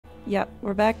Yep,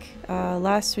 we're back.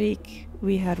 Last week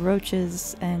we had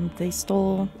roaches and they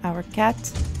stole our cat.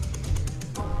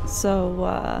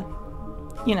 So,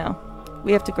 you know,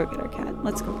 we have to go get our cat.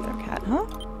 Let's go get our cat, huh?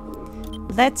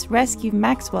 Let's rescue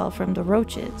Maxwell from the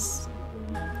roaches.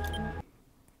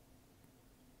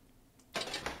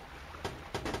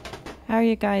 How are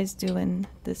you guys doing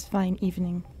this fine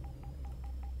evening?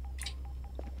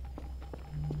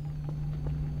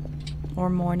 Or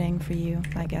morning for you,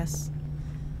 I guess.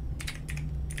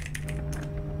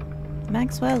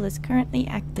 Maxwell is currently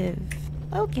active.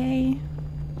 Okay.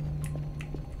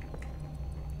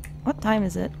 What time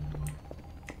is it?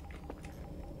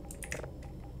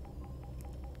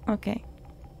 Okay.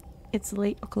 It's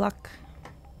late o'clock.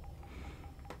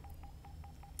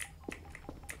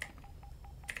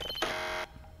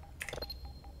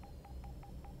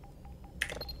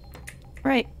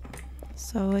 Right.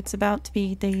 So it's about to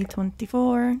be day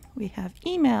 24. We have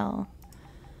email.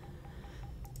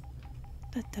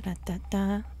 Da, da, da, da,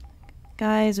 da.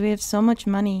 Guys, we have so much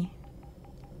money.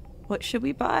 What should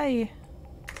we buy?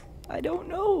 I don't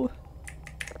know.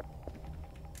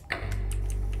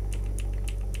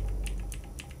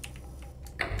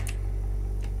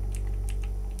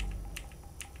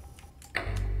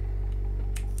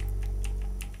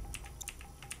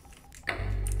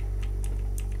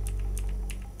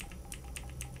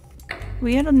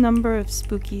 We had a number of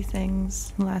spooky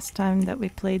things last time that we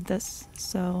played this,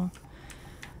 so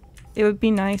it would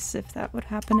be nice if that would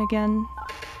happen again.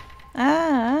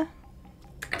 Ah!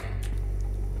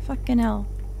 Fucking hell.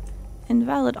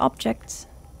 Invalid object.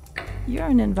 You're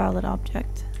an invalid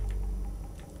object.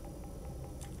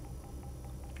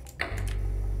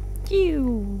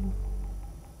 You.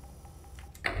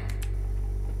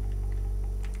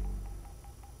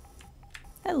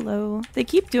 Hello. They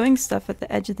keep doing stuff at the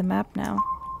edge of the map now.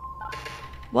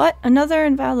 What? Another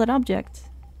invalid object.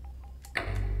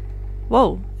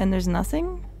 Whoa, and there's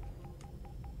nothing?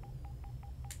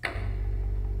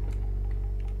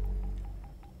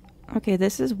 Okay,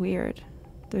 this is weird.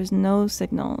 There's no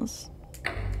signals.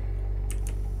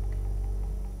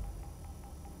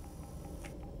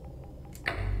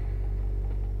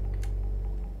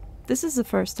 This is the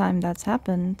first time that's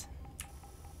happened.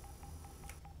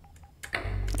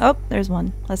 Oh, there's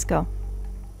one. Let's go.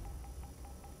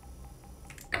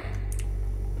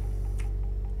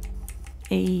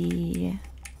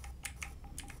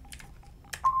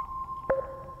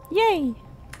 Yay!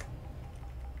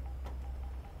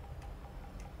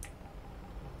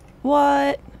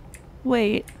 What?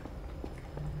 Wait.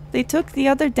 They took the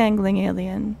other dangling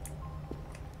alien.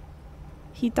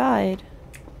 He died.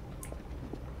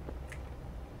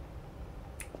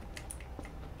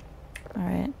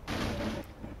 Alright.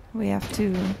 We have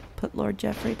to put Lord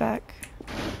Jeffrey back.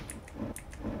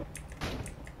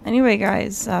 Anyway,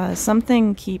 guys,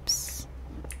 something keeps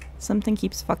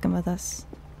fucking with us.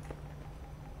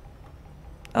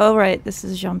 Oh, right, this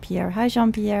is Jean-Pierre. Hi,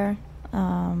 Jean-Pierre.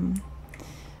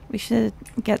 We should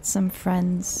get some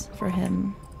friends for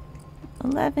him.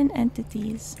 11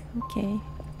 entities. Okay.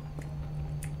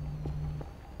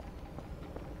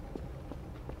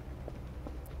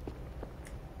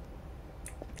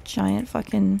 Giant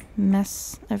fucking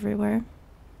mess everywhere.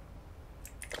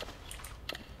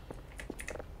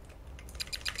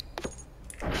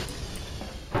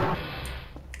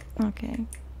 Okay.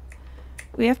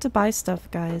 We have to buy stuff,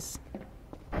 guys.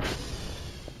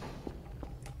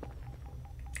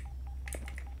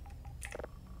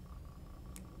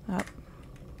 Up.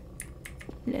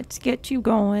 Let's get you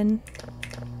going.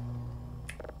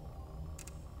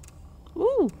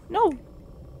 Ooh, no!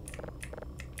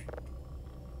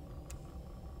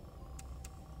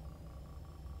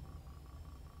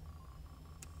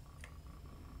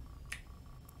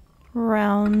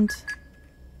 Round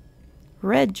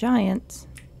red giant.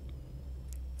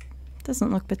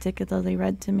 Doesn't look particularly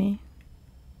red to me.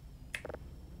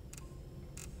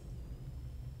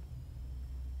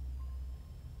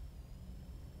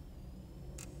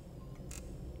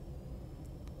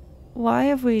 Why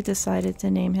have we decided to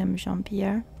name him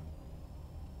Jean-Pierre?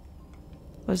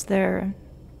 Was there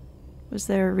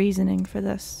a reasoning for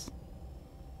this?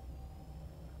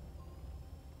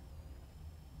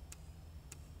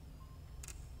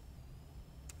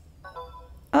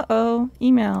 Uh-oh,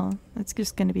 email. That's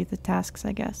just gonna be the tasks,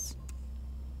 I guess.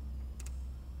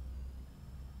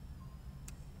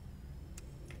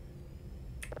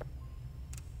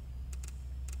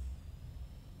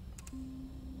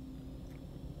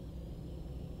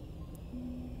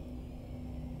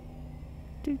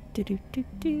 Do do do do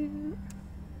do.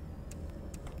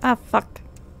 Ah, fuck.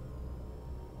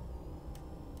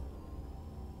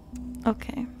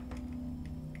 Okay.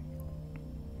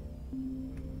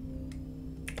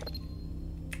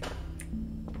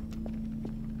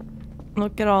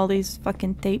 Look at all these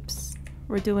fucking tapes.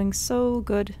 We're doing so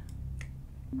good.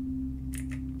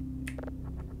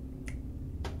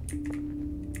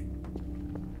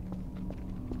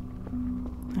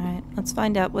 Alright, let's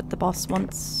find out what the boss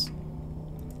wants.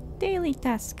 Daily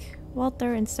task.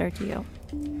 Walter and Sergio.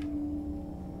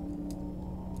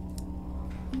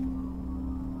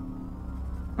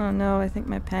 Oh no, I think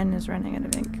my pen is running out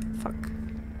of ink. Fuck.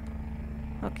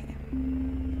 Okay.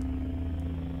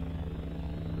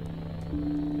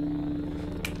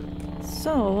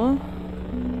 So,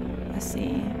 let's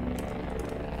see.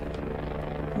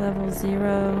 Level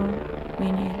 0,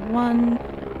 we need 1.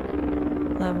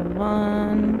 Level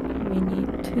 1, we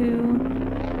need 2.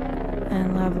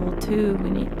 And level 2,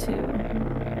 we need 2.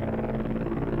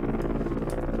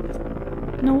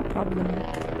 No problem.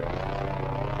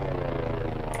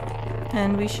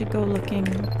 And we should go looking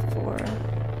for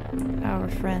our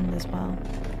friend as well.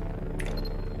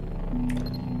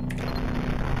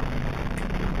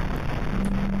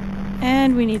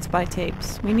 And we need to buy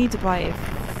tapes. We need to buy a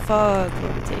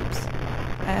fuckload of tapes.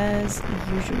 As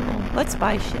usual. Let's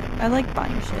buy shit. I like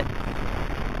buying shit.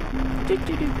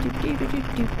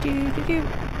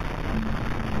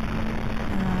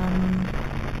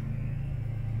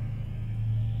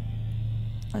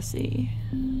 Let's see.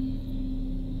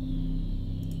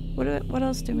 What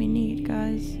else do we need,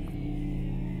 guys?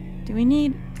 Do we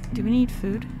need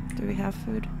food? Do we have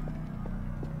food?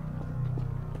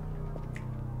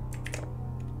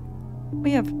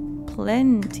 We have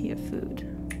plenty of food.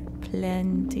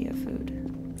 Plenty of food.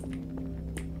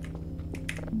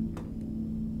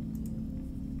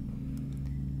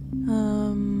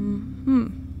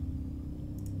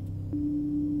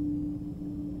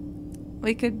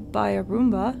 We could buy a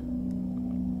Roomba.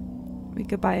 We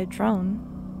could buy a drone.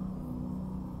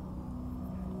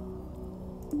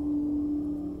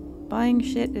 Buying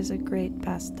shit is a great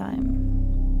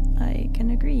pastime. I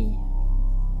can agree.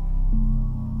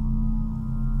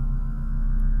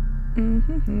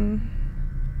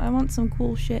 I want some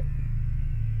cool shit.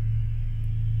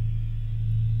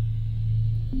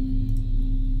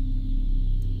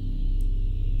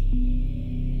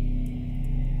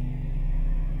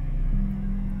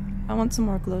 I want some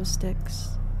more glow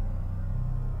sticks.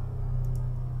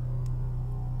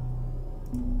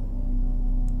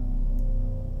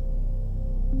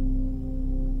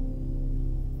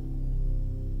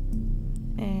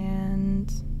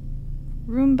 And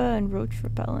Roomba and roach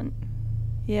repellent.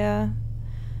 Yeah,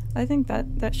 I think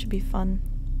that should be fun.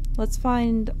 Let's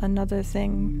find another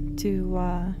thing to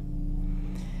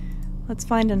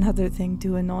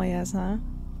annoy us, huh?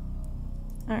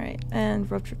 Alright, and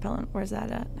roach repellent, where's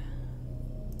that at?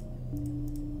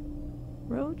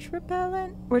 Roach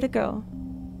repellent? Where'd it go?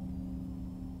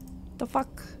 The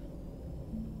fuck?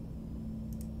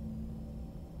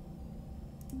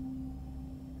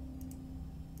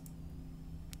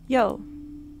 Yo.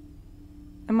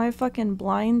 Am I fucking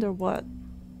blind or what?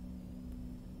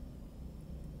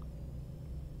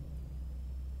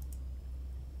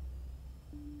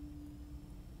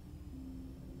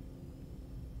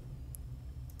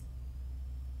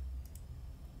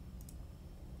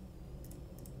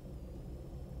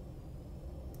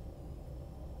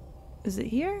 Is it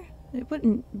here? It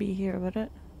wouldn't be here, would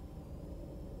it?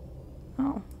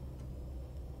 Oh.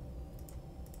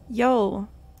 Yo.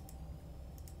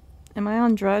 Am I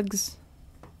on drugs?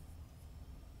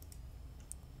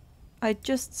 I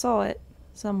just saw it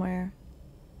somewhere.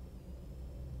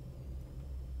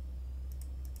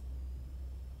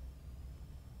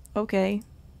 Okay.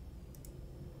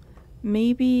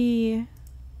 Maybe...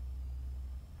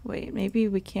 Wait, maybe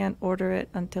we can't order it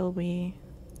until we...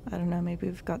 I don't know, maybe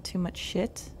we've got too much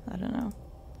shit? I don't know.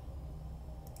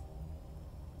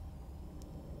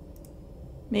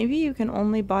 Maybe you can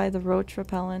only buy the roach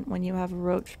repellent when you have a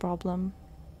roach problem.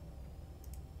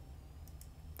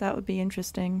 That would be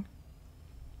interesting.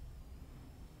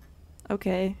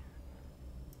 Okay.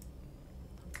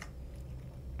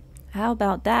 How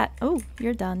about that? Oh,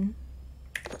 you're done.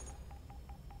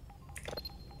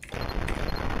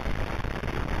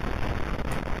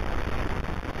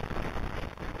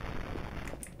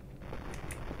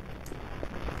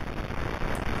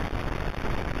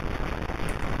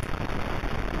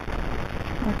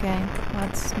 Okay,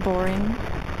 that's boring.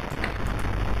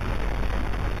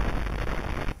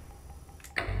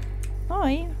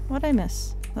 Oi, what'd I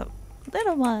miss? The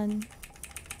little one.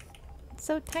 It's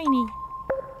so tiny.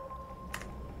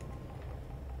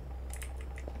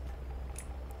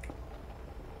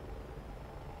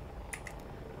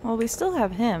 Well, we still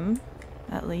have him,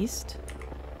 at least.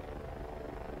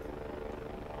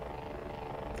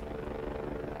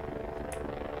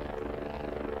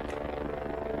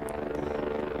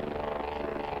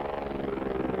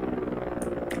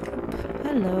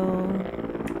 Hello.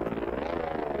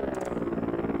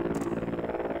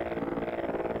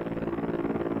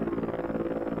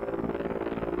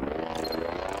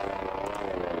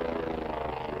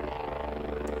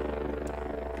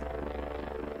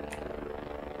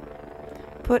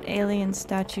 Put alien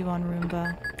statue on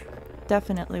Roomba.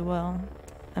 Definitely will.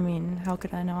 I mean, how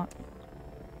could I not?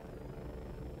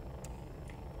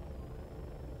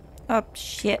 Oh,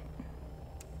 shit.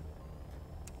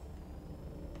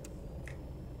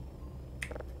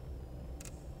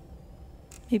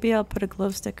 Maybe I'll put a glow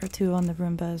stick or two on the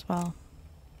Roomba as well.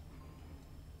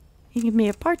 You give me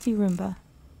a party Roomba.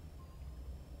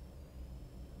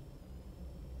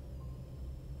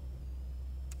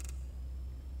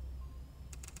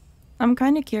 I'm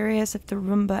kind of curious if the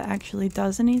Roomba actually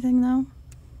does anything though,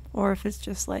 or if it's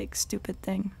just like stupid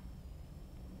thing.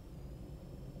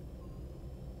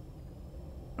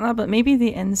 But maybe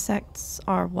the insects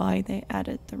are why they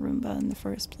added the Roomba in the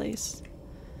first place.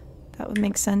 That would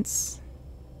make sense.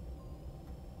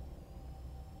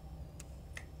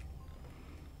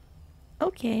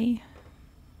 Okay.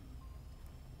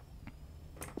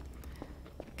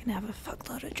 Can have a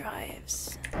fuckload of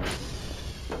drives.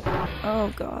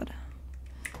 Oh god.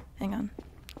 Hang on.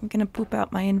 I'm gonna poop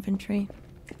out my inventory.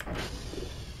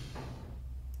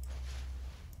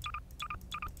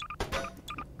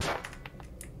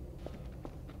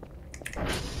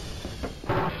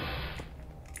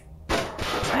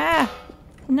 Ah!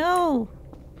 No!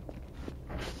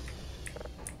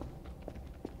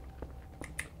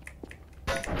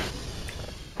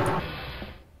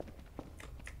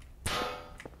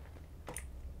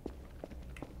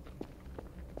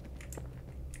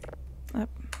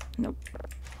 Nope.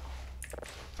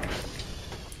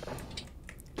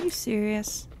 Are you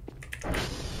serious?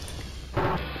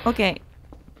 Okay.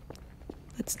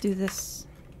 Let's do this.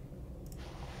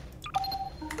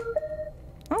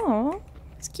 Oh,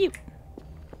 it's cute.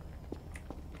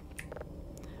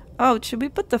 Oh, should we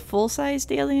put the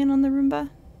full-sized alien on the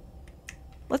Roomba?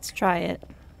 Let's try it.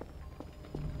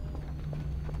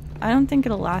 I don't think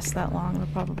it'll last that long. It'll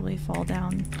probably fall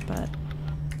down, but...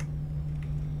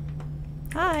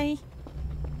 Hi!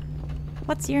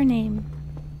 What's your name?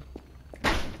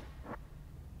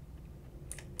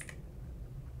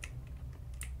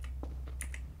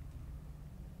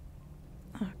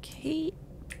 Okay.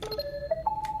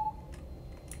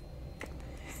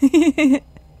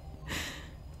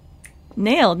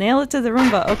 Nail it to the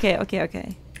Roomba. Okay.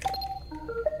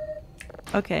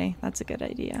 Okay, that's a good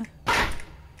idea.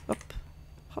 Up,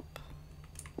 hop,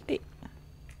 hey.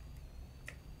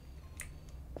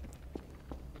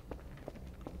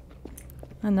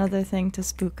 Another thing to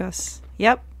spook us.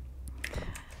 Yep.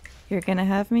 You're gonna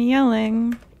have me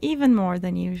yelling even more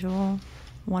than usual.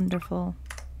 Wonderful.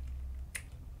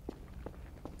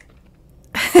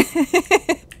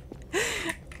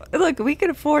 Look, we could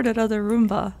afford another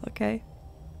Roomba, okay?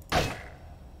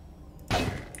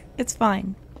 It's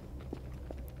fine.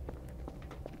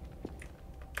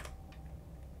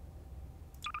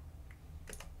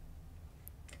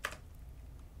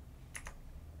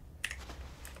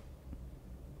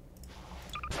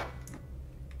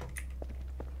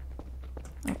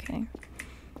 Okay.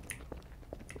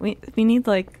 We need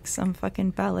like some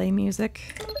fucking ballet music.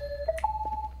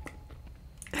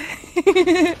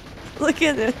 Look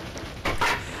at it.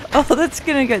 Oh, that's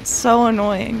gonna get so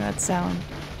annoying, that sound.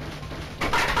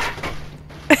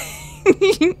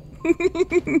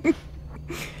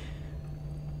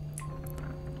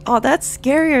 Oh, that's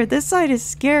scarier. This side is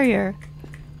scarier.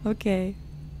 Okay.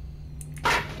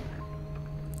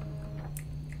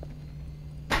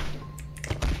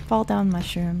 Fall down,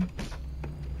 mushroom.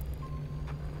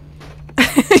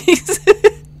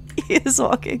 He is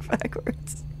walking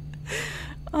backwards.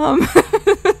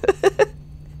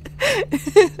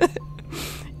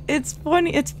 It's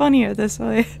funny. It's funnier this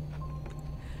way.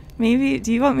 Maybe.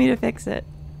 Do you want me to fix it?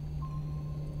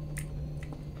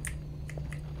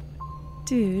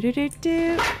 Do do do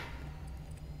do.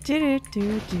 Do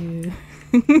do do do.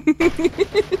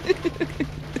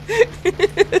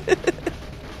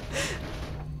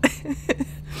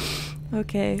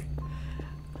 Okay.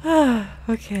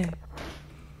 Okay.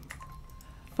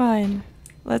 Fine.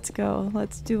 Let's go.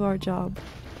 Let's do our job.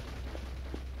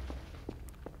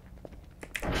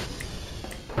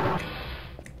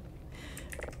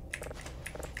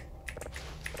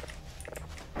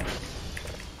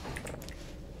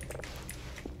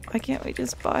 Why can't we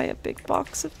just buy a big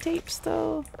box of tapes,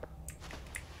 though?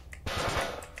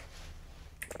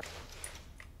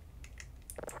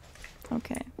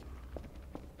 Okay.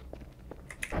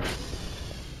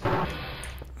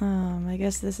 I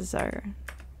guess this is our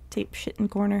tape shitting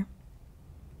corner.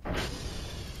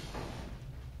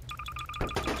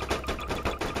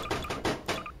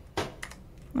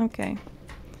 Okay.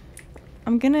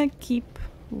 I'm gonna keep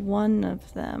one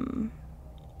of them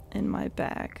in my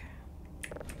bag.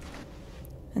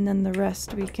 And then the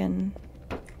rest we can...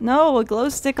 No, a glow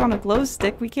stick on a glow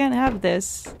stick. We can't have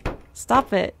this.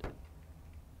 Stop it.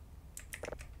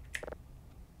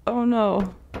 Oh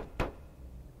no.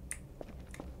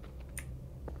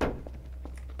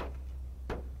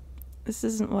 This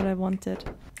isn't what I wanted.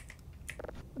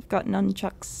 I've got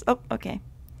nunchucks. Oh, okay.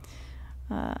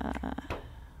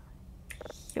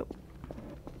 Yo.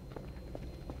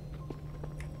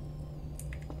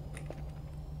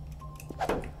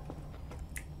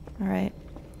 Alright.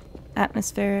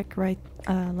 Atmospheric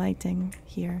lighting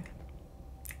here.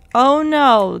 Oh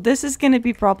no! This is gonna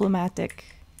be problematic.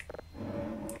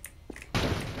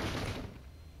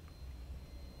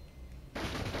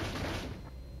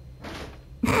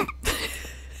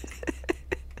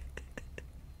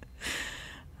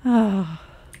 Oh.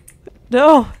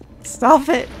 No! Stop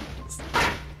it!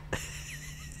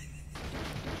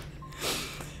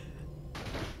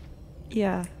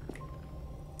 Yeah.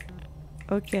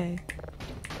 Okay.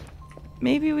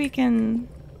 Maybe we can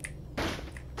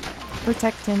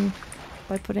protect him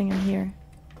by putting him here.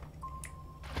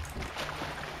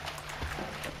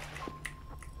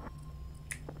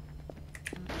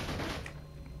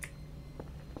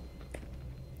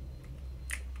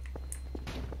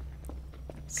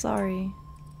 Sorry,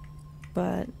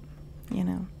 but, you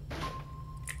know.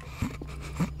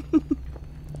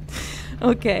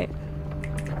 Okay.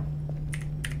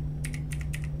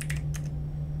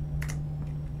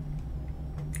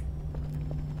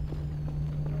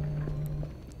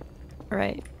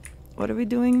 Alright. What are we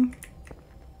doing?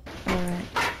 Alright.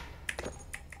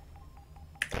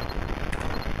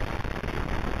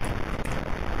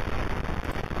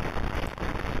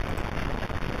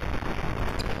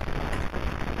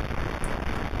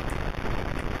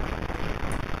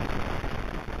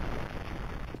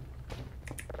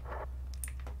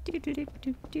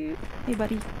 Hey,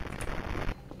 buddy.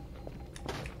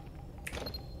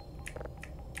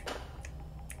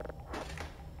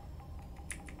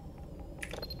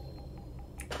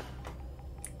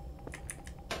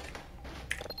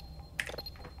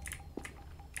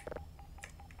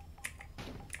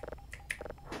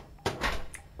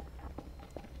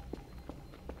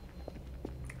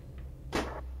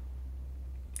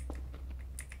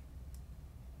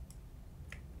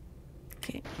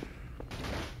 Okay.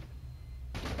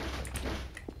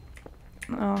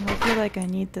 Oh, I feel like I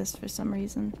need this for some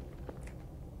reason.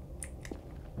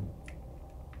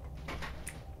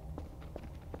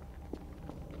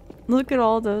 Look at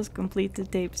all those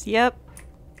completed tapes. Yep.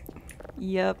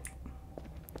 Yep.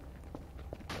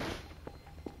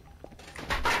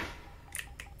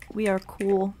 We are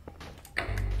cool.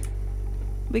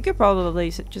 We could probably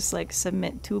just like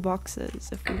submit 2 boxes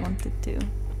if we wanted to.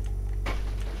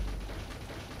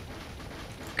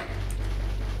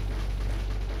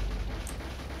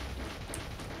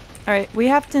 Alright, we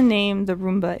have to name the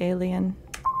Roomba alien.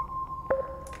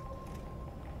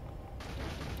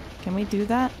 Can we do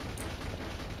that?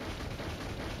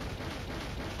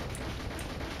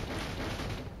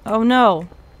 Oh no!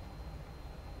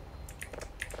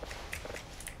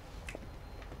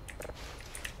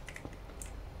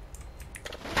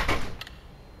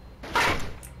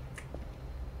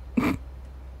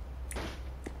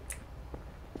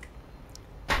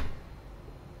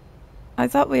 I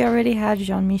thought we already had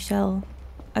Jean-Michel.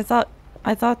 I thought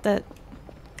that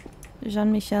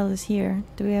Jean-Michel is here.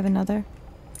 Do we have another?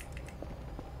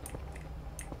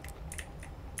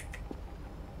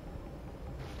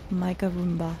 Micah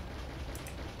Roomba.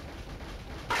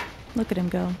 Look at him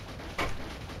go.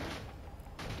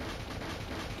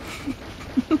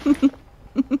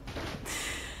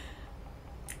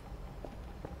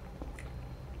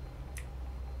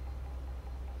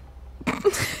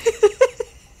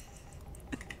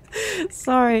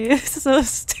 Sorry, it's so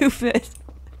stupid.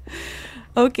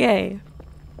 Okay.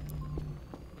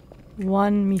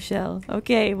 Juan Michel.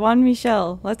 Okay, Juan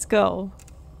Michel, let's go.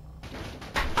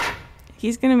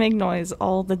 He's gonna make noise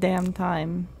all the damn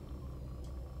time.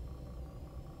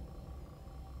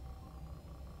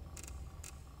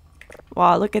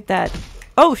 Wow, look at that.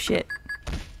 Oh shit.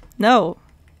 No.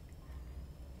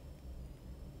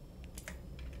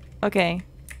 Okay.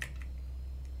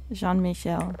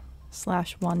 Jean-Michel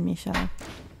 / Juan Michel.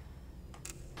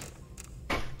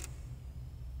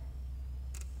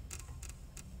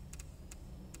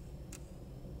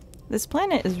 This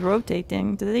planet is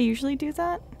rotating. Do they usually do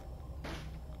that?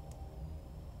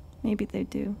 Maybe they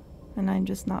do, and I'm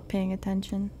just not paying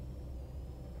attention.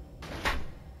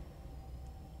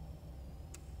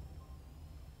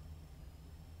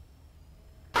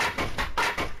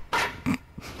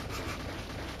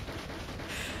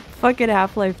 fucking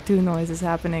Half-Life 2 noise is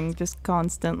happening just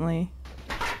constantly.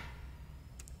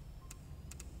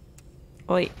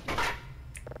 Wait.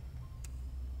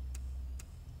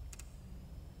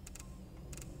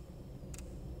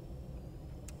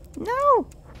 No!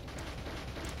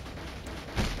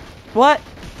 What?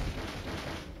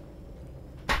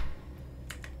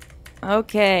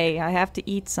 Okay, I have to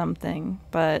eat something,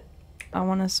 but I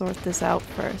want to sort this out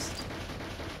first.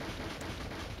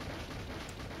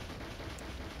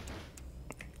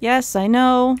 Yes, I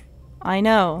know. I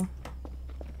know.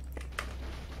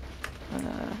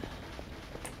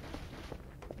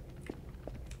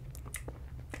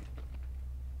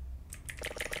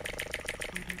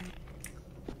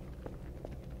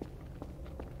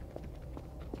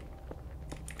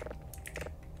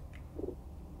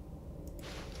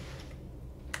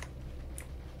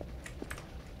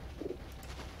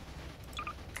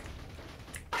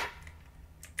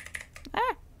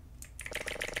 Ah!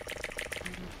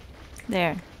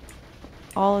 There.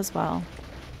 All is well.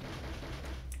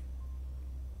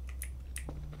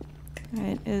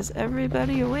 Alright, is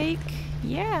everybody awake?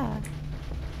 Yeah.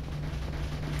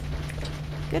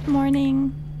 Good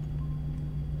morning.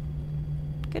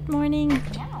 Good morning.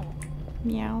 Meow.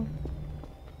 Meow.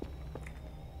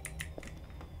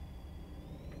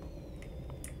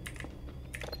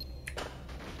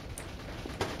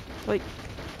 Wait.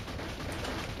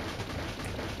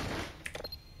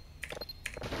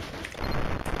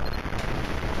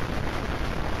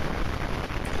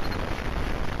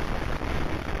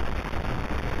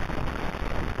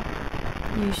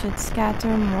 You should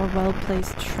scatter more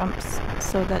well-placed shrubs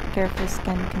so that Carefus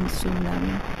can consume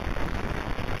them.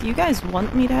 Do you guys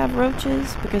want me to have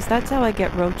roaches? Because that's how I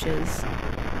get roaches.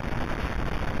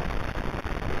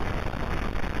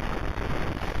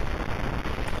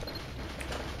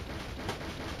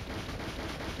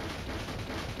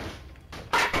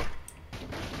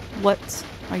 What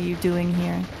are you doing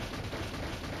here?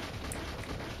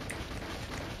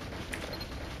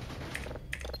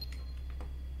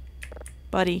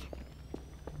 Buddy.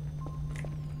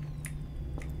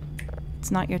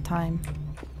 It's not your time.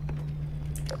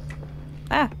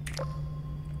 Ah!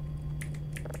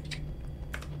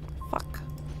 Fuck.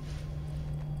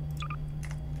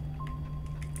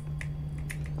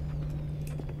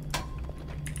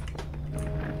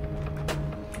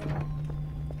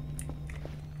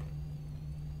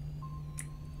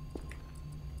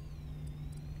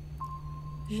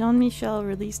 Jean-Michel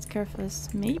released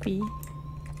Carefus. Maybe.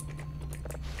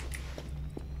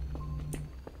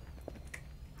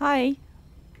 Hi.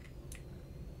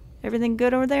 Everything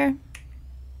good over there?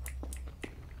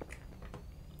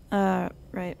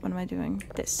 Right, what am I doing?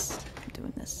 This. I'm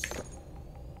doing this.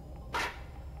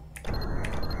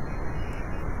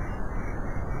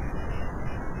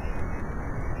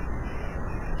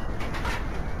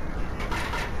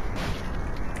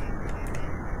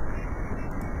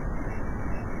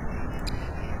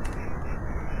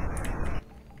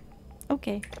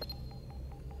 Okay.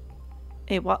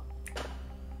 Hey, what?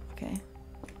 Okay.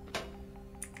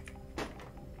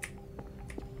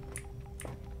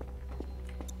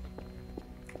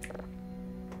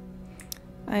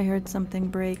 I heard something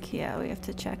break. Yeah, we have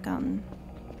to check on...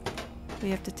 We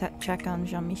have to check on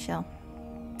Jean-Michel.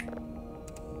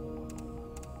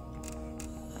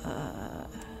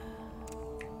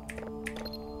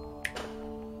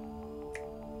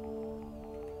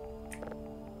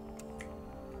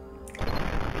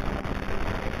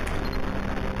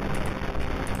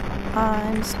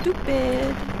 I'm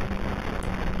stupid.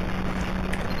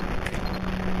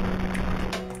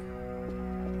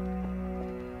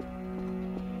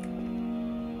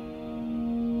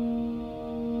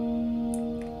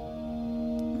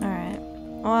 Alright.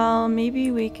 Well,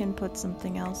 maybe we can put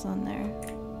something else on there.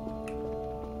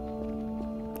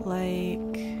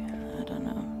 Like, I don't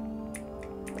know.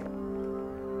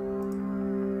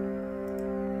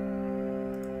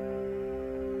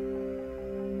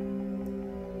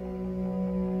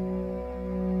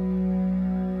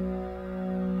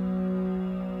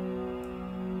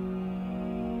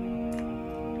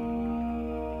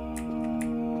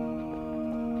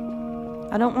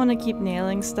 I don't want to keep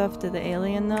nailing stuff to the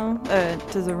alien though,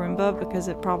 to the Roomba, because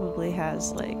it probably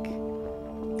has like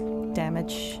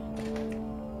damage.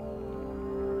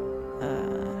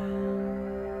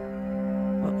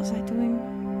 What was I doing?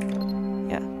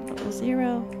 Yeah, level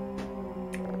 0.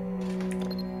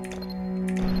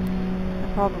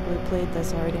 I probably played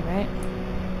this already, right?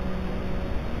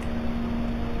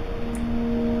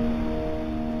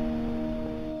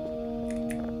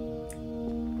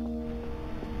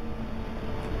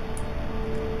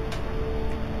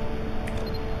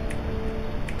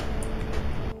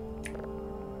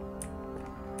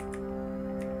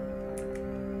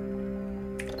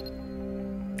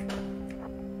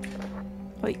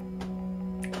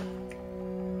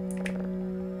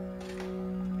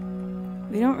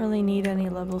 We don't really need any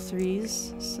level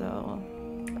 3s, so...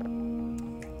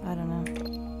 I don't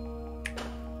know.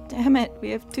 Damn it,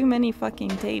 we have too many fucking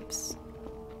tapes.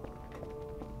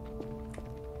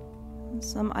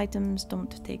 Some items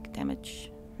don't take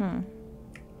damage.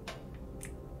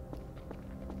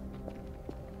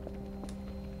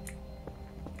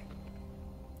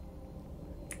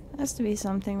 Has to be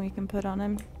something we can put on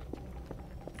him.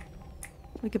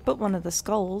 We could put one of the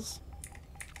skulls.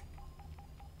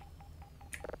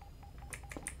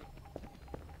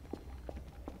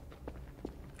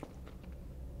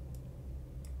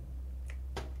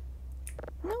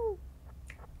 No.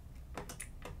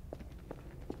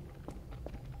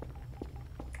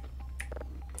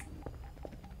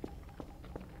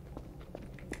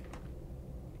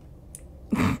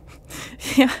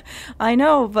 Yeah, I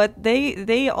know, but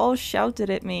they all shouted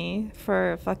at me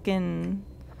for fucking...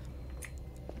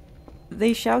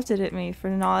 They shouted at me for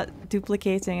not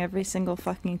duplicating every single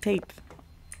fucking tape.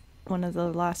 One of the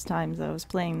last times I was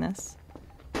playing this.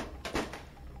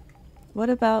 What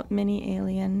about mini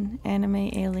alien,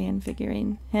 anime alien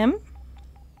figurine? Him?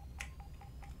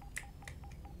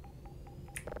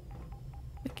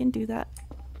 We can do that.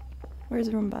 Where's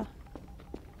Roomba?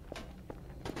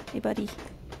 Hey buddy.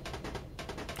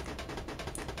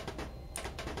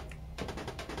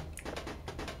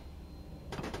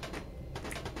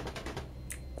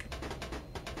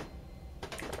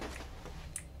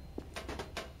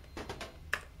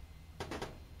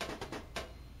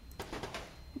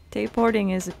 Tape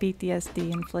hoarding is a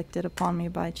PTSD inflicted upon me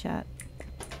by chat.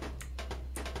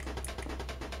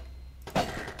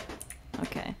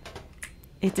 Okay.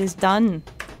 It is done.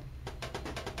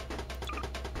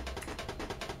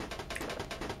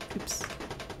 Oops.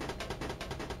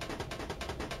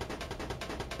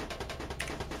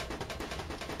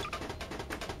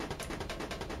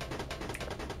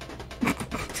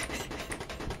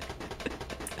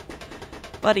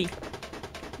 Buddy.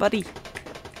 Buddy.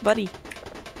 Buddy.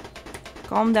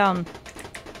 Calm down.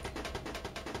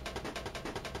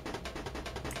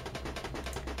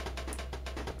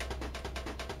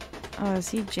 Oh, is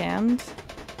he jammed?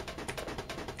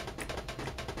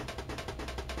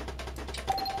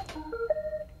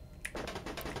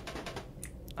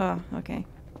 Oh, okay.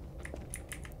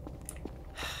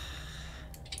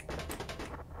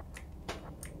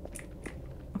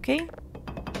 Okay.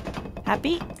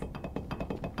 Happy?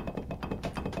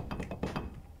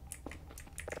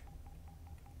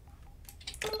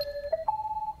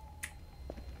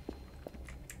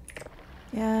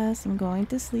 Yes, I'm going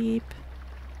to sleep.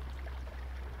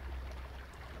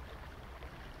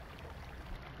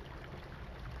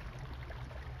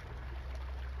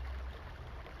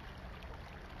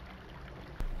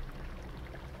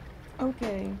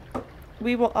 Okay,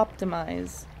 we will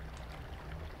optimize.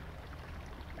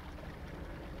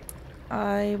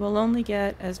 I will only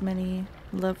get as many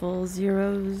level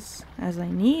 0s as I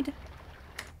need,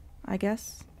 I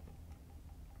guess.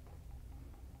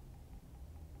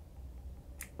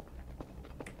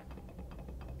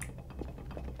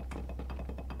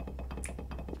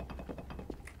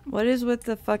 What is with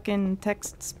the fucking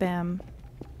text spam?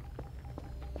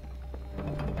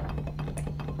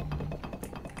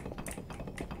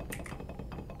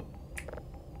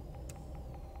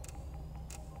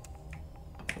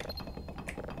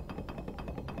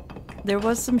 There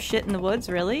was some shit in the woods,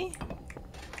 really?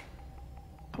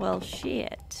 Well,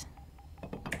 shit.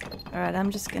 Alright,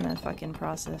 I'm just gonna fucking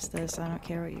process this. I don't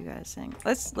care what you guys think.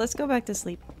 Let's go back to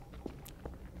sleep.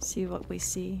 See what we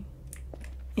see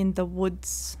in the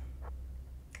woods.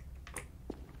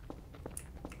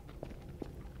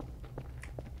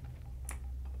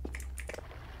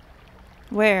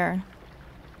 Where?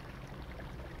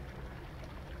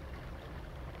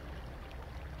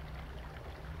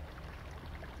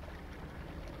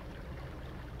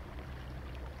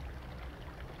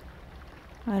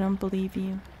 I don't believe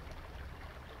you.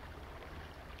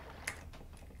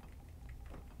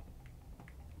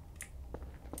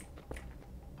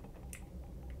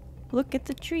 Look at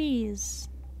the trees.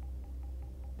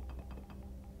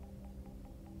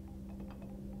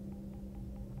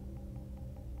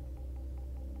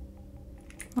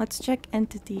 Let's check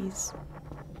entities.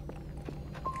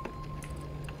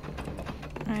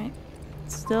 Alright.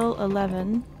 Still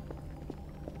 11.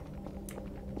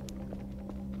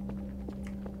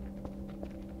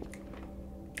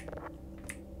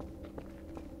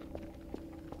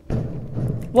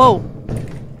 Whoa!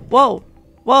 Whoa!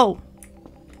 Whoa!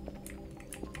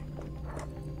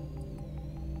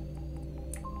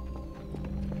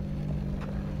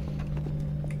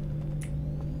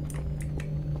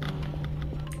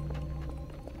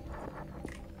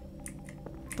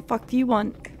 Fuck do you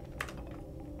want?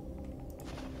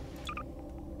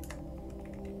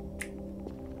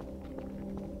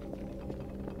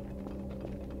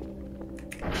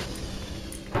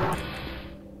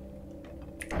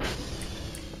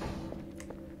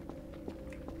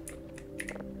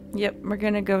 Yep, we're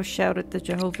gonna go shout at the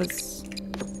Jehovah's.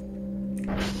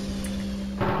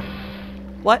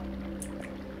 What?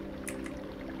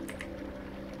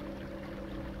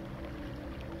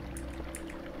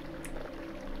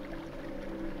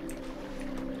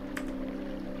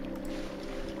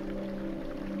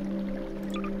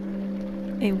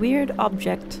 A weird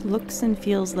object looks and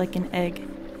feels like an egg.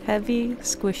 Heavy,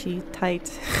 squishy,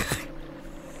 tight.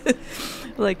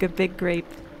 Like a big grape.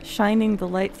 Shining the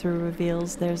light through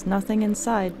reveals there's nothing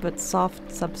inside but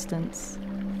soft substance.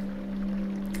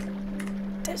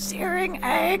 The searing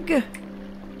egg!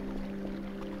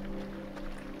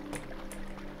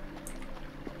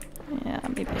 Yeah,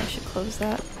 maybe I should close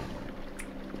that.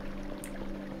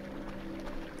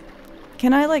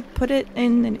 Can I, like, put it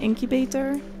in an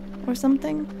incubator or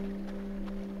something?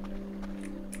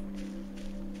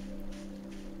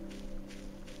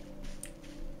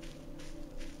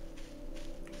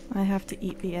 I have to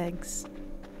eat the eggs.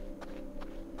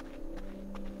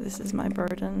 This is my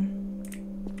burden.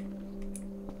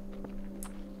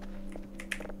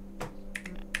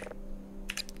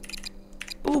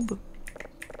 Boob!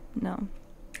 No.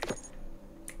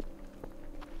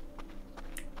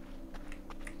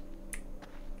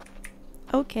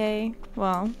 Okay,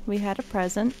 well, we had a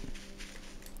present.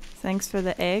 Thanks for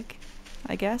the egg,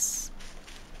 I guess.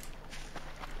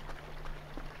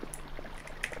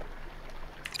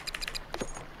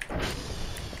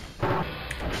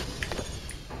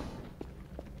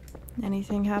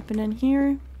 Anything happen in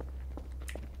here?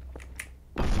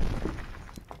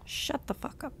 Shut the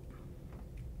fuck up.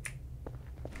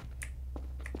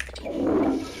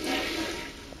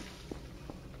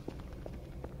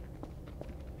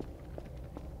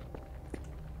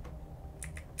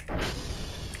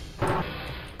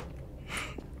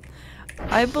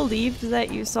 I believed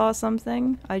that you saw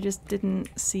something, I just didn't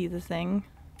see the thing.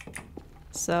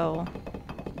 So,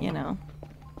 you know.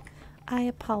 I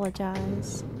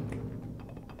apologize.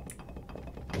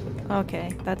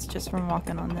 Okay, that's just from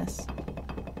walking on this.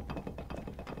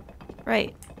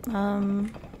 Right,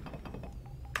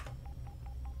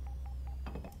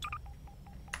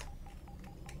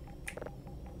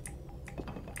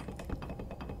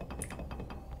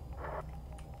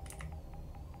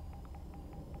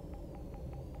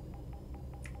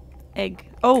 egg.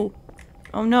 Oh!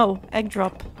 Oh no, egg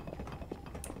drop.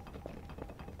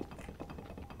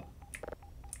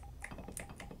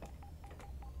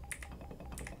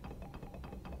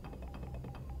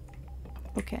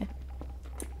 Okay.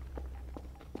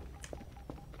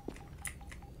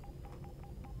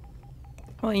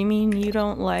 Well, you mean you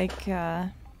don't like,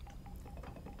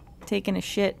 taking a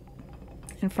shit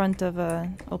in front of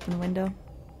a open window?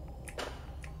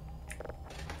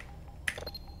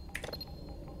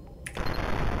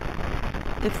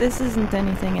 If this isn't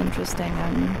anything interesting,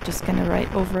 I'm just gonna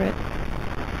write over it.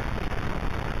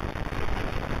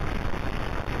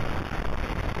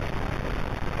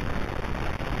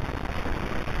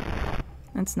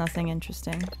 It's nothing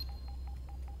interesting.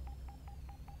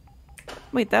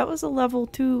 Wait, that was a level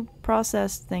 2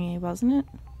 process thingy, wasn't it?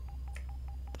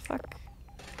 The fuck?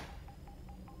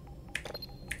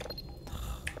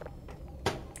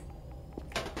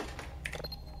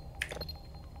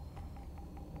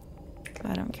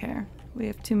 I don't care. We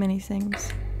have too many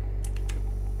things.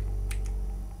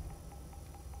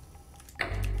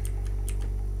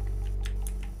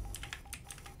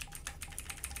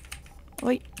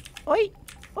 Oi! Oi!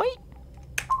 Oi!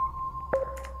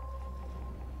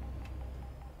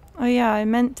 Oh yeah, I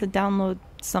meant to download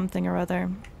something or other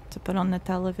to put on the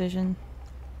television.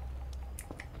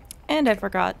 And I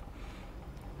forgot.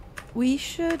 We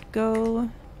should go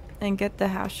and get the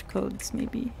hash codes,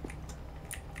 maybe.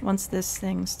 Once this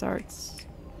thing starts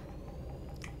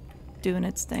doing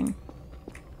its thing.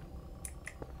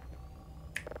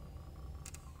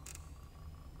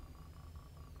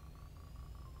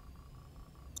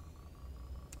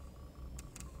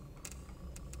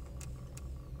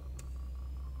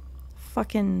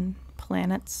 Fucking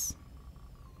planets.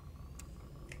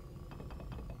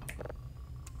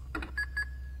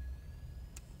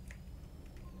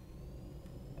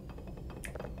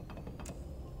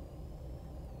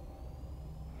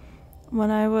 When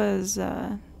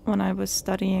I was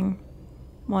studying,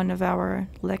 one of our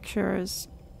lecturers,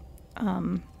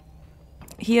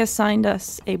 he assigned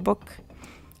us a book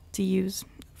to use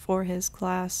for his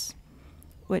class,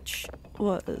 which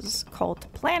was called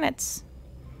Planets.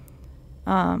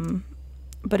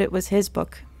 But it was his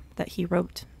book that he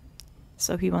wrote.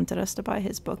 So he wanted us to buy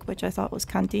his book, which I thought was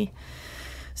cunty.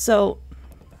 So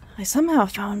I somehow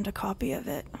found a copy of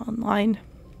it online.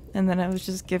 And then I was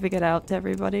just giving it out to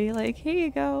everybody. Like, here you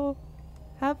go.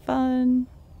 Have fun.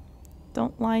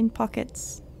 Don't line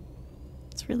pockets.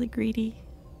 It's really greedy.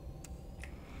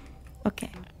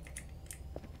 Okay.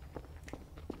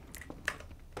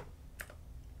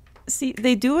 See,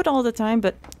 they do it all the time,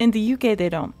 but in the UK they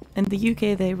don't. In the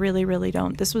UK they really, really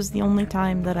don't. This was the only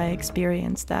time that I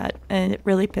experienced that, and it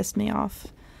really pissed me off.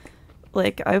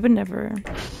 Like, I would never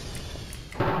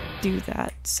do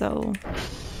that, so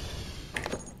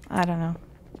I don't know.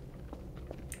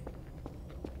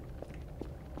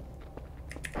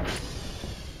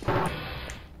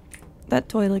 That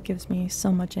toilet gives me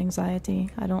so much anxiety.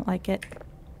 I don't like it.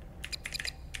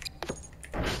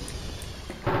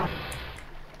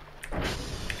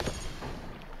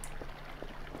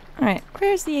 Alright,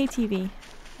 where's the ATV?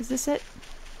 Is this it?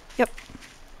 Yep.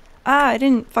 Ah, I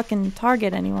didn't fucking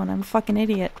target anyone. I'm a fucking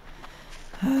idiot.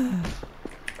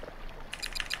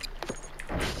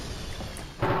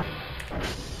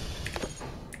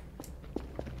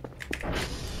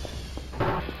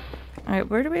 Alright,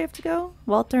 where do we have to go?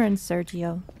 Walter and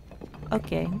Sergio.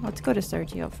 Okay, let's go to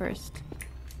Sergio first.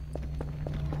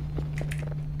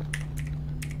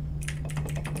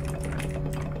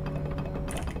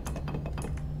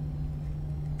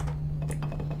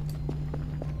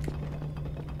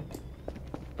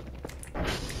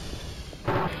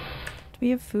 Do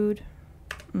we have food?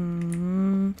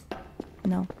 No.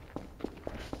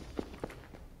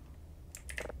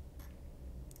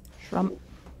 Shrimp.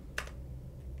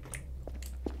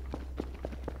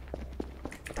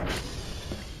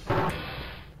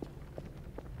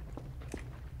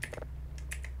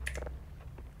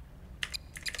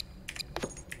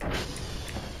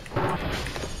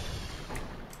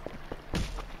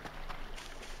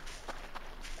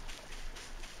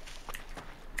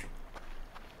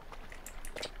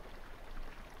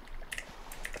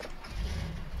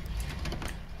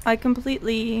 I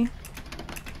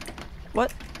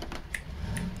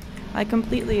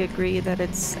completely agree that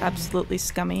it's absolutely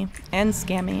scummy and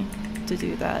scammy to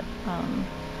do that.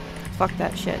 Fuck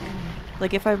that shit.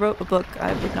 Like, if I wrote a book,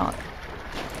 I would not.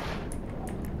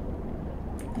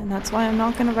 And that's why I'm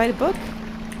not gonna write a book.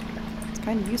 It's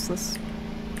kind of useless.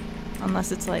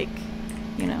 Unless it's like,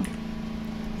 you know,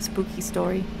 a spooky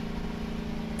story.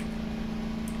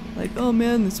 Like, oh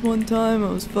man, this one time I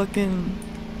was fucking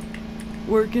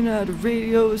working at a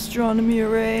radio astronomy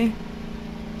array.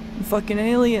 And fucking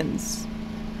aliens.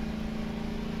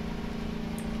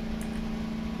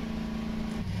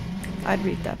 I'd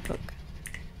read that book.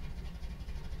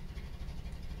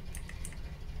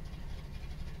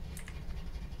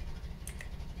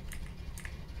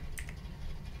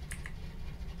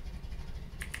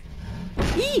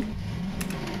 Eee!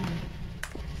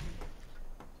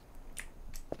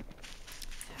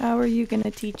 How are you gonna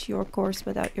teach your course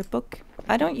without your book?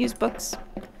 I don't use books.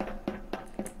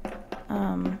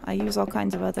 I use all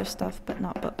kinds of other stuff, but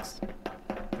not books.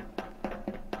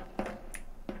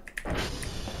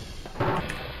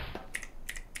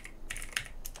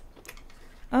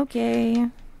 Okay.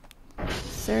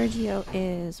 Sergio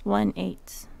is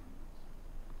 1-8.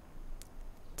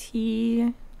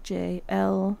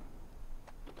 TJL.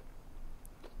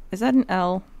 Is that an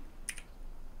L?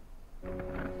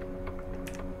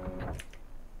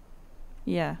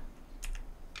 Yeah.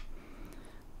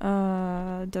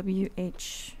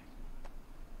 WHVW.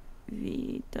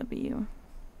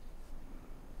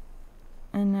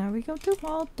 And now we go to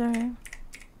Walter.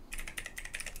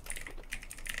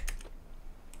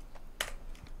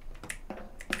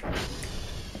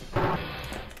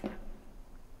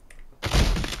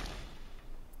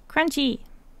 Crunchy.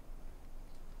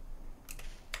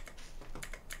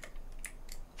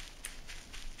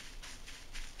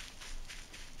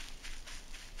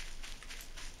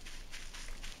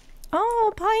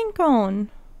 Oh, pine cone.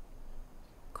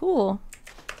 Cool.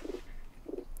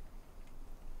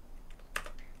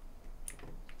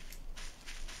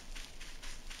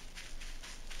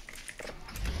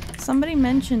 Somebody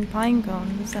mentioned pine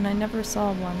cones, and I never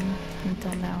saw one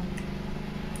until now.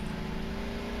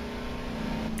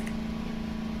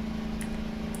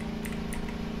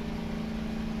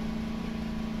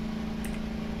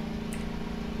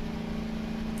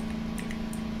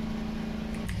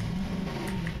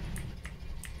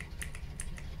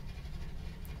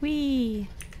 Whee!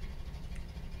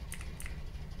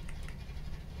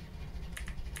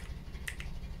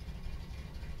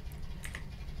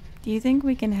 Do you think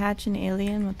we can hatch an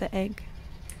alien with the egg?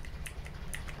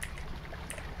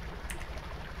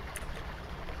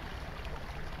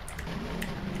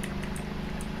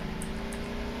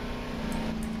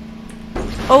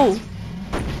 Oh!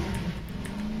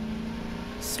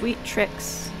 Sweet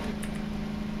tricks.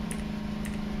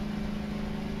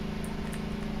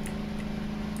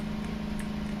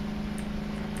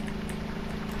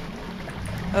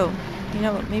 Oh, you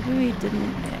know what? Maybe we didn't.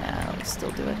 Yeah, let's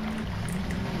still do it.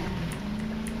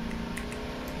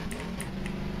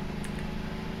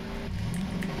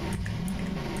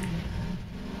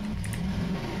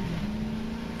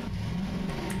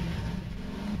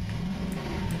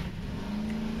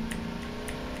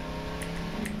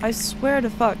 I swear to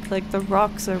fuck, like the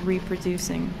rocks are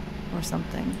reproducing or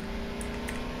something.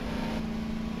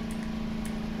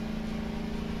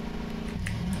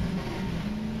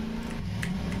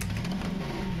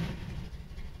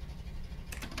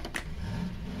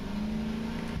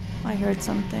 I heard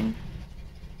something.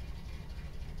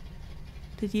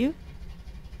 Did you?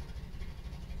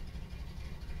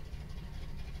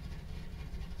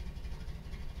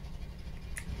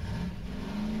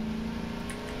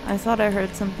 I thought I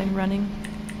heard something running.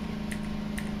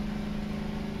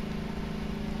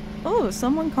 Oh,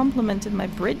 someone complimented my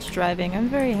bridge driving. I'm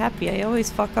very happy. I always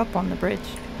fuck up on the bridge.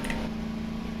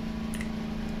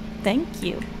 Thank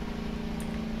you.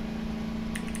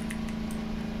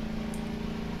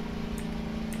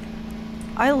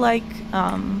 I like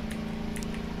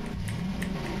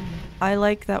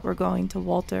that we're going to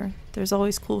Walter. There's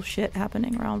always cool shit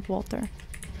happening around Walter.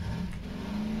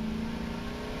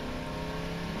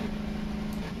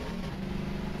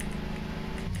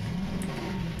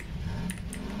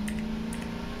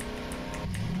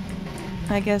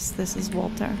 I guess this is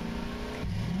Walter.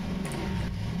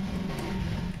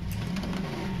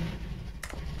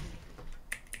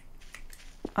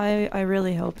 I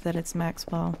really hope that it's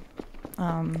Maxwell.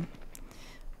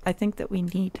 I think that we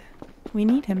need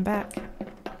him back.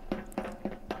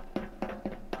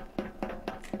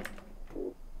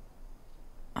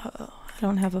 Uh-oh, I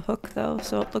don't have a hook though,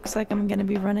 so it looks like I'm gonna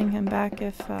be running him back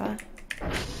if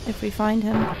we find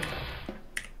him.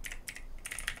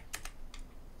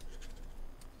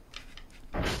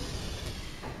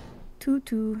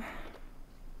 Tutu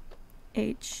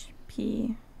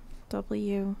HPW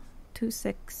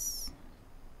 26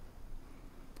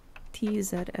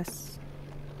 TZS.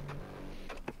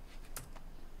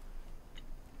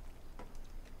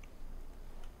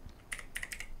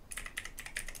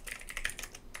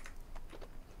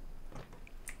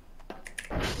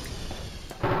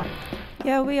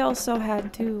 Yeah, we also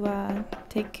had to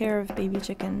take care of baby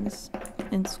chickens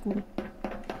in school.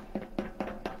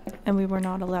 And we were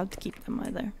not allowed to keep them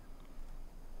either.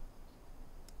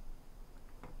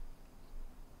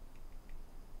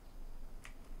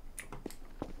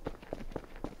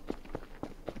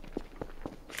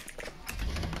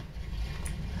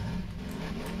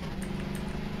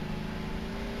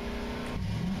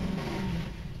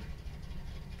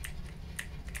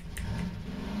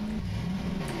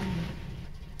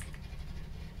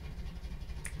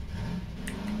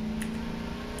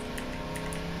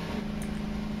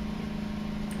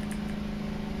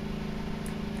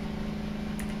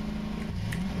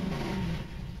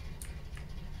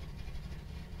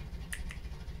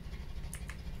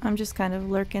 I'm just kind of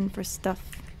lurking for stuff.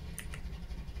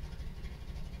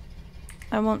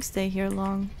 I won't stay here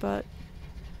long, but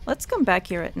let's come back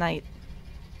here at night.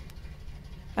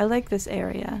 I like this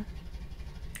area.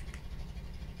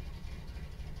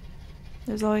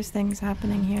 There's always things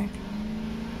happening here.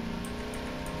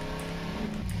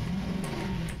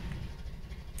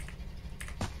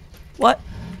 What?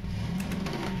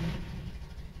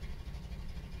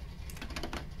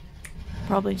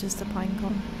 Probably just a pine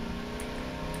cone.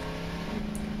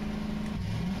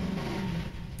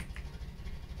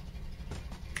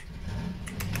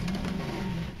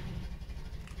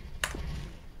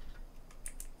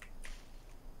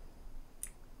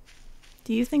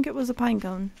 Do you think it was a pine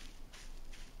cone?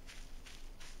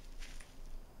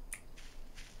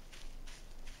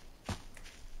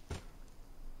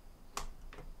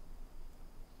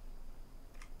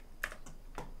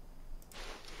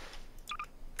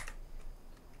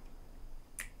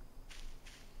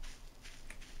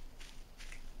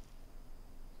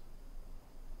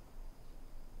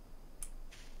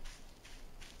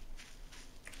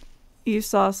 You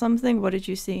saw something? What did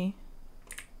you see?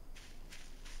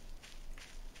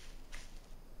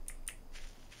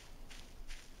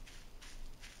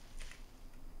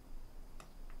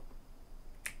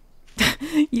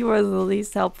 You are the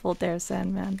least helpful there,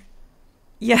 Sandman.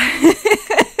 Yeah.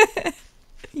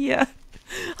 Yeah.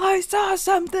 I saw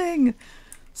something!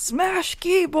 Smash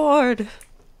keyboard!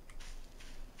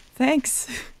 Thanks.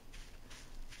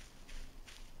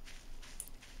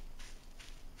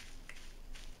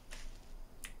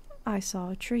 I saw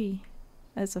a tree.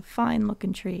 That's a fine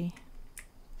looking tree.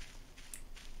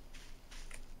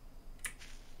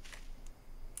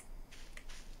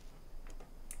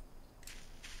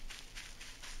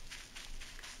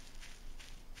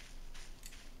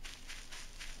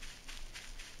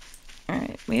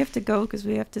 Alright, we have to go because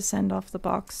we have to send off the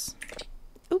box.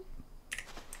 Oop.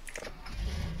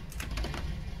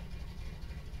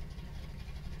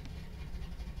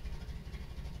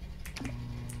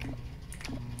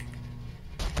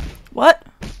 What?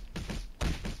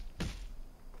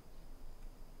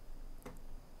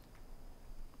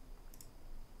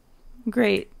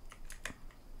 Great.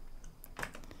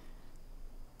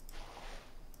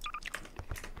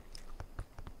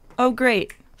 Oh,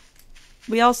 great.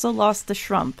 We also lost the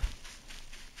shrump.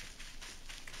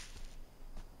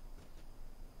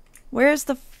 Where's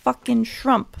the fucking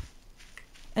shrump?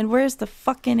 And where's the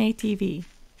fucking ATV?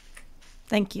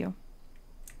 Thank you.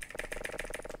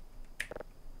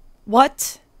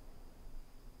 What?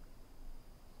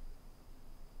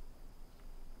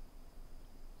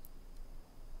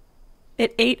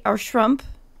 It ate our shrump?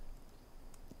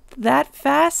 That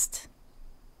fast?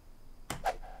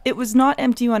 It was not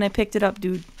empty when I picked it up,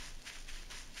 dude.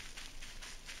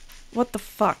 What the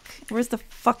fuck? Where's the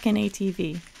fucking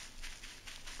ATV?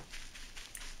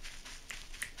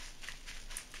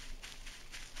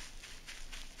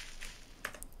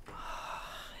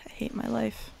 I hate my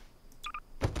life.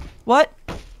 What?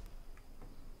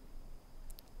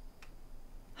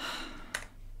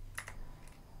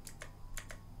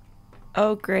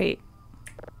 Oh, great.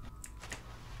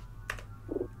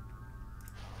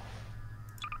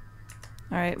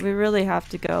 Alright, we really have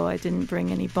to go. I didn't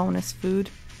bring any bonus food.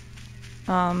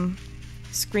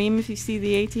 Scream if you see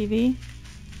the ATV.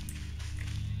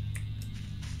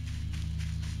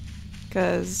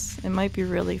 Because it might be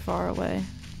really far away.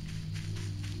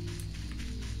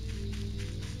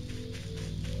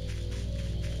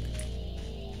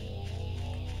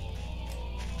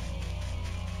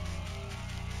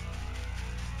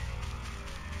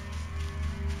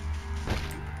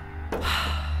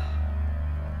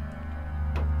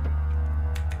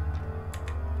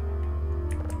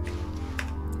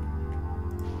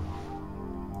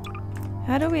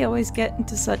 How do we always get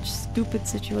into such stupid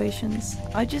situations?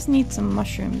 I just need some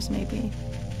mushrooms, maybe.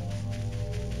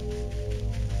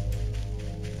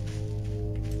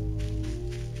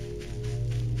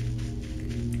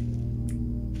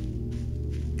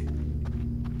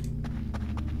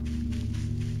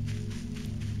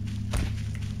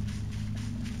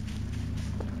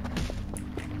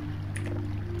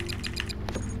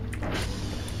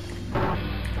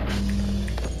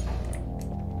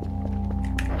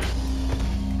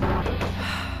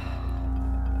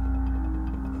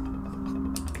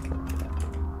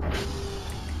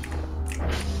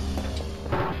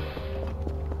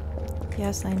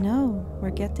 Yes, I know.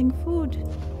 We're getting food.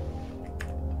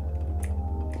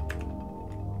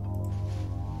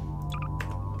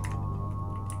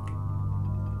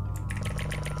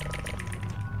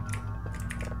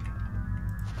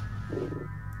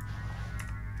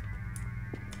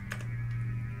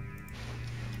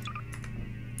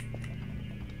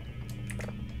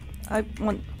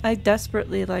 I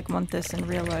desperately want this in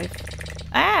real life.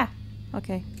 Ah!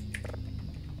 Okay.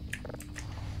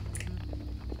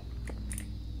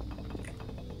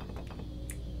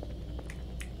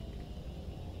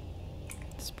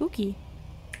 Spooky.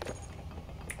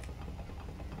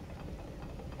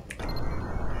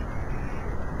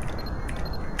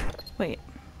 Wait.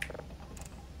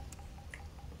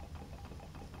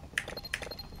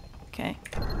 Okay.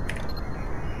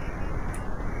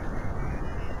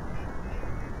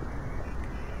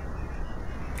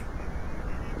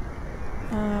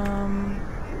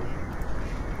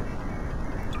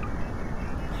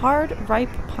 Hard, ripe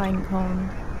pine cone.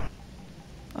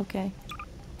 Okay.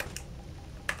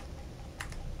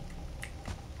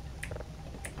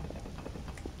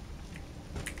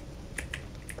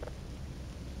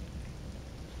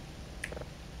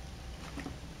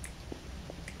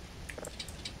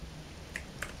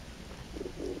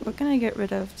 What can I get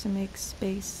rid of to make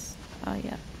space?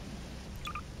 Yeah.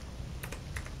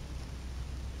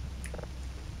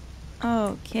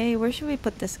 Okay, where should we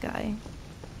put this guy?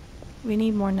 We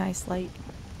need more nice light.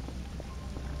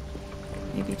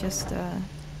 Maybe just, oh.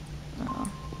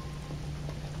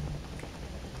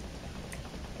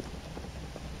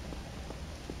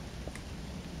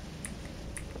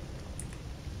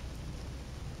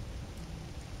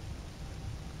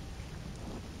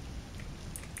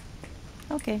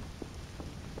 Okay.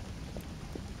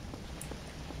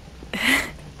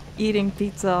 Eating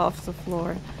pizza off the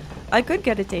floor. I could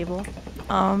get a table.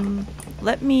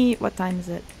 let me... What time is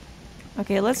it?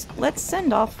 Okay, let's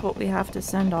send off what we have to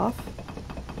send off.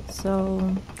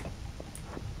 So...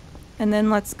 And then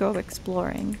let's go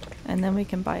exploring. And then we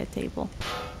can buy a table.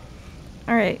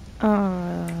 Alright,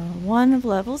 1 of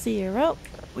level 0.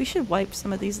 We should wipe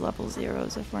some of these level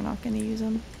 0s if we're not going to use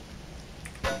them.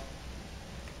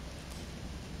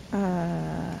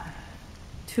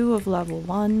 2 of level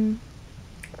 1.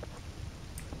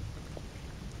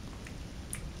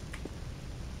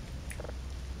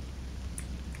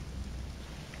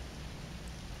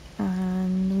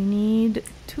 And we need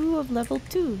 2 of level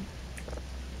 2.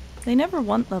 They never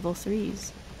want level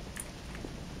 3s.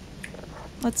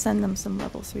 Let's send them some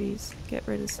level 3s. Get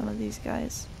rid of some of these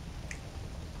guys.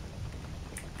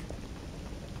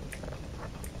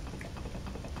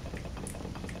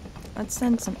 Let's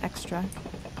send some extra.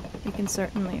 We can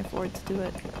certainly afford to do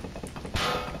it.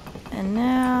 And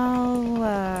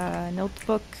now,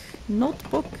 notebook.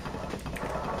 Notebook!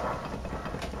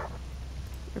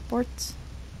 Report.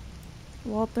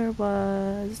 Walter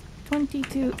was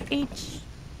 22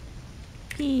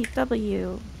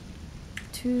 HPW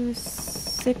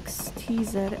 26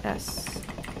 TZS.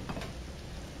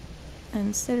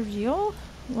 And Sergio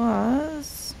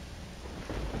was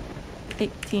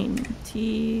 18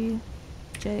 TJL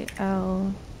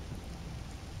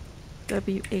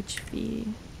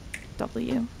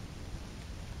WHVW.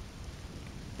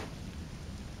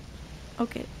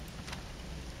 Okay.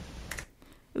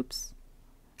 Oops.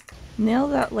 Nail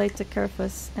that light to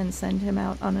Kerfus and send him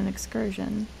out on an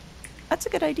excursion. That's a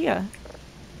good idea.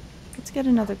 Let's get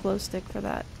another glow stick for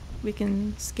that. We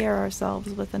can scare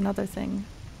ourselves with another thing.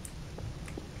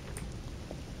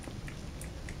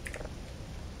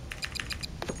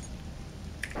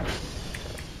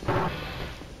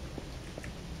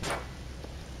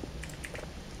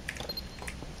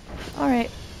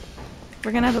 Alright.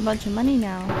 We're gonna have a bunch of money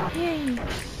now. Yay!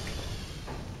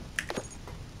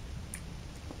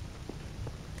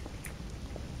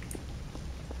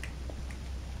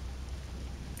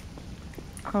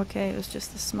 Okay, it was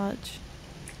just a smudge.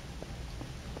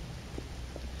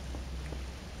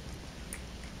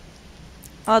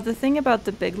 The thing about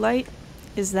the big light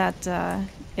is that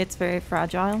it's very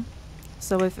fragile.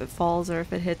 So if it falls or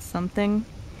if it hits something,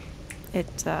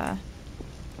 it,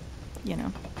 you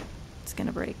know, it's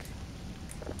gonna break.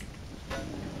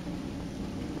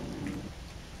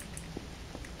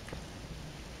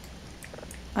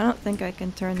 I don't think I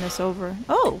can turn this over.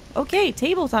 Oh, okay,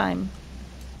 table time.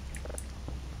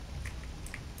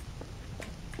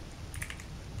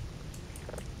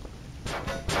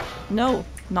 No,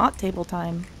 not table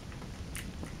time.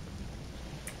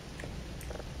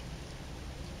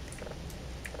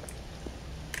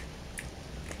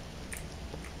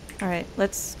 Alright,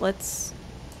 let's...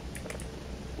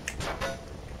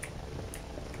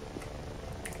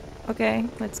 Okay,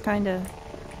 let's kinda...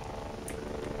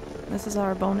 This is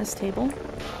our bonus table.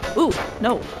 Ooh,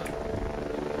 no!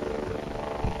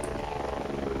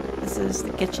 This is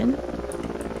the kitchen.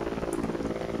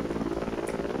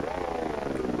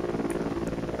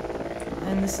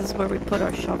 And this is where we put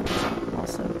our shovels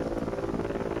also.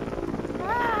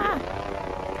 Ah!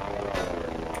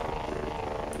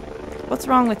 What's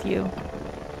wrong with you?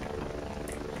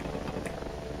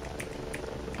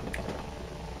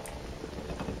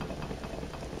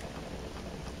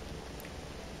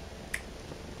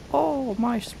 Oh,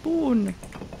 my spoon!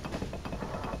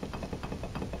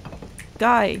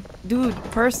 Guy, dude,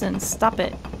 person, stop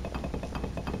it.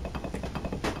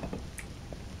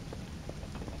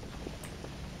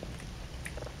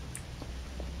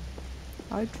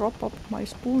 I drop up my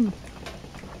spoon.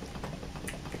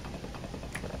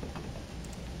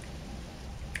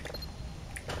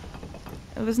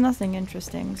 It was nothing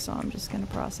interesting, so I'm just gonna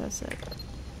process it.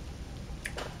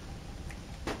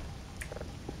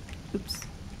 Oops.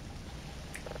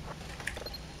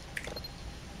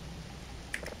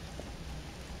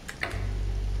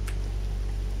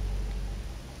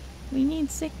 We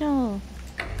need signal.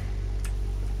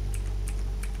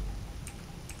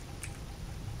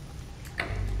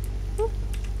 Oop.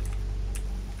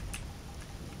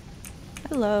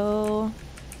 Hello.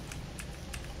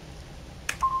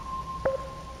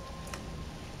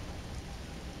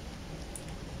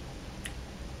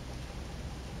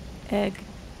 Egg.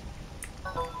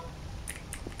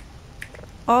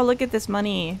 Oh, look at this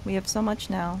money. We have so much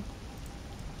now.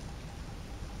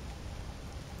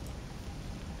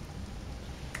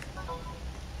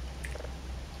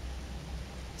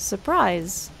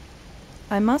 Surprise!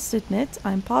 I must admit,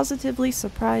 I'm positively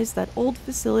surprised that old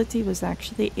facility was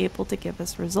actually able to give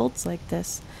us results like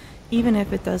this, even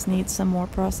if it does need some more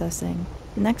processing.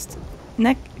 Next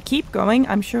Keep going.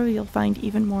 I'm sure you'll find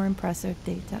even more impressive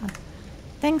data.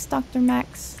 Thanks, Dr.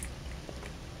 Max.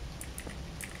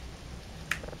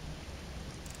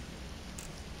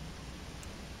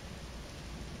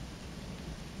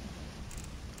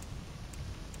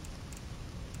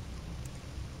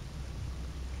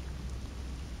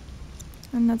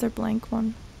 Another blank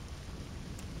one.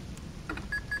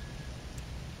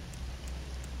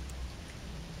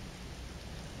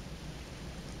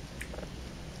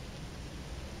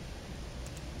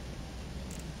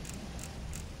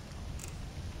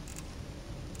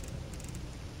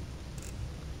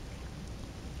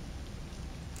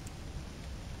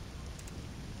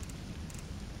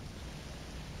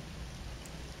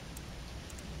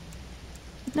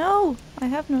 No, I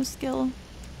have no skill.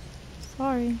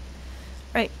 Sorry.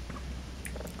 Right.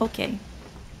 Okay.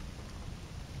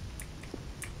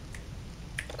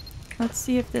 Let's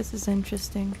see if this is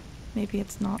interesting. Maybe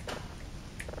it's not.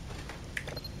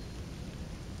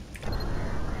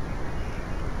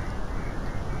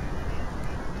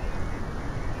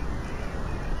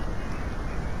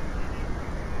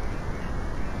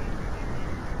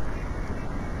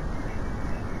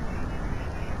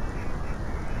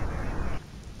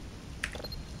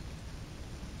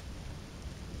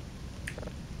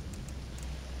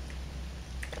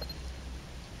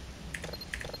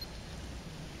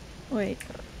 Wait.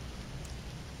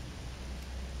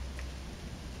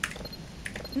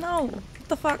 No! What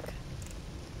the fuck?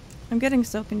 I'm getting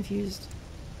so confused.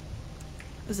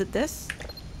 Is it this?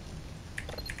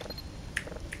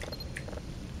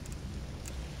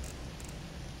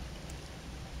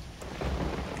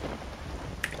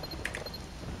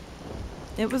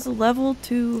 It was a level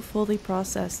 2 fully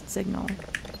processed signal.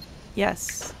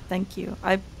 Yes, thank you.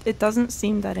 It doesn't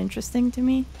seem that interesting to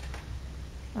me.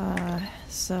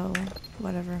 So,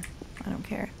 whatever. I don't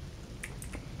care.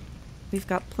 We've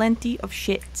got plenty of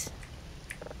shit.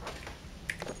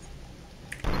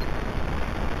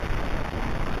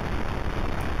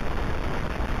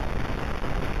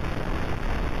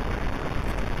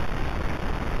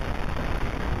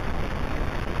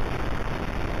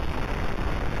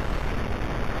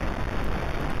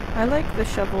 I like the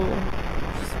shovel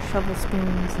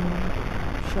spoons and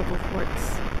shovel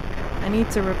forks. I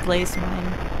need to replace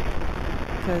mine.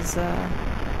 Because,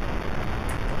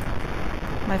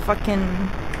 my fucking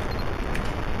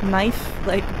knife,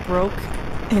 like, broke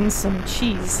in some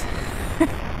cheese.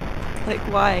 Like,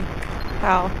 why?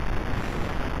 How?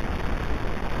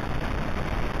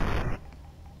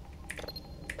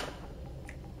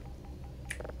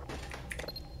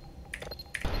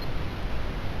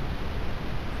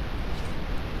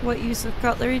 What use of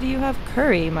cutlery do you have?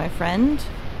 Curry, my friend.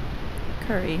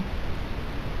 Curry.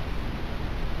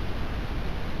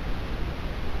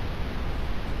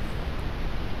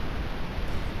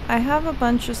 I have a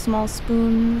bunch of small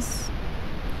spoons,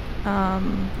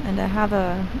 and I have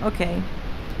a... Okay,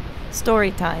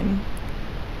 story time.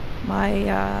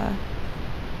 My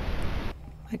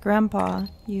grandpa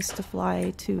used to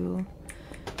fly to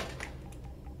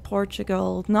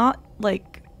Portugal, not,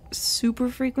 like, super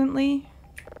frequently,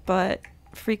 but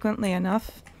frequently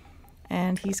enough,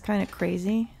 and he's kind of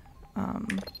crazy.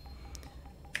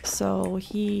 So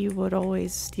he would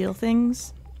always steal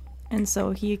things. And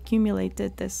so he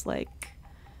accumulated this, like,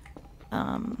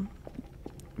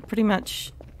 pretty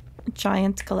much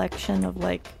giant collection of,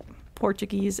 like,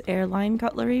 Portuguese airline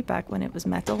cutlery back when it was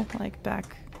metal, like,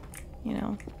 back, you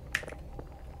know,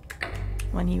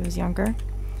 when he was younger.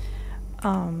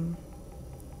 And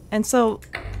so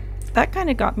that kind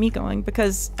of got me going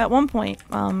because at one point,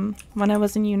 when I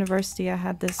was in university, I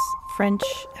had this French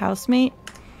housemate,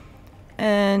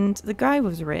 and the guy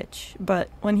was rich, but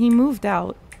when he moved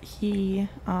out, he,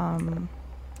 what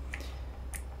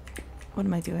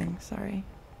am I doing? Sorry.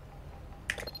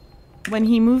 When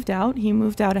he moved out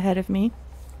ahead of me,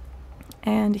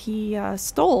 and he,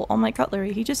 stole all my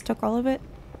cutlery. He just took all of it.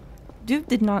 Dude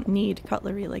did not need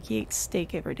cutlery, like, he ate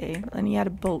steak every day, and he had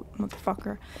a boat,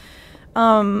 motherfucker.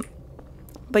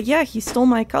 But yeah, he stole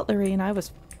my cutlery, and I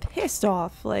was pissed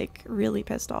off, like, really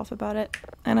pissed off about it.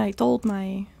 And I told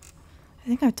I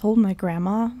think I told my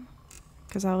grandma,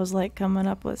 because I was, like, coming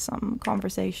up with some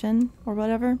conversation or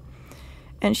whatever.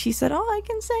 And she said, oh, I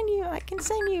can send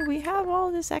you, we have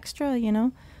all this extra, you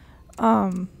know.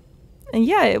 And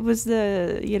yeah, it was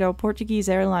the, you know, Portuguese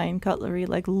airline cutlery,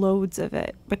 like, loads of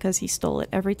it, because he stole it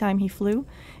every time he flew.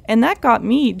 And that got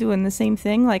me doing the same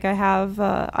thing. Like, I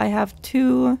have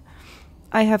two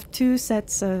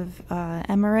sets of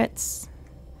Emirates.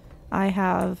 I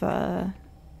have a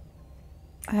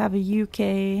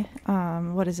UK,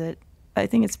 what is it? I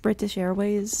think it's British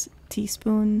Airways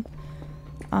teaspoon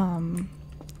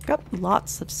Got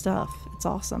lots of stuff. It's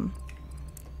awesome.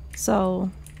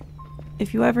 So,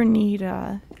 if you ever need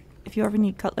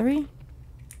cutlery,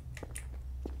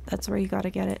 that's where you gotta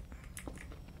get it.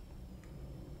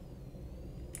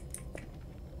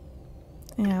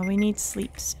 Yeah, we need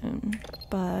sleep soon,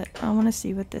 but I want to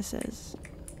see what this is.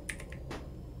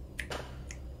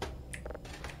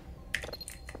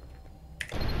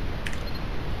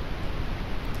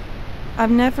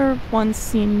 I've never once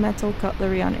seen metal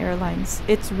cutlery on airlines.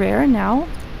 It's rare now.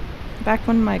 Back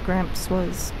when my gramps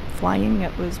was flying,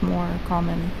 it was more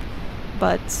common.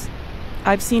 But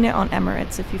I've seen it on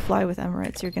Emirates. If you fly with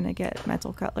Emirates, you're gonna get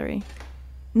metal cutlery.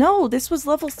 No, this was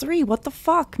level 3. What the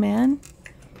fuck, man?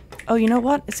 Oh, you know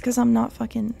what? It's because I'm not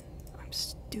fucking... I'm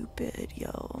stupid,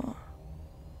 yo.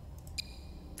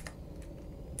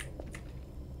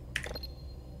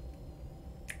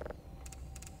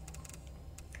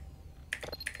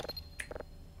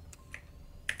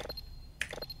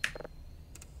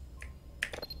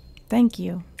 Thank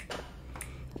you.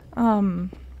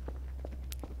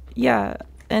 Yeah,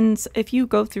 and if you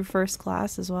go through first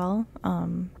class as well,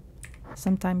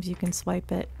 sometimes you can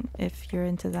swipe it if you're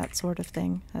into that sort of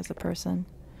thing as a person.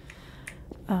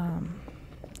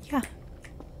 Yeah.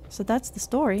 So that's the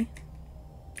story.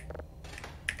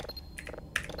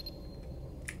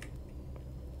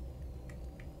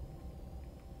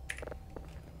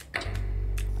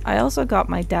 I also got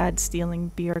my dad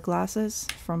stealing beer glasses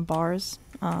from bars,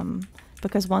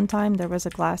 because one time there was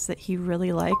a glass that he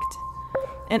really liked.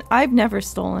 And I've never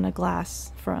stolen a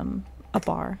glass from a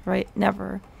bar, right?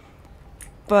 Never.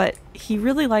 But he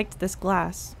really liked this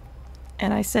glass.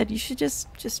 And I said, you should just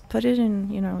put it in,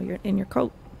 you know, in your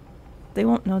coat. They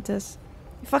won't notice.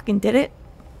 He fucking did it.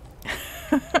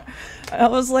 I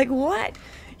was like, what?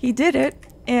 He did it.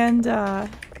 And,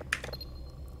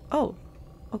 oh,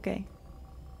 okay.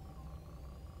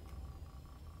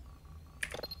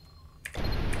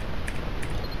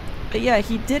 But yeah,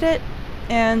 he did it.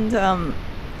 And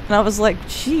I was like,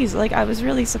 geez, like, I was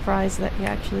really surprised that he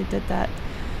actually did that.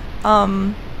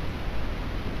 And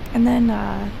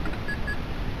then,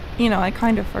 you know, I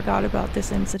kind of forgot about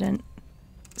this incident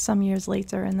some years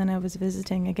later, and then I was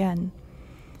visiting again,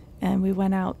 and we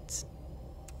went out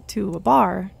to a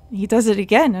bar. He does it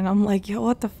again, and I'm like, yo,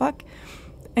 what the fuck?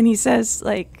 And he says,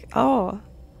 like, oh,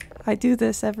 I do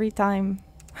this every time.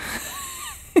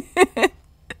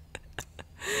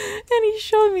 And he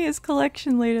showed me his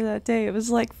collection later that day. It was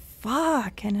like,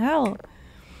 fucking hell.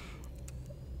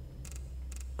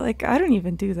 Like, I don't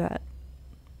even do that.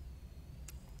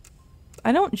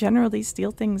 I don't generally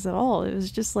steal things at all. It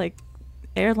was just like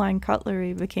airline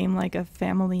cutlery became like a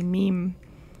family meme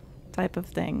type of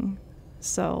thing.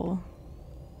 So,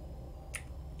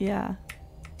 yeah.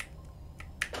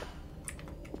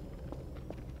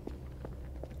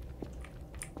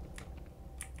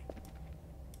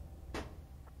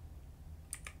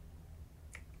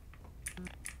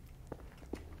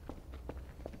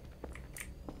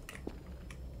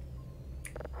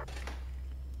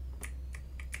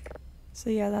 So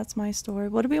yeah, that's my story.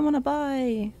 What do we want to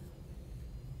buy?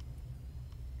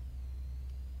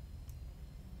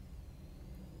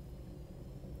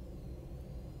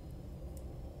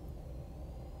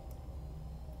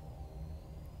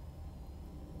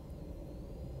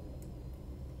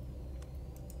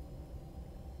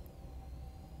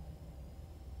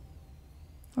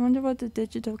 I wonder what the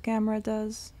digital camera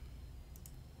does.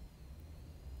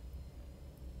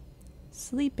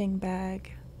 Sleeping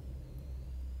bag.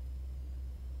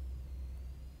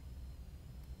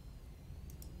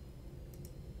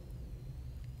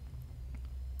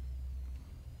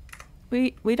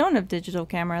 We don't have digital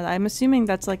camera. I'm assuming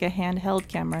that's like a handheld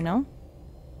camera, no?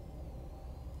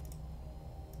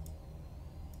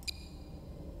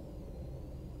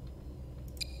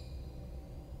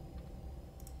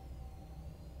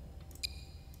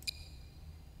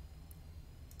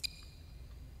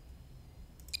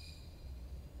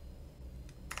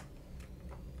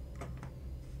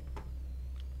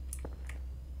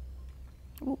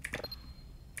 Ooh.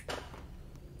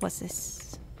 What's this?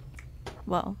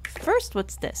 Well, first,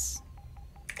 what's this?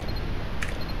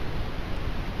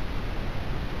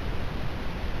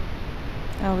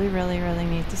 Oh, we really, really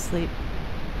need to sleep.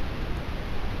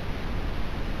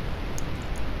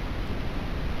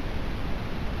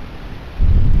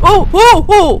 Oh! Oh!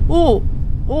 Oh! Oh!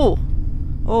 Oh!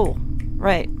 Oh!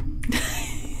 Right.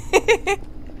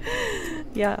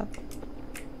 Yeah.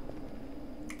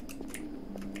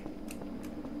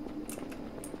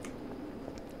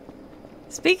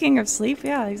 Speaking of sleep,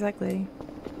 yeah, exactly.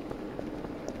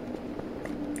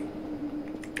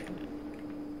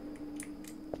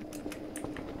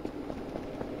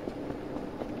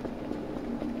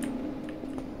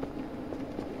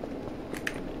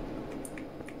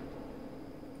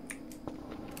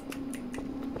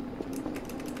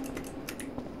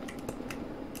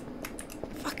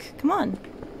 Come on.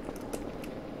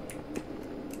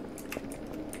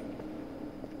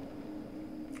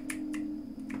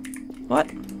 What?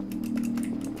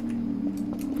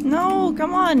 No,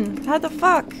 come on. How the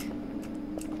fuck?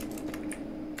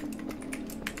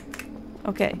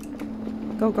 Okay.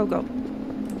 Go, go, go.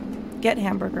 Get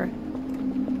hamburger.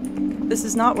 This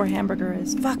is not where hamburger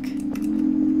is. Fuck.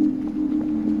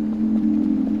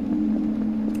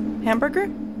 Hamburger?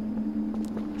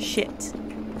 Shit.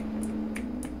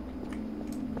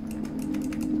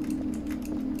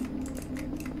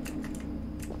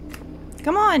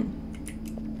 Come on!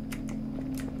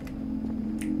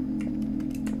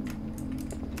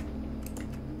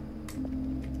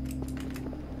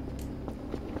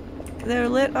 They're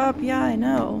lit up, yeah, I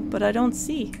know, but I don't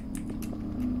see.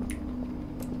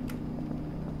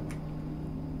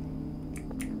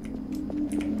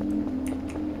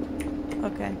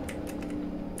 Okay.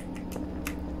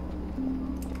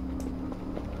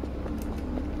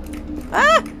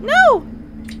 Ah! No!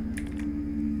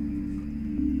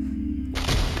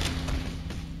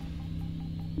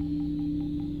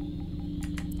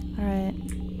 Alright.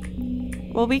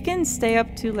 Well, we can stay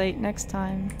up too late next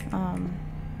time.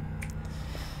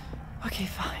 Okay,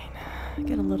 fine.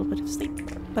 Get a little bit of sleep.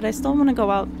 But I still want to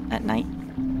go out at night.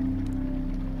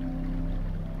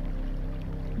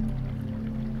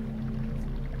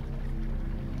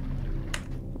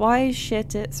 Why is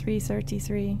shit at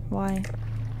 3:33? Why?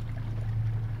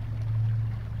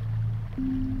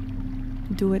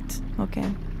 Do it.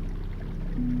 Okay.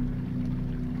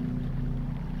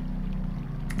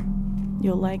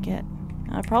 You'll like it.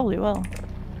 I probably will.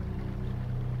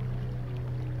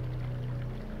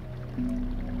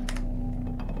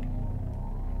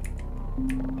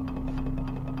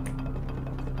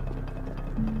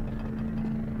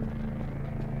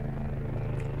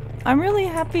 I'm really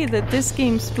happy that this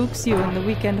game spooks you and the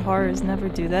weekend horrors never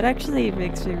do. That actually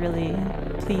makes me really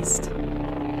pleased.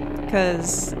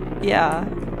 Because, yeah,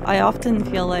 I often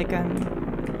feel like I'm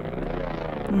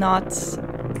not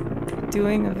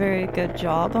doing a very good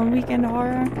job on weekend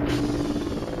horror.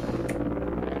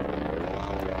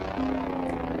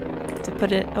 To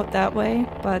put it out that way,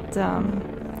 but I'm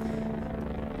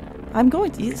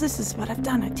going to use this is what I've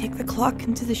done. I take the clock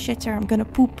into the shitter, I'm gonna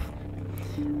poop.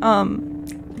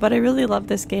 But I really love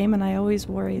this game, and I always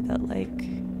worry that, like,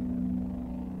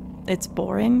 it's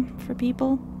boring for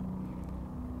people.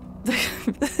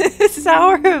 This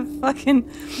hour of fucking...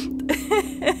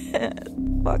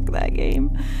 Fuck that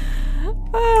game.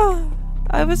 Oh,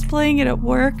 I was playing it at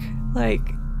work, like...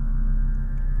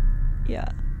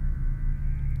 Yeah.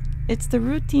 It's the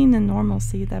routine and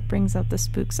normalcy that brings out the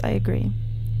spooks, I agree.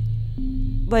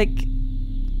 Like...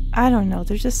 I don't know,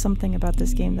 there's just something about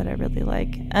this game that I really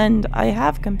like. And I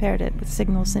have compared it with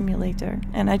Signal Simulator,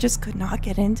 and I just could not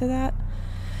get into that.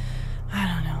 I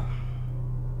don't know.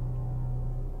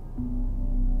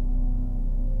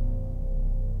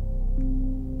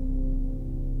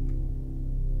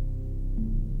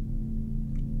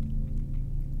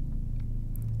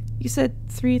 You said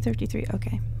 3:33,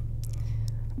 okay.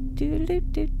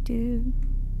 Do-do-do-do-do.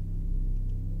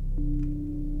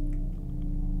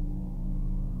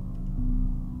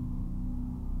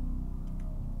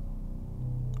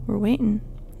 We're waiting.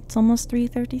 It's almost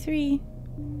 3:33.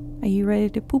 Are you ready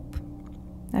to poop?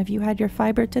 Have you had your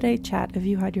fiber today? Chat, have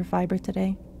you had your fiber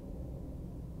today?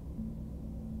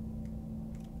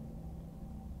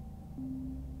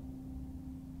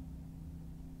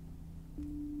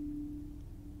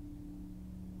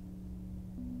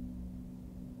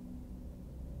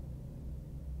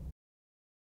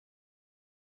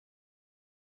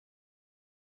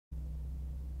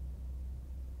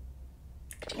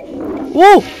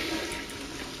 Whoa!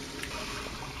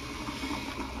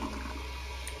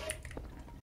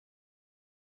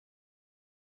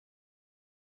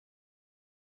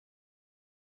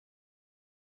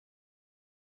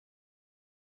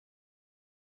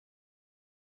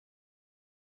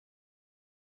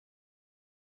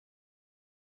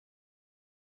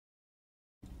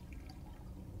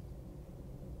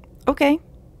 Okay.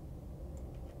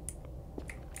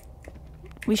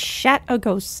 We shat a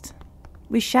ghost.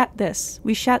 We shat this.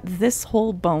 We shat this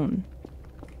whole bone.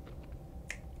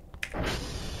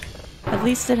 At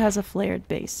least it has a flared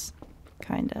base.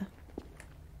 Kinda.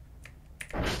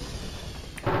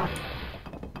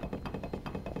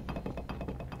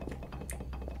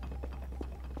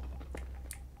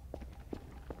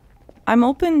 I'm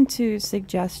open to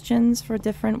suggestions for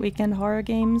different weekend horror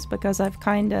games because I've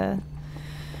kinda...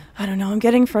 I don't know, I'm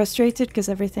getting frustrated because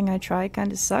everything I try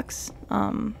kinda sucks.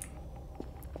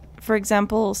 For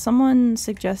example, someone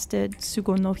suggested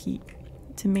Sugonohi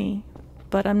to me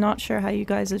but I'm not sure how you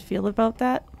guys would feel about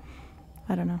that.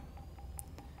 I don't know.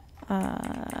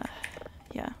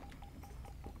 Yeah.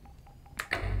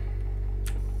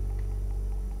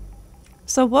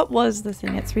 So what was the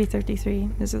thing at 333?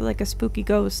 Is it like a spooky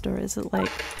ghost or is it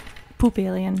like poop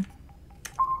alien?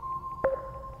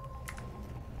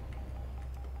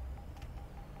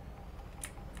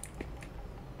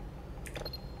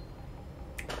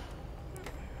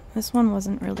 This one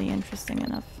wasn't really interesting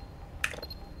enough.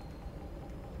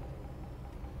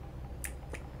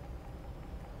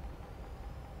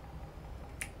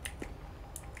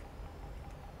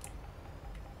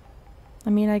 I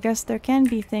mean, I guess there can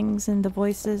be things in the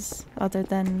voices other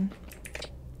than...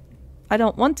 I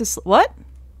don't want to what?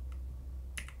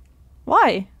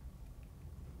 Why?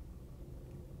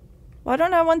 Why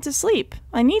don't I want to sleep?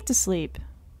 I need to sleep.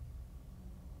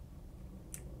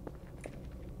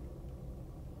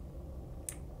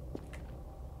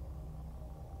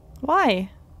 Why?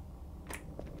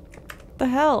 What the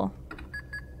hell?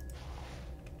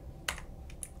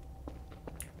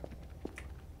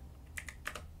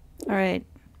 Alright.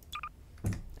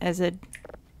 Ezid.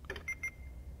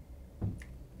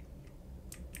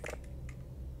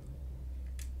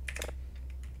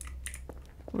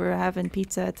 We're having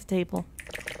pizza at the table.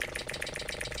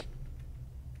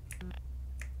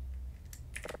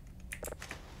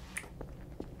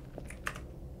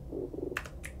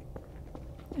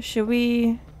 Should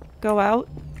we go out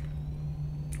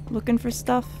looking for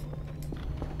stuff?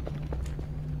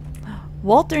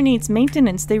 Walter needs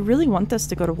maintenance. They really want us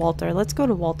to go to Walter. Let's go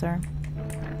to Walter.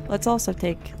 Let's also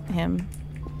take him,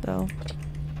 though.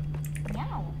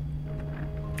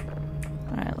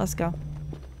 Alright, let's go.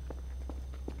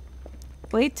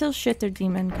 Wait till Shitter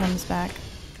Demon comes back.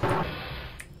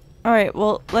 Alright,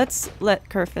 well, let's let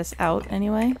Kerfus out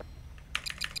anyway.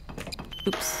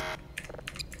 Oops.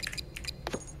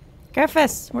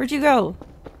 Kerfus, where'd you go?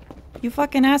 You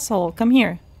fucking asshole. Come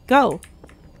here. Go.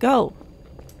 Go.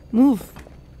 Move.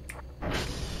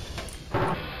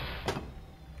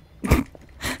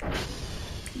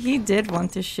 He did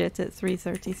want to shit at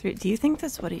 333. Do you think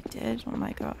that's what he did? Oh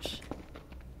my gosh.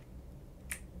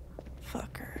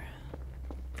 Fucker.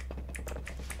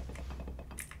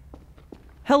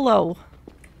 Hello.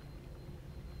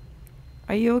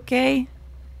 Are you okay?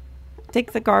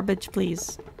 Take the garbage,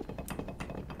 please.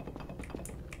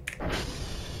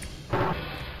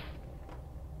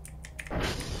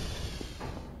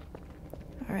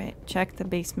 Alright, check the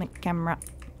basement camera.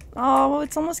 Oh,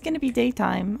 it's almost gonna be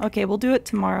daytime. Okay, we'll do it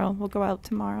tomorrow. We'll go out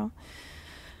tomorrow.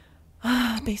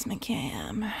 Basement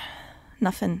cam.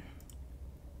 Nothing.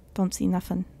 Don't see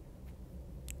nothing.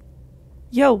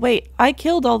 Yo, wait. I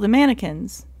killed all the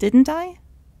mannequins. Didn't I?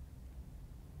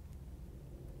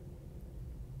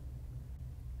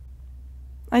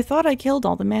 I thought I killed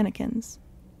all the mannequins.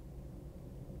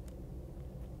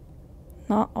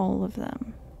 Not all of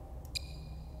them.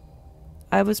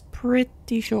 I was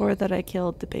pretty sure that I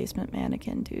killed the basement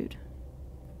mannequin dude.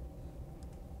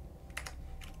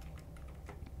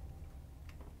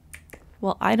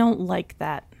 Well, I don't like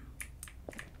that.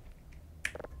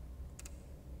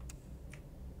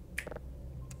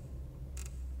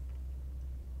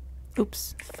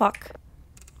 Oops, fuck.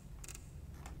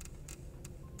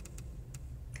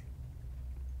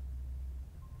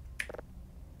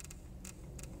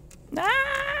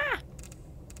 Ah!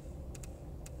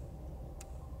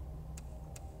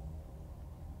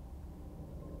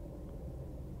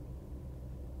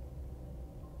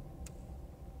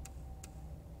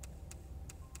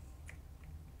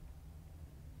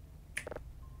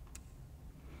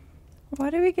 Why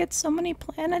do we get so many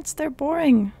planets? They're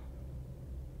boring.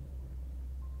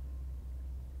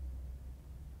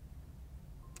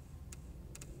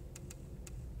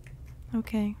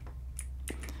 Okay.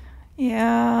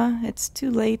 Yeah, it's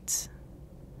too late.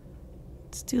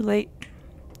 It's too late.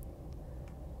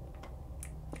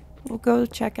 We'll go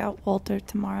check out Walter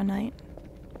tomorrow night.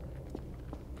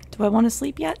 Do I want to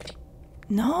sleep yet?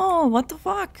 No, what the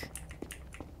fuck?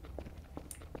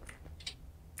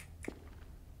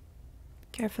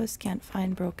 Carefus can't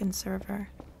find broken server.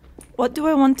 What do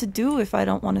I want to do if I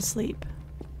don't want to sleep?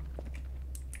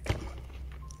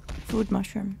 Food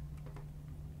mushroom.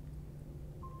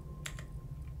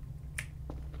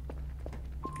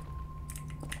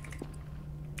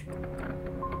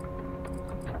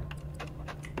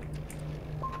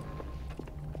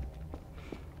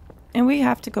 And we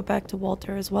have to go back to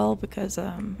Walter as well because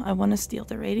I want to steal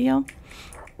the radio.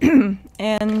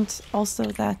 And also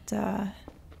that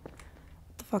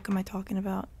what the fuck am I talking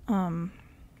about? Oh,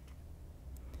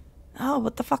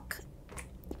 what the fuck?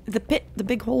 The pit, the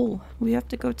big hole. We have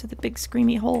to go to the big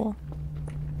screamy hole.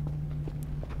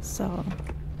 So,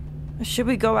 should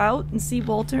we go out and see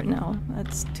Walter? No,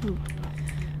 that's too...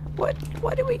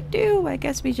 What do we do? I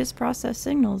guess we just process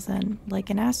signals then, like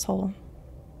an asshole.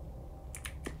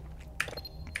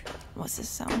 What's this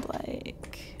sound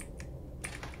like?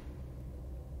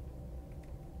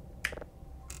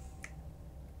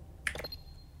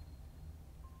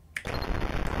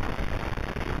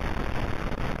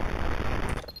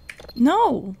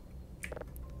 No!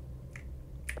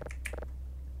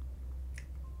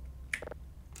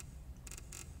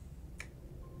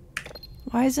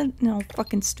 Why is it no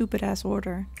fucking stupid ass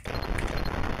order?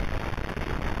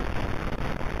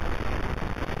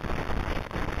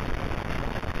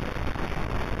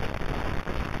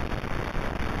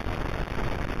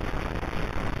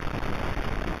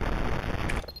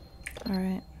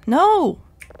 Alright. No!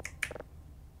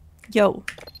 Yo.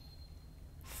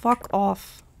 Fuck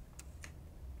off.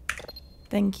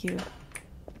 Thank you.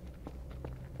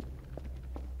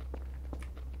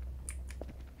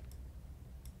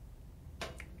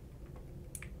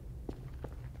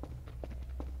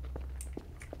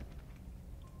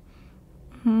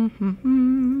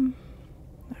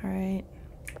 Alright.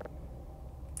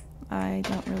 I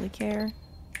don't really care.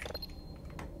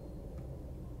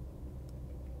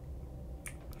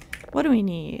 What do we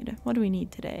need? What do we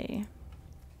need today?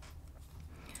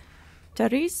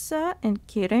 Teresa and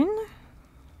Kirin.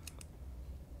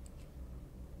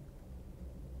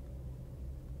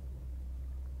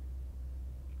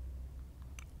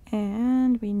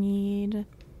 And we need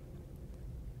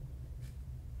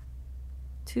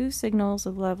 2 signals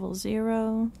of level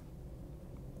 0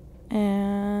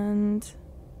 and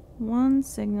 1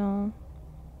 signal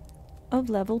of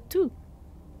level 2.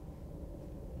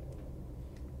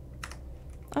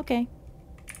 Okay.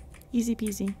 Easy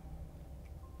peasy.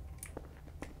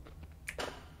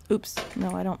 Oops.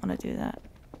 No, I don't want to do that.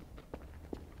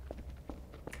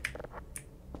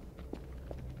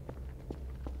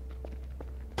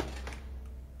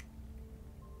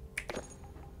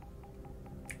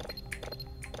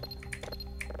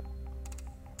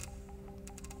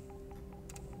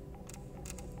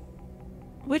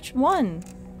 Which one,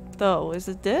 though? Is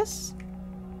it this?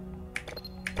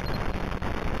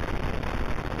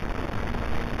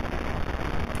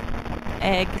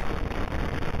 Egg.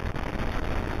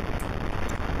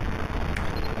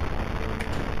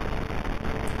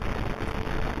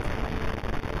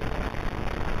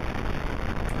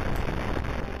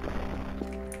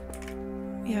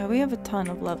 Yeah, we have a ton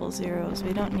of level 0s.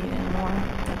 We don't need any more.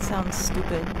 That sounds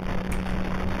stupid.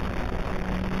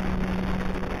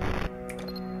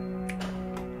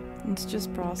 Let's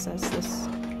just process this.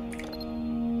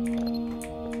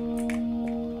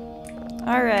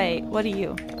 Alright, what are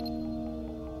you?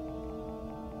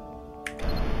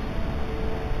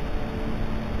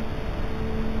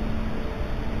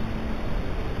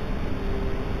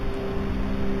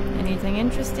 Anything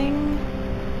interesting?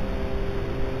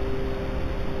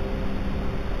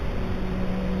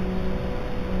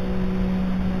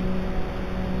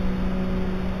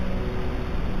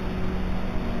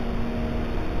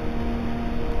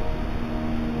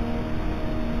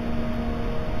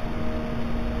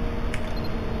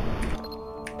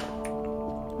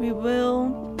 We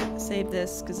will save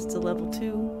this because it's a level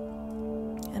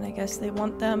 2, and I guess they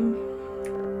want them.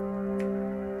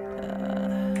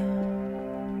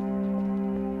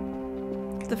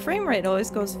 The frame rate always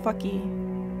goes fucky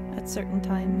at certain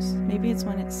times. Maybe it's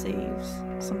when it saves,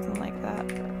 something like that.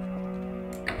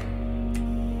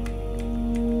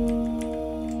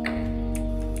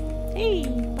 Hey,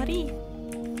 buddy!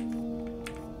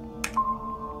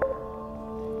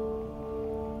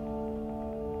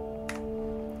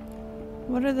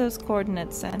 What are those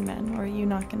coordinates, Sandman? Or are you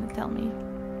not going to tell me?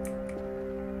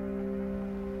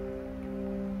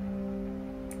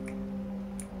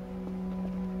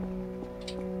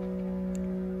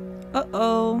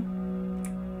 Uh-oh.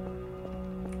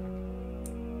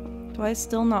 Do I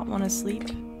still not want to sleep?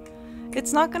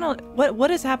 It's not gonna...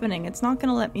 What is happening? It's not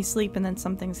gonna let me sleep and then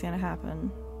something's gonna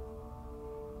happen.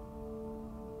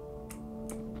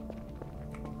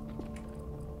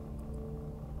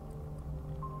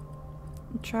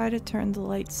 Try to turn the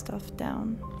light stuff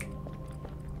down.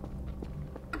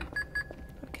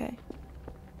 Okay.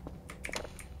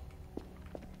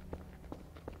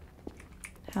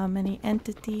 How many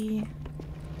entity?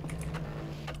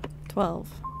 12.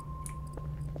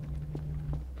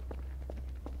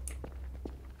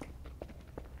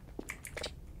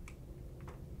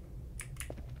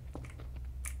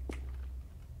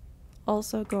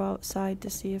 Also go outside to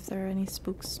see if there are any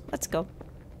spooks. Let's go.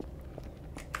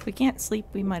 If we can't sleep,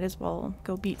 we might as well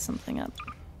go beat something up.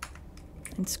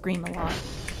 And scream a lot.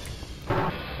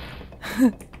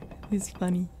 It's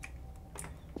funny.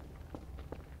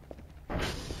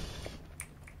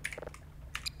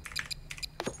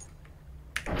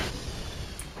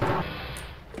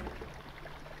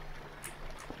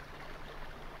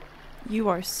 You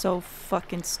are so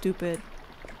fucking stupid.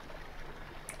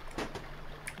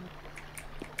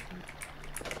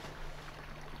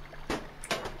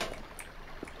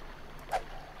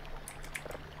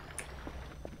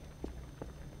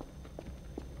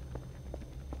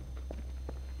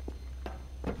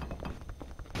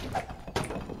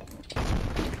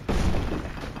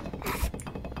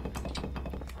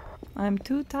 I'm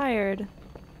too tired.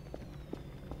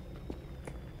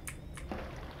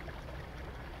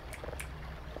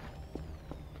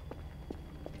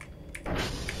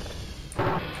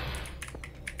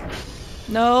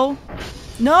 No!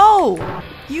 No!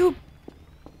 You...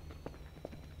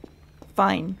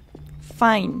 Fine.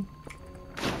 Fine.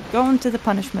 Go into the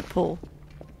punishment pool.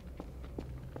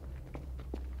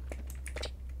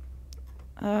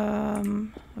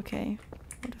 Okay.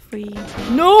 What if we...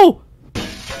 No!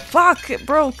 Fuck! It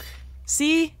broke!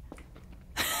 See?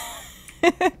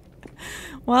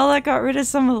 Well, that got rid of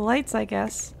some of the lights, I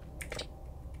guess.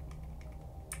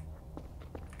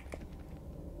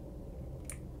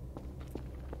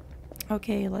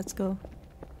 Okay, let's go.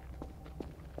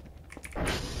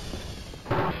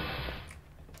 I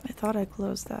thought I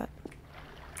closed that.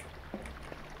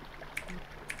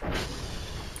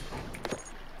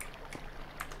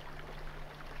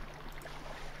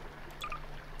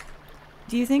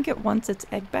 Do you think it wants its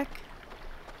egg back?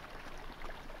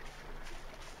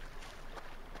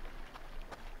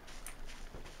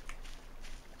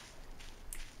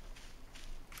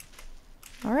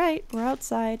 Alright, we're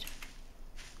outside.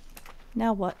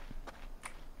 Now what?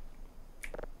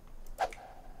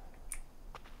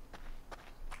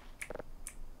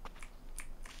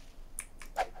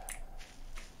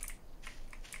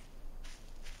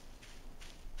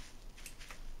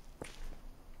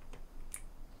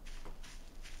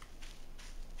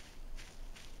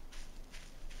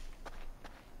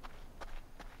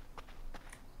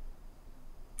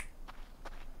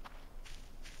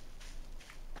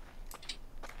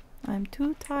 I'm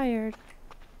too tired.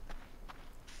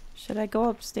 Should I go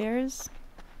upstairs?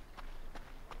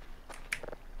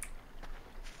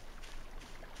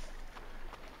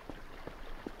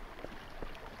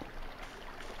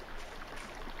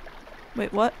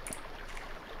 Wait, what?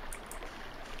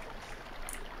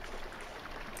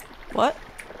 What?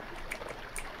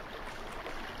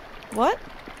 What?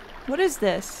 What is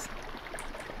this?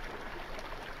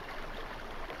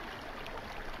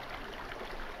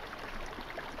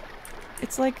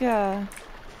 It's like a...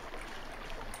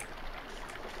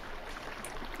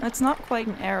 That's not quite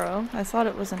an arrow. I thought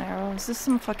it was an arrow. Is this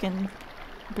some fucking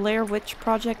Blair Witch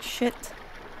Project shit?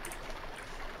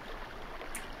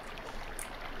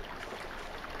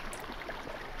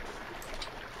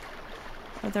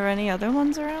 Are there any other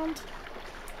ones around?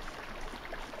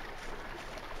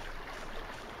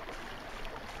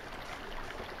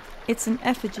 It's an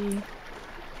effigy.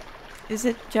 Is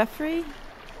it Jeffrey?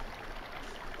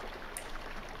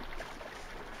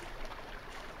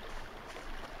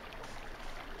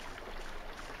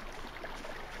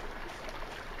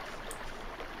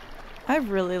 I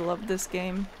really love this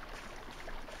game.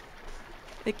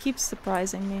 It keeps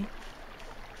surprising me.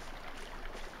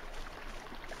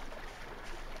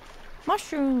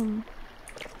 Mushroom!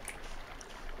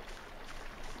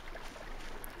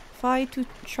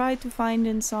 Try to find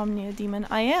Insomnia Demon.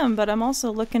 I am, but I'm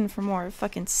also looking for more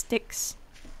fucking sticks.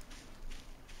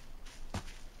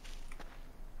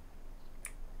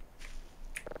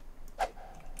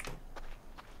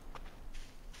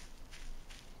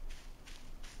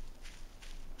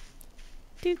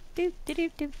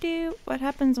 Do. What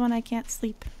happens when I can't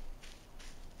sleep?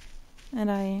 And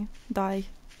I die.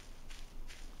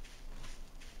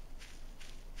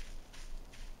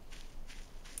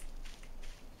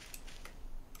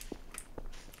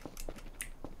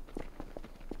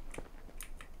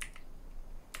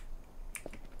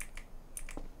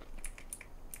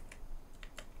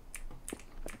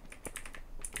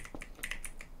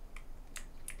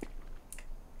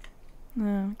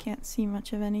 No, can't see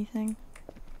much of anything.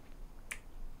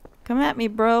 Come at me,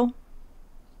 bro.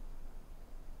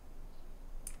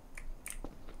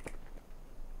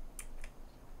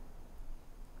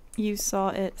 You saw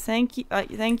it. Thank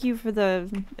you for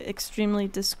the extremely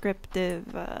descriptive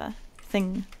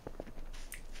thing.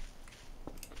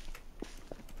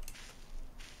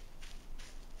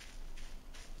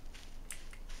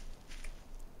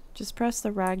 Just press the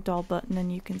ragdoll button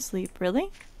and you can sleep. Really?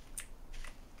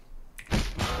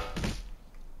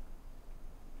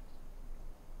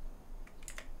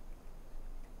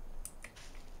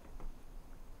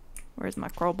 Where's my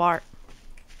crowbar?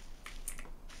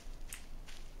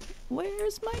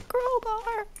 Where's my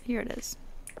crowbar? Here it is.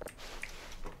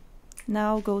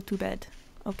 Now go to bed.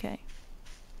 Okay.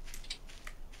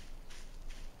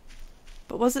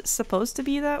 But was it supposed to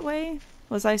be that way?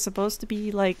 Was I supposed to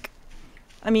be like...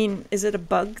 I mean, is it a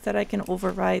bug that I can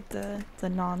override the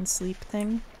non-sleep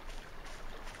thing?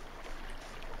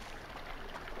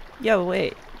 Yo,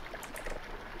 wait.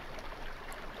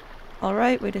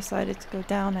 Alright, we decided to go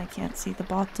down. I can't see the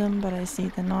bottom, but I see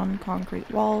the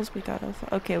non-concrete walls. We gotta...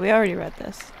 Okay, we already read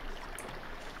this.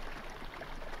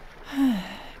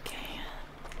 Okay.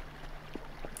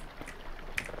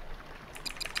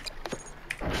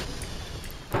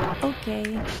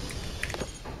 Okay.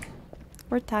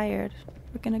 We're tired.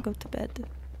 We're gonna go to bed.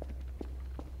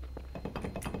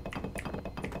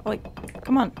 Oh, wait.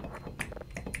 Come on.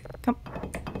 Come.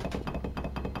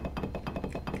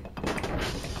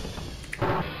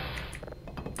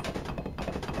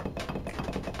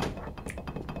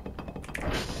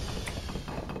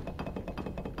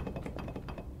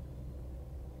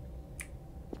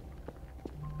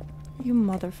 You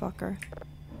motherfucker.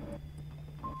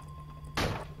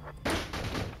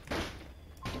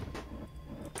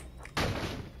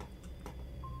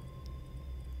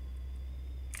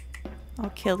 I'll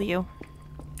kill you.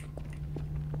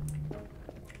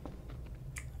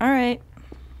 Alright.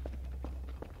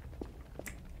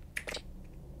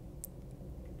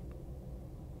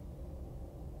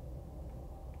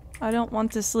 I don't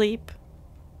want to sleep.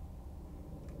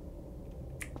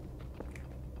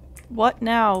 What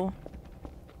now?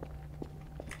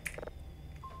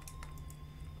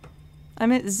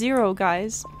 I'm at 0,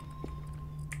 guys.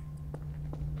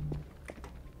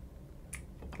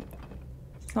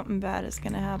 Something bad is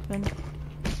gonna happen.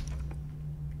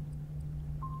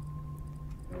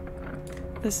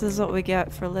 This is what we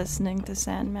get for listening to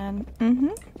Sandman. Mm-hmm.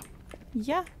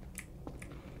 Yeah.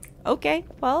 Okay,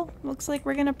 well, looks like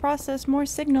we're gonna process more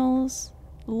signals.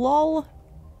 LOL.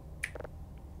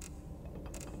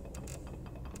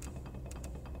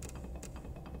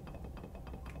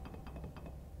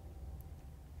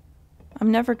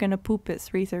 I'm never gonna poop at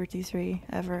 3:33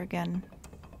 ever again.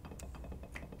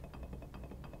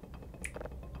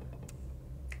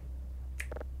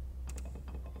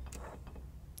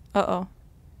 Uh-oh.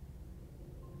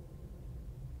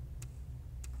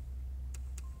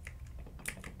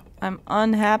 I'm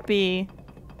unhappy.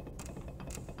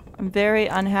 I'm very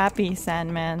unhappy,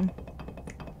 Sandman.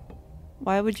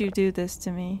 Why would you do this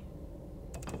to me?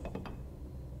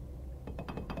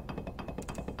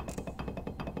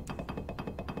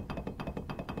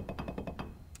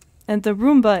 And the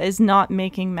Roomba is not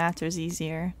making matters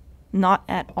easier. Not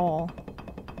at all.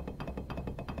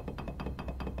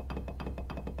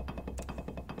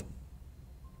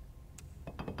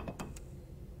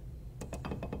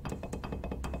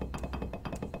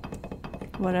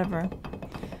 Whatever.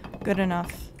 Good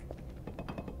enough.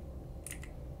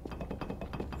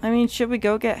 I mean, should we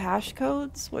go get hash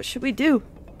codes? What should we do?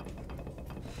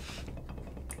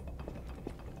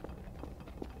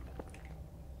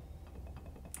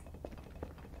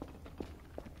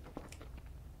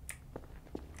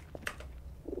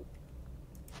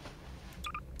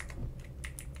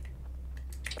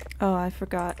 Oh, I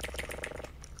forgot.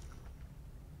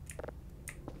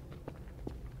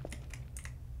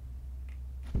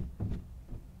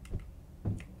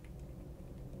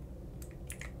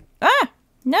 Ah!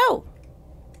 No!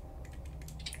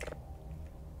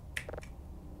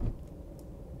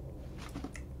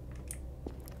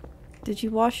 Did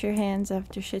you wash your hands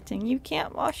after shitting? You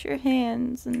can't wash your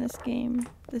hands in this game.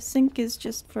 The sink is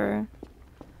just for...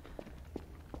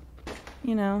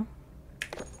 you know...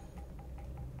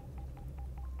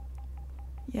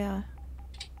 yeah.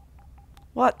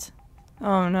 What?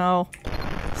 Oh no.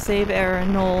 Save error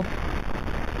null.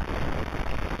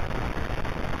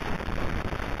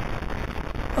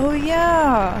 Oh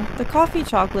yeah! The coffee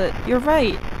chocolate. You're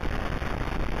right.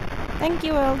 Thank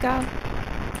you, Elga.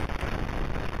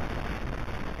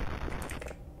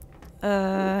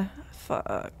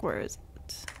 Fuck. Where is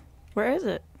it? Where is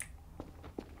it?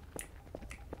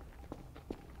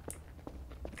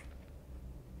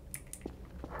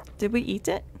 Did we eat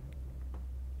it?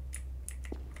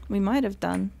 We might have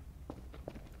done.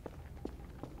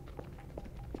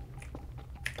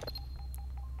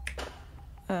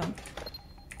 Oh.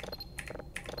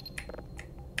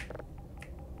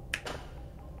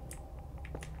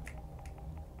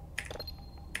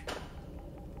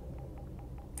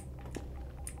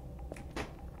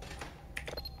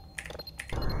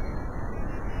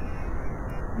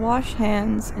 Wash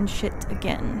hands and shit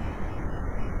again.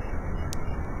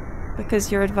 Because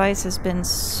your advice has been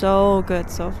so good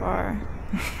so far.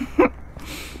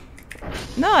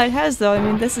 No, it has though. I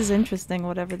mean, this is interesting,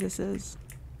 whatever this is.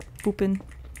 Poopin'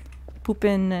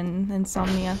 and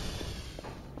insomnia.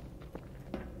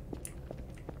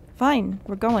 Fine,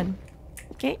 we're going.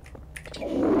 Okay.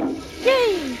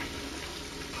 Yay!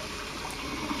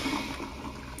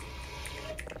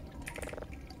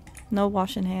 No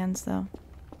washing hands though.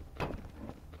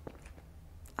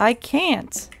 I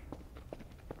can't.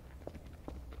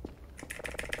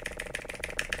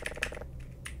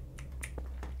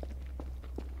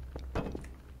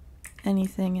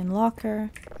 Anything in locker.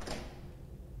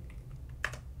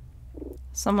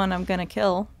 Someone I'm gonna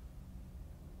kill.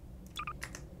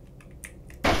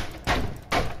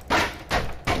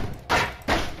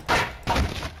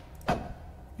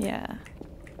 Yeah.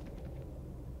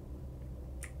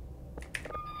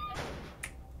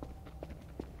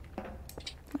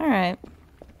 All right.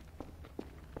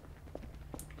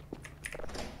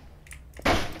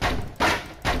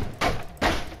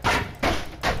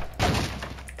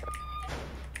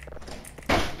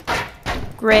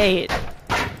 Great.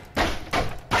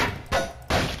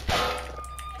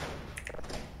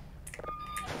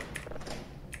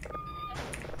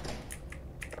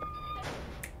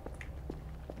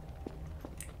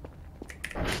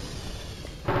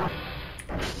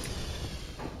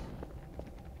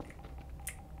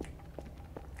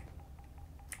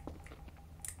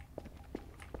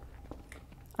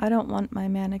 I don't want my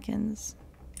mannequins.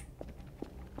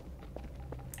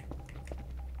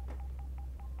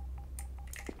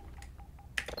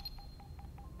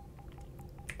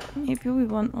 Maybe we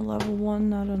want a level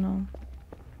 1, I don't know.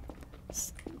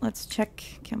 Let's check,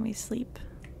 can we sleep?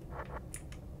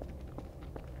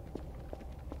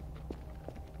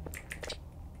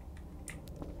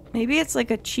 Maybe it's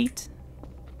like a cheat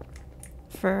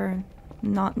for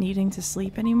not needing to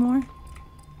sleep anymore.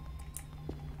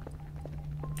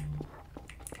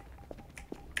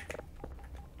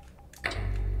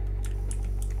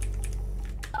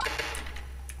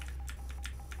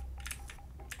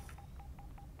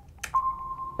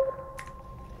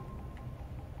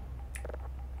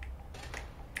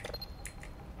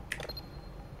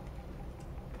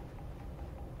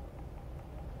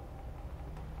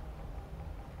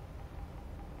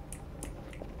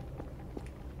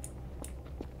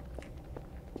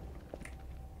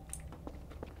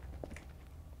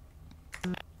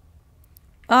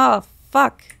 Oh,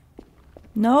 fuck.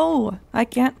 No, I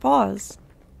can't pause.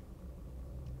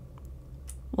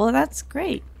 Well, that's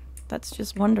great. That's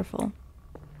just wonderful.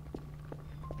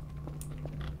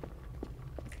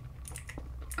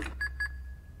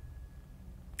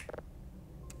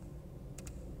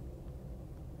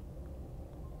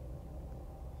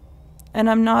 And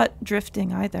I'm not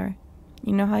drifting either.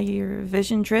 You know how your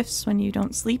vision drifts when you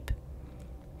don't sleep?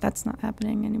 That's not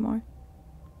happening anymore.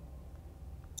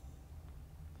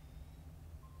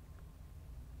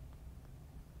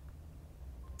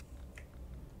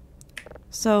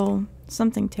 So,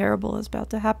 something terrible is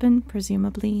about to happen,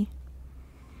 presumably.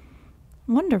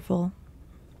 Wonderful.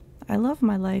 I love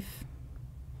my life.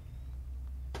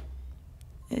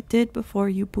 It did before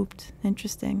you pooped.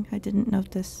 Interesting. I didn't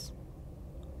notice.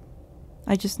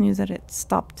 I just knew that it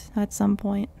stopped at some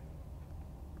point.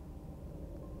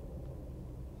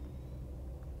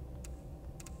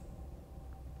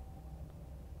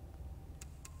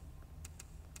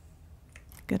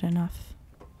 Good enough.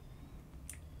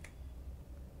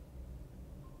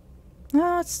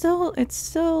 No, it's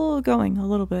still going a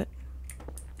little bit.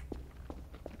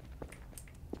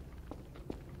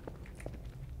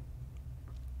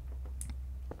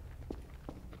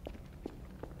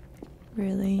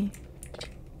 Really?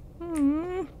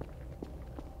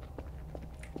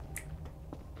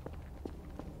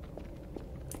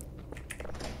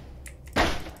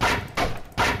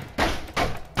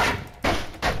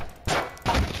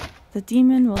 The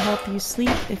demon will help you sleep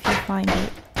if you find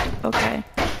it. Okay.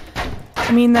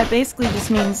 I mean, that basically just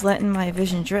means letting my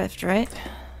vision drift, right?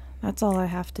 That's all I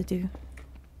have to do.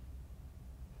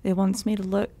 It wants me to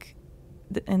look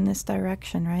in this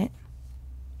direction, right?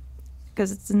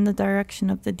 Because it's in the direction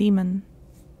of the demon.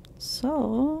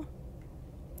 So,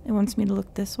 it wants me to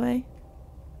look this way.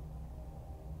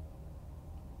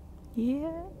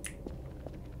 Yeah.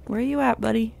 Where are you at,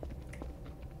 buddy?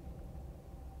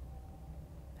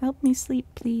 Help me sleep,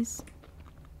 please.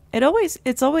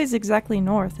 It's always exactly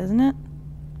north, isn't it?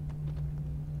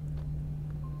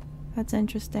 That's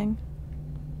interesting.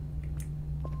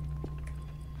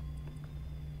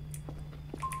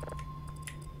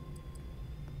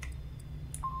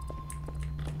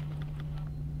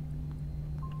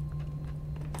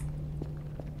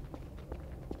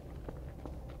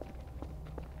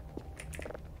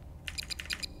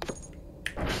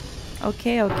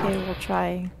 Okay, okay, we'll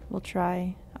try. We'll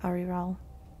try. Ariral.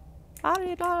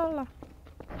 Ariral.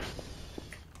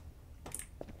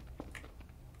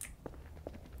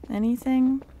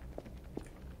 Anything?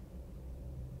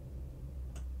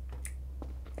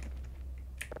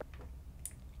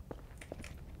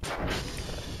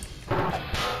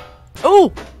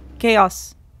 Oh!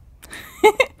 Chaos.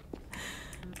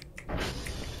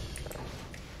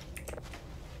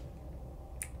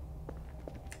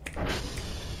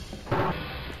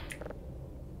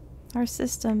 Our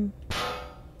system.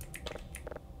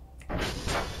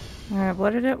 Alright,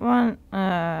 what did it want?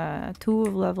 2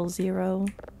 of level 0.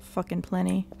 Fucking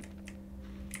plenty.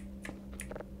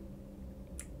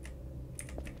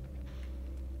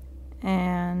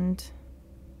 And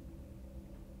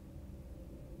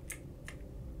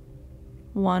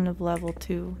 1 of level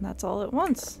 2. That's all it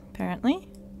wants, apparently.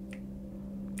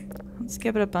 Let's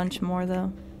give it a bunch more,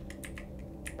 though.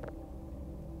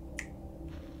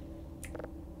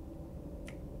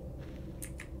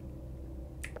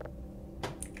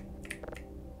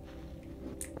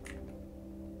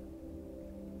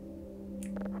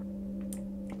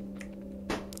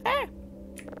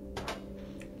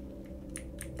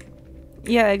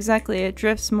 Yeah, exactly. It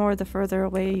drifts more the further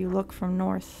away you look from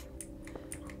north.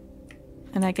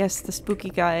 And I guess the spooky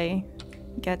guy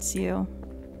gets you.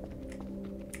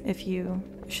 If you...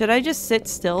 Should I just sit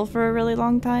still for a really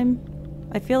long time?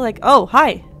 I feel like... Oh,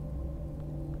 hi!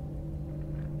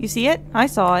 You see it? I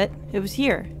saw it. It was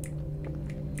here.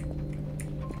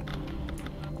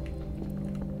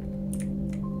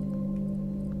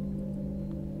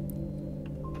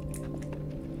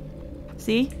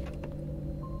 See?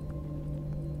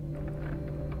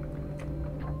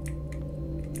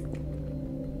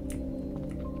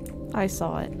 I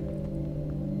saw it.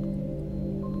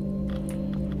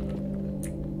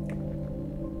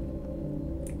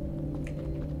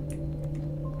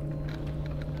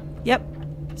 Yep.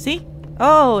 See?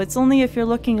 Oh, it's only if you're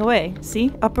looking away.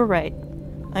 See? Upper right.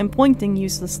 I'm pointing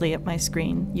uselessly at my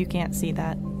screen. You can't see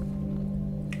that.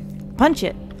 Punch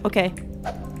it. Okay.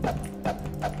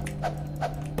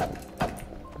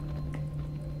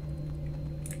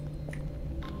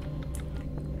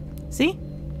 See?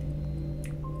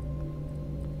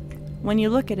 When you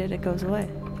look at it, it goes away.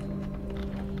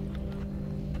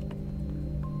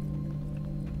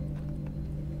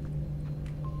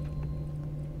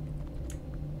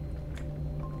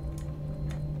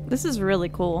 This is really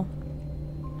cool.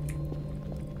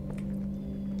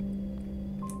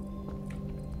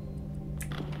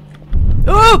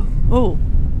 Oh! Oh!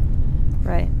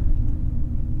 Right.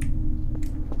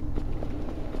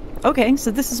 Okay, so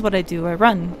this is what I do. I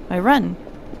run. I run.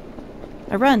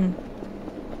 I run.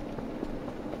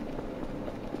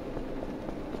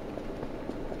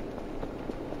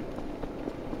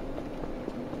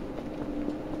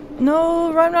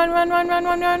 No, run, run, run, run, run,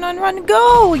 run, run, run, run,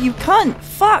 go! You cunt!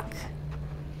 Fuck!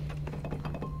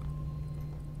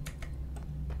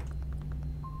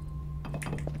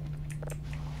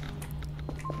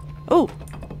 Oh!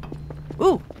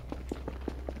 Ooh!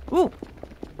 Ooh!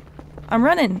 I'm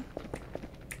running!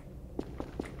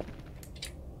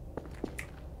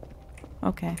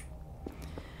 Okay.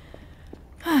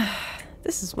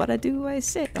 This is what I do. I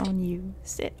sit on you,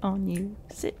 sit on you,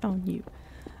 sit on you.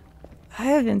 I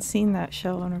haven't seen that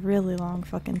show in a really long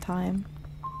fucking time.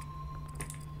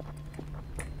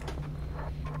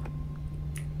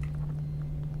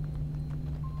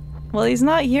 Well, he's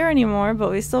not here anymore,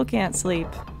 but we still can't sleep.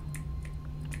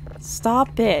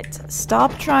 Stop it.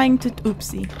 Stop trying to...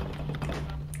 Oopsie.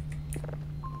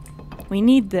 We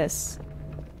need this.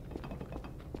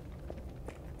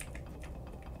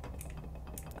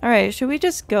 Alright, should we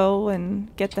just go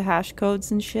and get the hash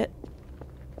codes and shit?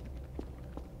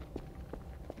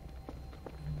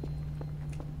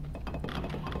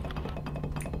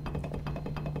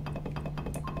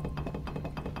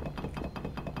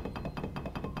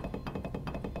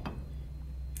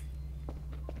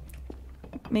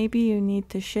 Maybe you need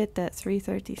to shit at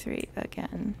 333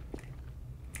 again.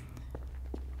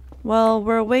 Well,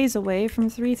 we're a ways away from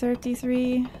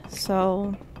 333,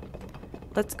 so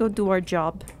let's go do our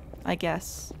job, I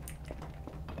guess.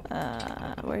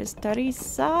 Where's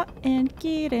Teresa and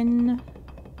Kieran?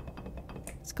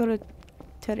 Let's go to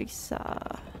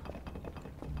Teresa.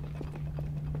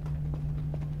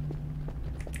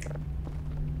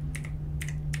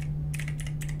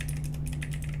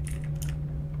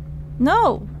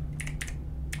 No!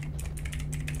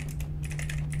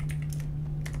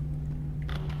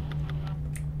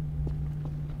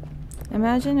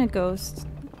 Imagine a ghost.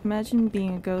 Imagine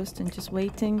being a ghost and just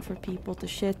waiting for people to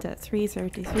shit at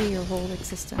 333 your whole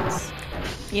existence.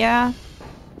 Yeah.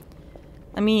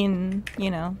 I mean, you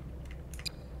know,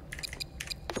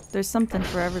 there's something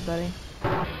for everybody.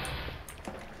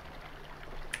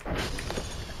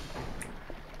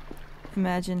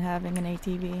 Imagine having an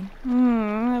ATV.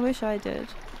 I wish I did.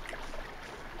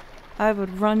 I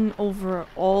would run over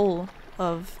all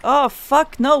of... Oh,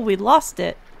 fuck, no, we lost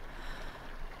it.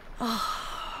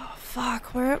 Oh,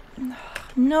 fuck, where...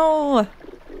 No!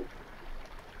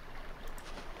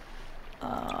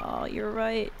 Oh, you're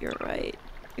right, you're right,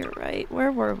 you're right.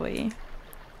 Where were we?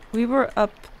 We were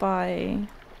up by...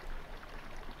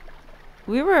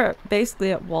 We were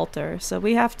basically at Walter, so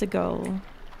we have to go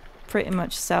pretty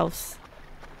much south.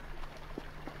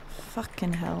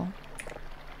 Fucking hell.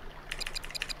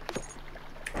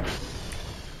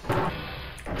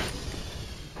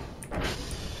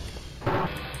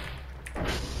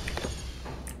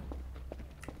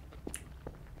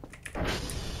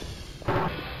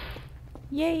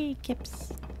 Yay,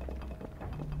 Kips.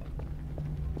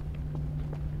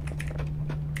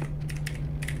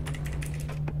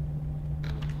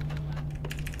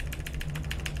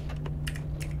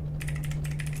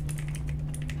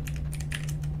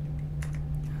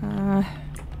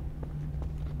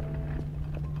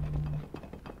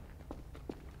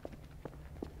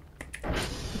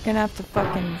 We're gonna have to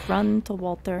fucking run to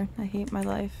Walter. I hate my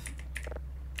life.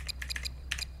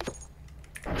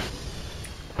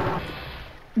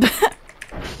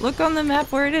 Look on the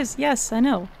map where it is. Yes, I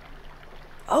know.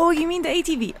 Oh, you mean the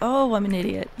ATV? Oh, I'm an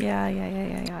idiot. Yeah.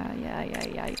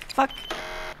 Fuck.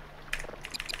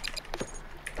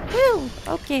 Woo!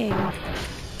 Okay.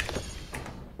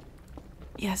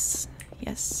 Yes.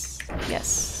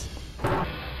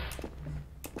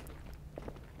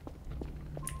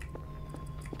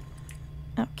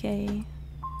 Okay.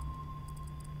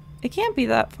 It can't be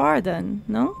that far then,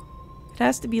 no? It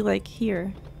has to be like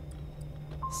here.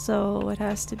 So it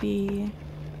has to be,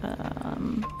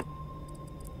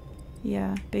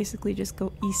 yeah, basically just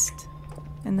go east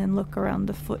and then look around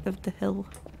the foot of the hill.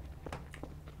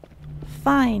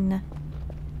 Fine.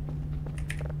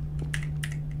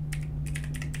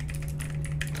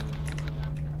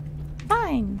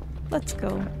 Fine. Let's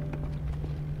go.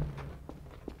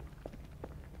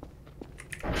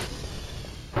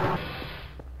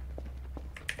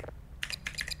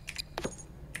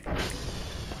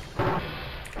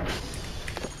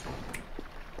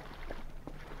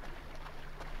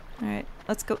 Alright,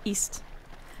 let's go east.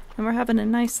 And we're having a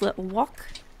nice little walk.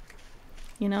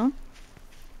 You know?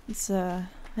 It's a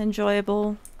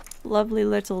enjoyable, lovely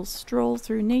little stroll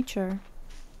through nature.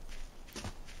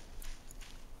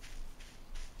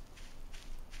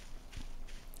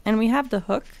 And we have the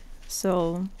hook,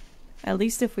 so at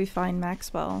least if we find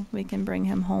Maxwell, we can bring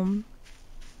him home.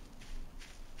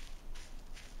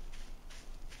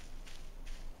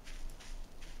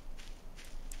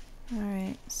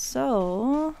 Alright,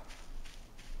 so...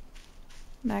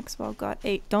 Maxwell got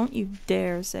 8. Don't you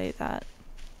dare say that.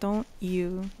 Don't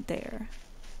you dare.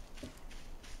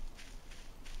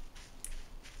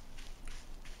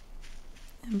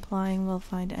 Implying we'll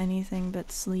find anything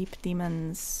but sleep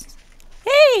demons.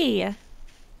 Hey!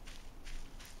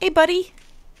 Hey, buddy!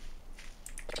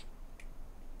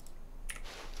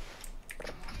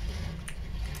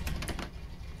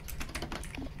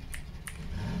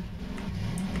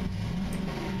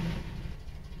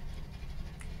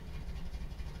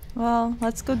 Well,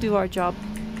 let's go do our job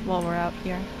while we're out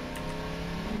here.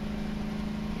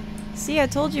 See, I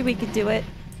told you we could do it.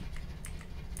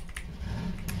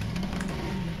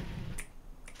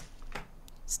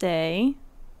 Stay.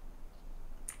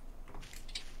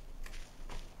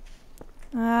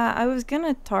 I was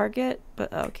gonna target,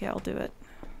 but okay, I'll do it.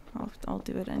 I'll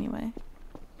do it anyway.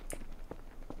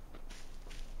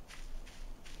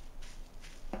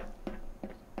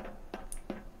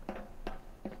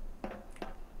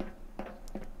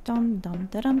 Dum dum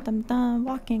da dum dum dum,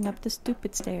 walking up the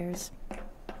stupid stairs.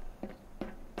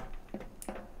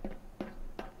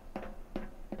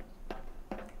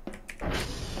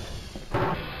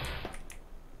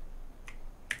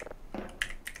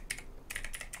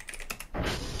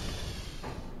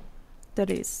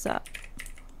 Teresa.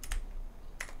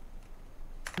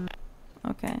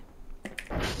 Okay.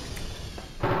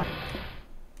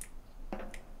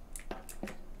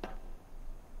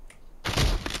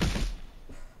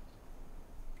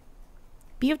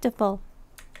 Beautiful.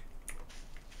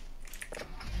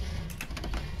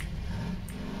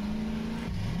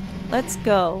 Let's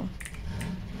go.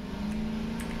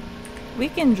 We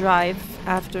can drive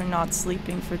after not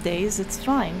sleeping for days. It's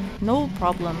fine. No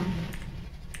problem.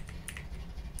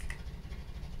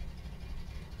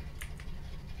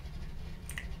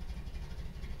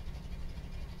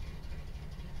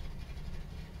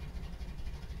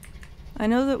 I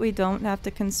know that we don't have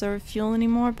to conserve fuel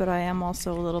anymore, but I am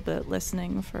also a little bit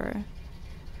listening for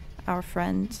our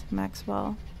friend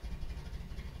Maxwell.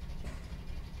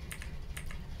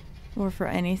 Or for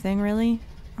anything, really.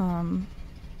 Alright,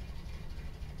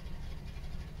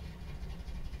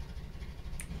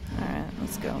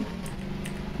 let's go.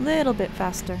 A little bit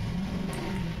faster.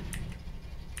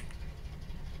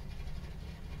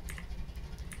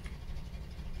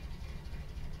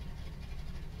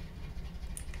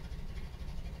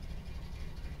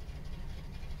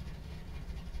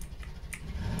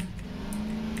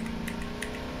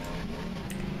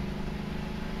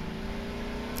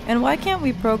 And why can't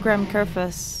we program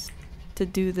Kerfus to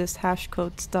do this hash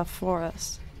code stuff for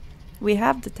us? We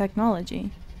have the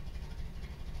technology.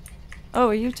 Oh,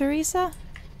 are you Teresa?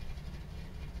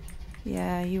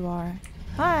 Yeah, you are.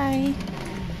 Hi!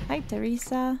 Hi,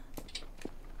 Teresa.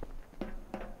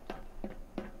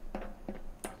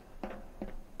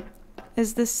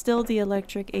 Is this still the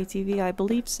electric ATV? I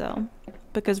believe so.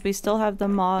 Because we still have the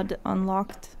mod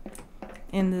unlocked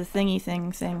in the thingy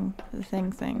thing. The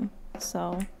thing.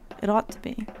 So, it ought to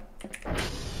be.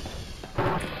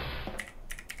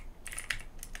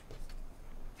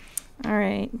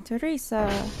 Alright, Teresa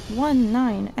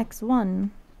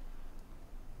 19x1.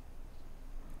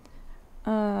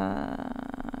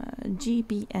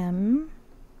 GBM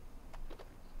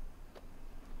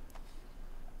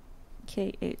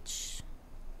KH.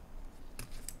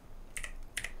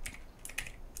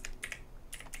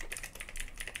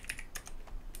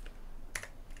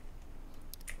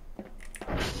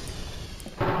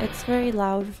 It's very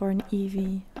loud for an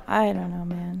EV. I don't know,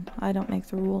 man. I don't make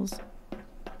the rules.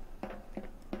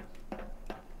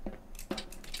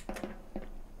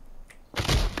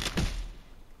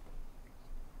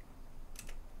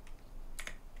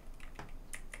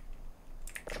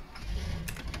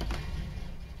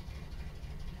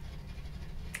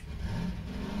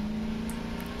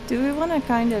 Do we want to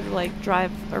kind of like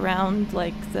drive around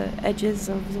like the edges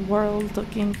of the world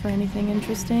looking for anything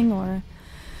interesting, or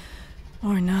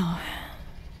no?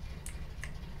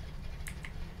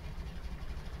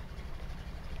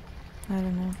 I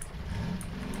don't know.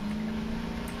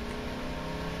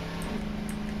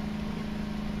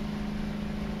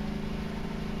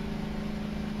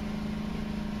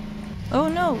 Oh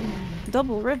no!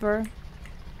 Double river.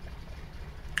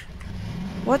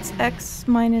 What's x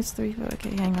minus 3?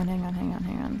 Okay, hang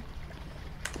on.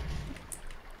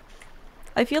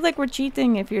 I feel like we're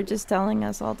cheating if you're just telling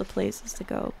us all the places to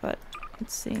go, but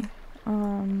let's see.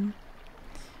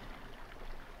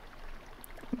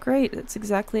 Great, it's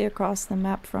exactly across the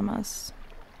map from us.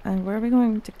 And where are we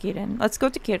going? To Kirin. Let's go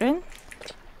to Kirin.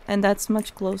 And that's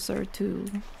much closer to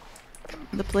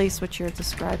the place which you're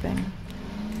describing.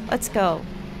 Let's go.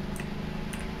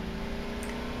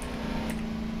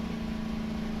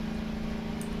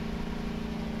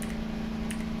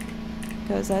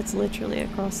 Because that's literally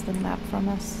across the map from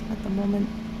us at the moment.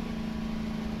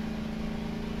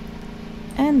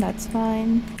 And that's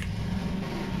fine.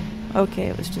 Okay,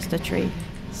 it was just a tree.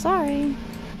 Sorry.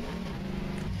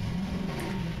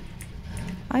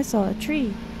 I saw a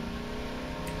tree.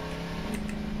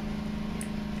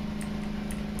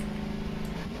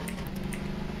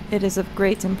 It is of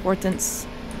great importance.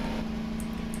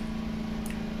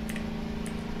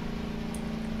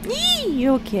 Yee!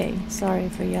 Okay, sorry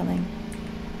for yelling.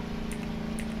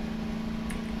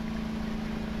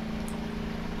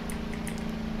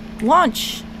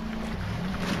 Launch!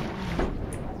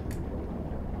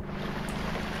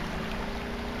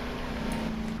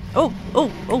 Oh.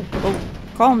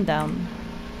 Calm down.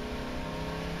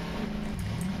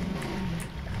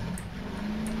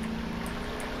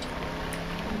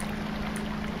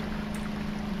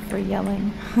 For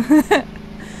yelling.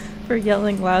 For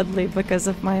yelling loudly because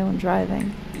of my own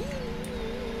driving.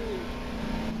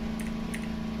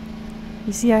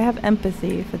 You see, I have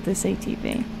empathy for this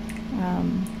ATV.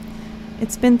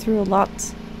 It's been through a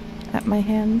lot at my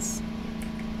hands,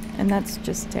 and that's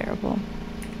just terrible.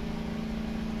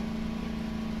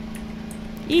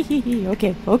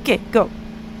 Okay, go.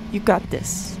 You got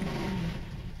this.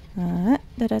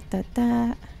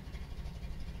 Da.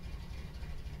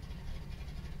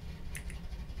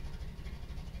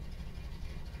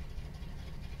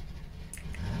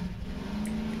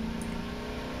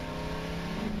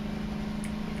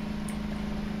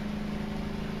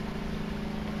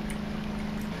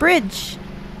 Bridge!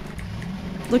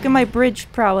 Look at my bridge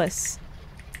prowess.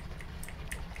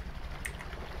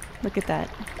 Look at that.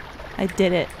 I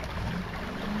did it.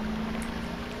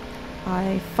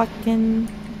 I fucking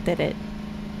did it.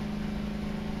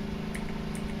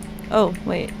 Oh,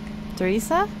 wait.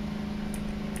 Teresa?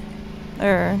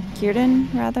 Or Kieran,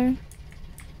 rather.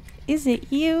 Is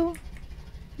it you?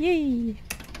 Yay!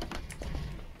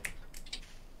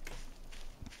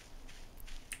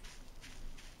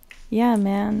 Yeah,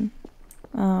 man.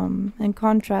 In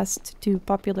contrast to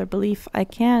popular belief, I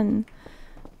can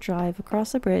drive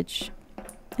across a bridge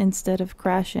instead of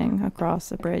crashing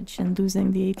across a bridge and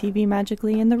losing the ATV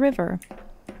magically in the river.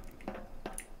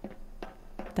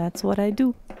 That's what I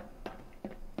do.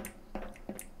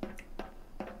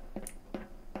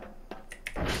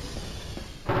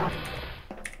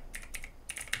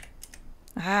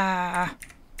 Ah!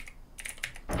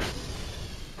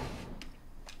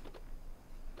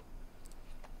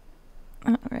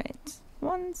 Alright.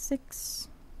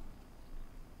 16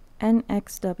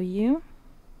 NXW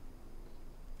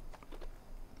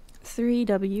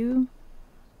 3W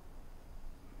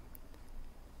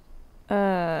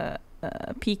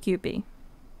PQB.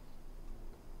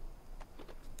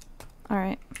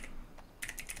 Alright.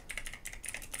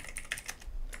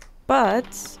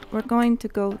 But we're going to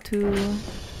go to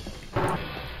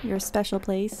your special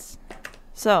place.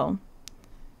 So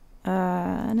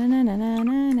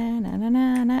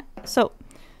so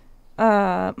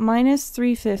minus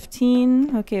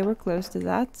 315. Okay, we're close to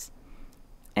that.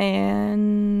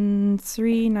 And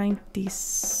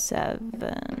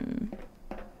 397.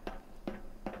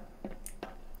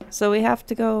 So we have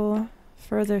to go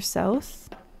further south,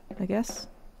 I guess.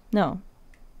 No.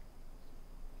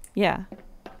 Yeah.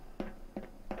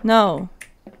 No.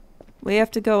 We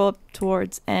have to go up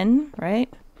towards N,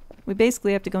 right? We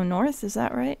basically have to go north, is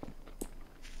that right?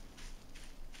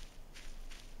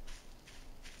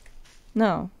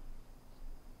 No.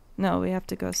 No, we have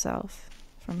to go south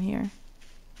from here.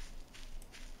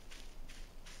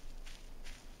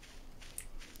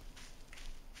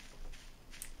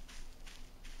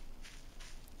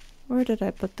 Where did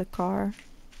I put the car?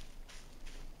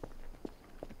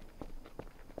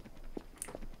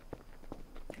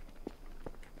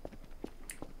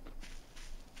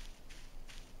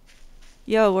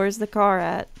 Yo, where's the car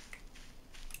at?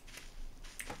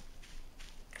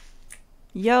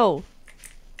 Yo!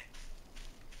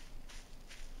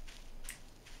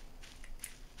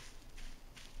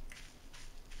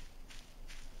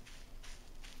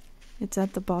 It's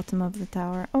at the bottom of the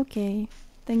tower. Okay,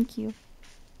 thank you.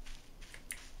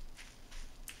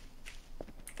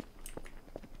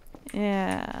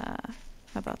 Yeah,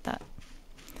 how about that?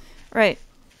 Right.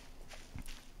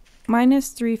 Minus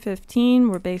 315,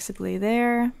 we're basically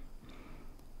there.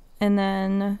 And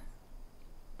then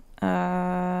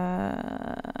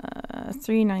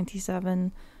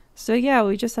 397. So yeah,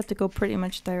 we just have to go pretty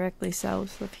much directly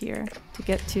south of here to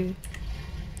get to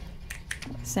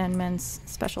Sandman's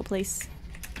special place.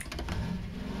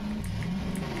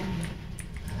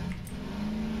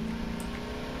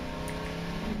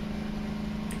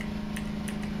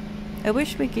 I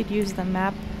wish we could use the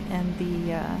map and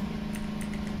the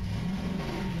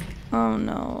oh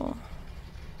no.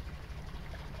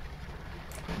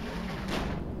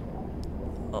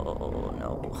 Oh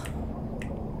no.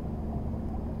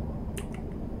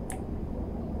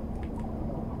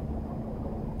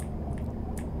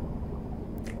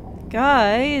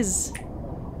 Guys!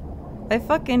 I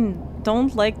fucking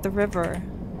don't like the river.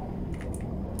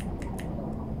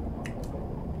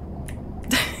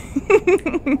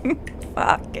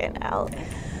 Fucking hell.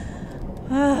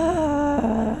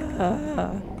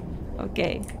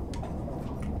 Okay.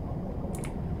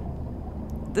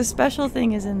 The special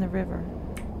thing is in the river.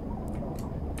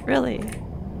 Really?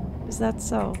 Is that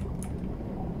so?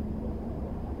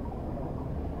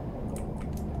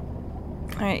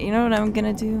 Alright, you know what I'm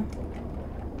gonna do?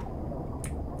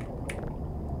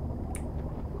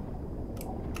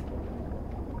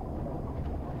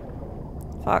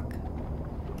 Fuck.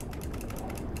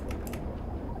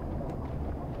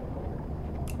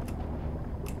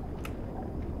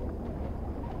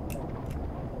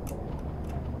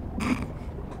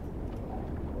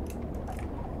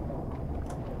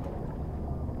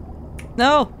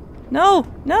 No! No!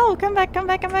 No! Come back, come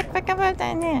back, come back, come back,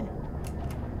 come back.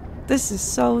 This is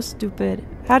so stupid.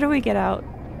 How do we get out?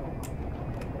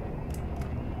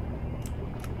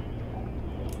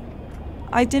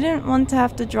 I didn't want to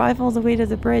have to drive all the way to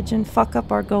the bridge and fuck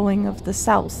up our going of the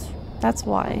south. That's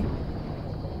why.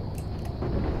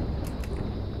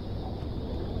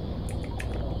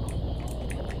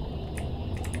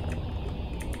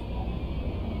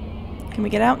 Can we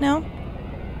get out now?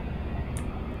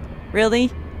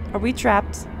 Really? Are we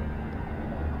trapped?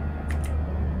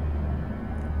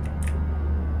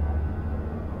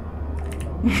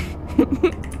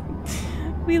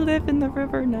 We live in the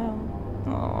river now.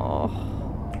 Oh.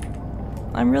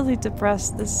 I'm really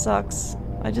depressed. This sucks.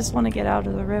 I just want to get out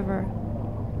of the river.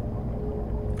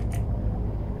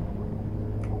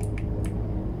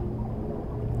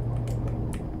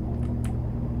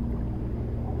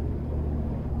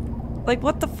 Like,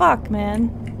 what the fuck, man?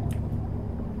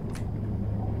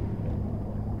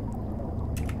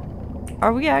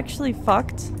 Are we actually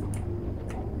fucked?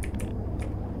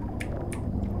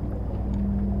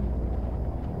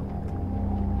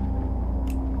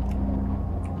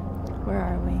 Where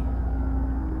are we?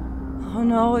 Oh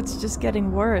no, it's just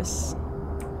getting worse.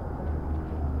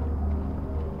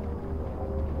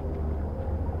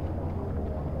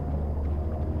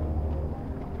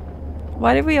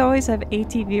 Why do we always have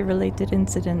ATV-related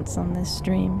incidents on this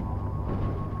stream?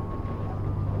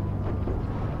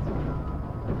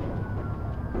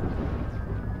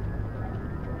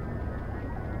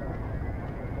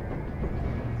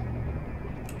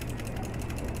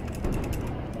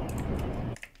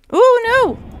 Oh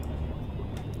no!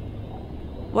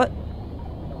 What?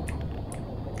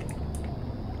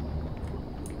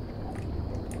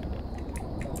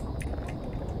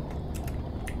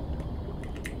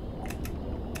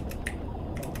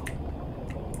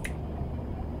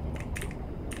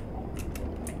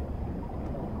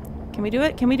 Can we do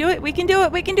it? Can we do it? We can do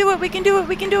it! We can do it! We can do it!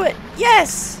 We can do it!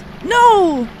 Yes!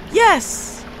 No!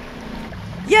 Yes!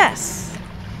 Yes!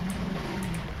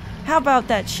 How about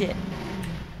that shit?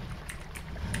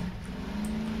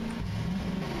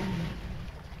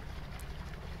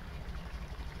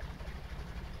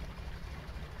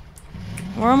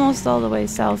 We're almost all the way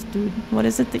south, dude. What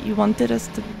is it that you wanted us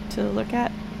to look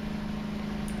at?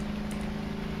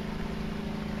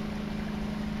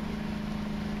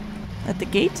 At the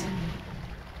gate?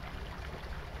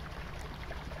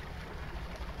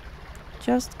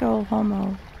 Just go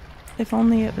homo. If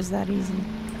only it was that easy.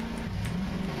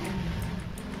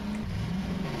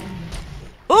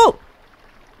 Oh!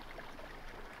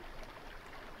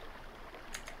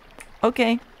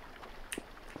 Okay.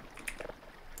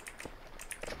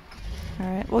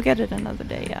 Alright, we'll get it another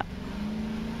day, yeah.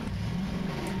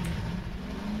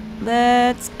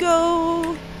 Let's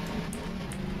go!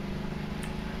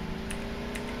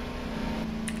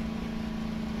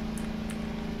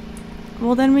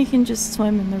 Well, then we can just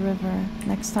swim in the river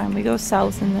next time. We go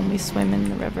south and then we swim in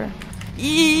the river.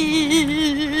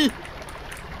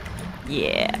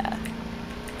 Yeah.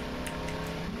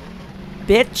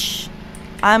 Bitch.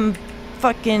 I'm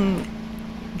fucking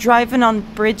driving on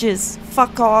bridges.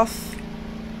 Fuck off.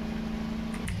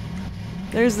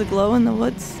 There's the glow in the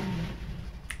woods.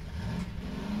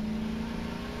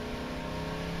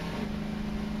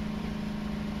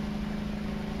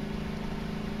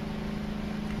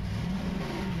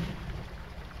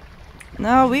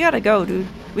 No, we gotta go, dude.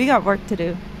 We got work to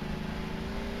do.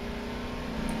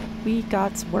 We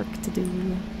got work to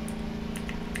do.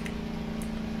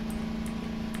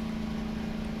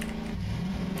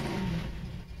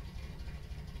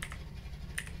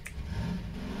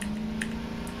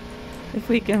 If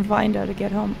we can find how to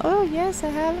get home. Oh, yes, I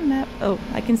have a map. Oh,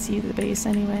 I can see the base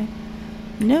anyway.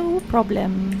 No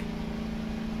problem.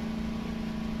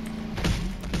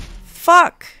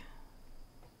 Fuck!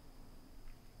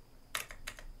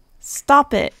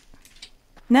 Stop it.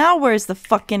 Now where's the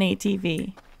fucking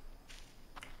ATV?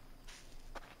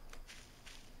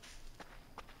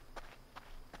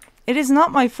 It is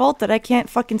not my fault that I can't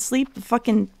fucking sleep, the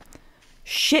fucking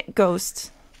shit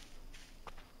ghost.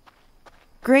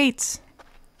 Great.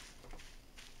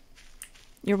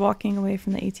 You're walking away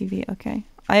from the ATV, okay.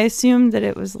 I assumed that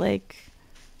it was like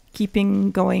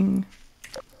keeping going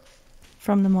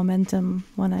from the momentum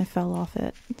when I fell off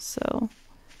it, so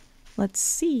let's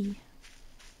see.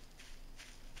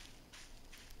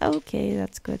 Okay,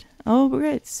 that's good. Oh,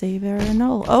 great. Save error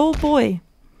null. Oh boy.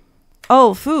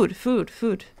 Oh, food.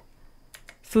 Food.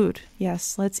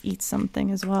 Yes, let's eat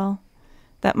something as well.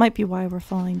 That might be why we're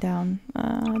falling down.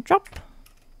 Drop.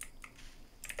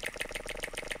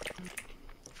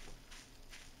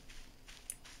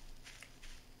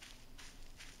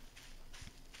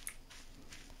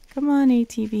 Come on,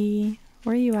 ATV.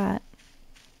 Where are you at?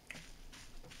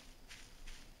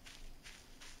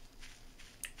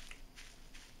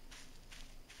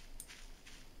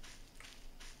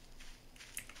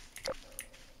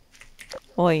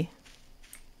 Oi.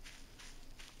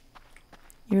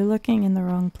 You're looking in the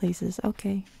wrong places.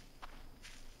 Okay.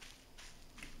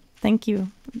 Thank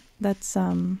you. That's,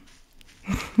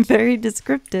 very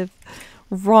descriptive.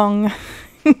 Wrong.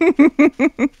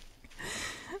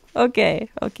 Okay.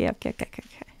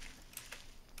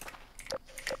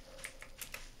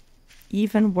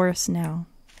 Even worse now.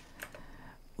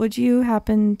 Would you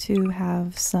happen to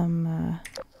have some,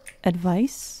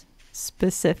 Advice?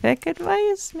 Specific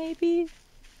advice, maybe?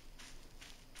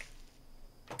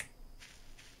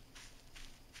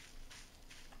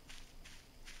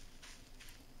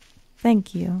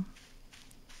 Thank you.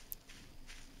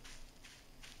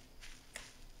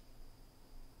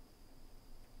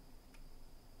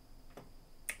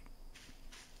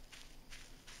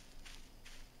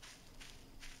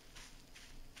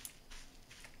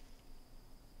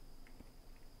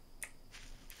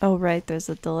 Oh, right, there's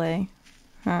a delay.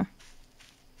 Huh.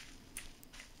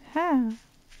 Ha!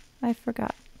 I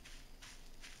forgot.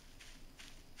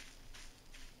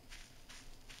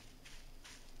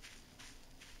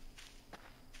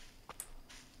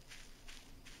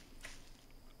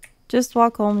 Just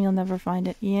walk home, you'll never find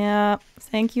it. Yeah,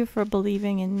 thank you for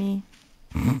believing in me.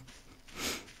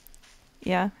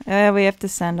 Yeah, we have to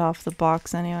send off the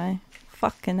box anyway.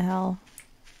 Fucking hell.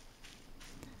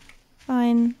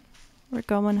 Fine. We're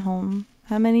going home.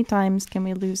 How many times can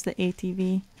we lose the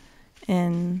ATV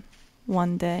in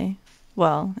one day?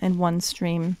 Well, in one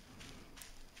stream.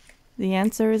 The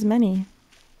answer is many.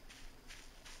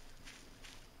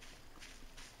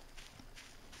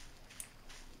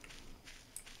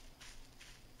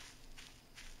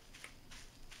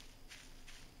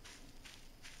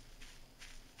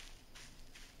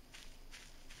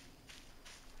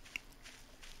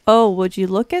 Oh, would you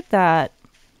look at that?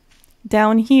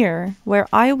 Down here, where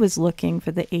I was looking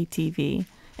for the ATV,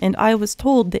 and I was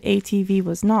told the ATV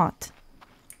was not.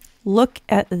 Look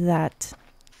at that.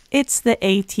 It's the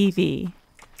ATV.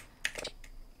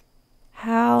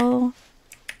 How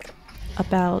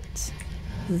about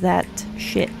that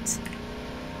shit?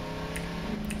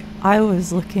 I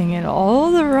was looking at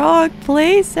all the wrong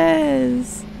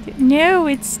places. No,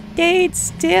 it stayed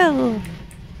still.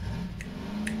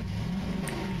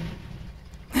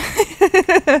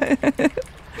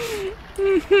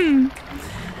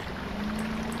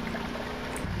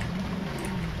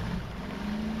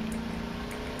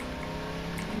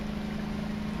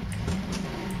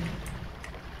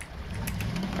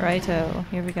 Righto,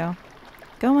 here we go.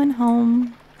 Going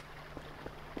home.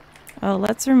 Oh,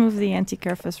 let's remove the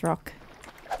anti-kerfuss rock.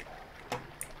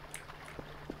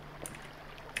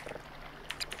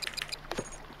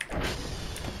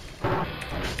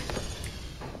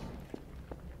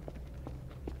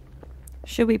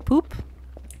 Should we poop?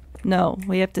 No,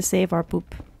 we have to save our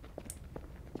poop.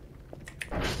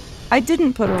 I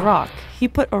didn't put a rock. He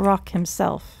put a rock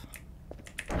himself.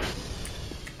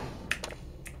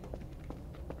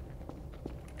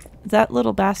 That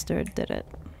little bastard did it,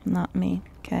 not me,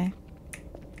 okay?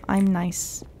 I'm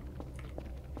nice.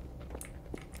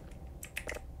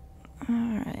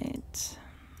 Alright.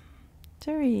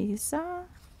 Teresa.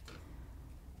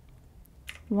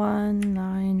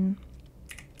 19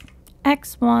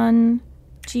 X1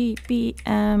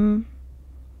 GBM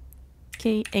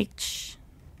KH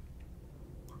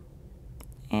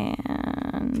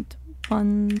and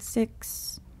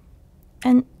 16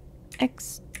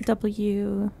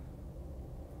 NXW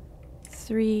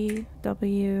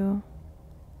 3W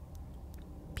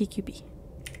PQB.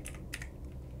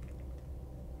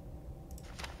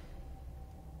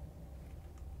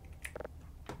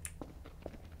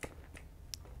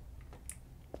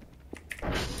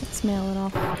 Let's mail it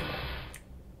off.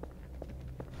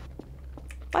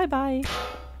 Bye-bye.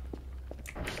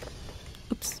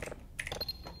 Oops.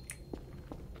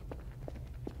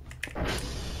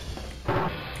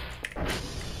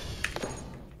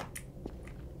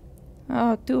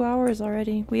 Oh, 2 hours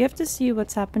already. We have to see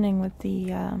what's happening with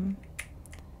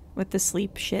the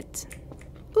sleep shit.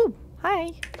 Ooh,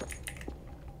 hi.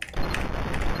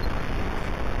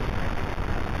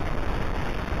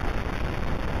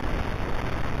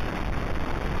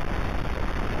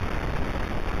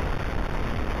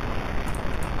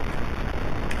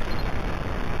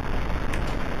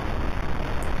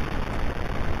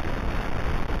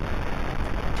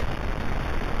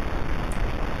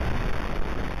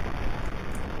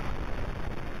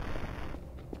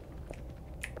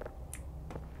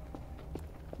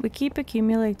 We keep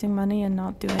accumulating money and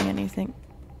not doing anything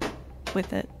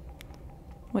with it.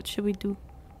 What should we do?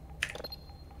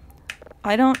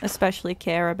 I don't especially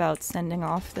care about sending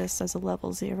off this as a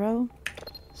level 0,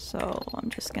 so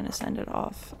I'm just gonna send it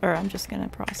off, or I'm just gonna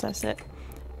process it.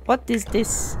 What is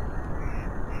this?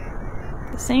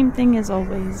 The same thing as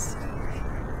always.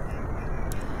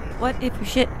 What if you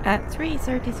shit at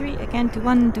 3:33 again to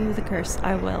undo the curse?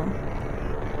 I will.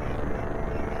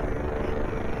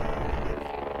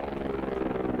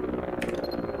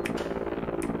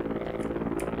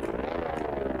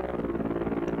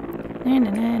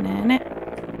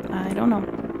 I don't know.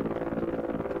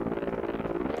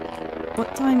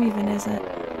 What time even is it?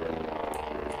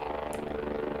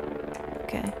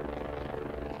 Okay.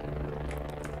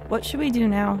 What should we do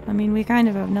now? I mean, we kind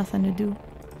of have nothing to do.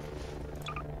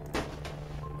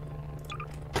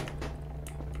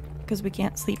 Because we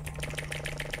can't sleep.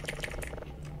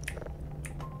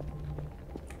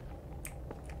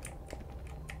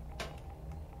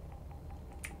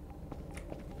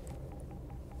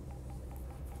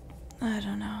 I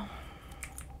don't know.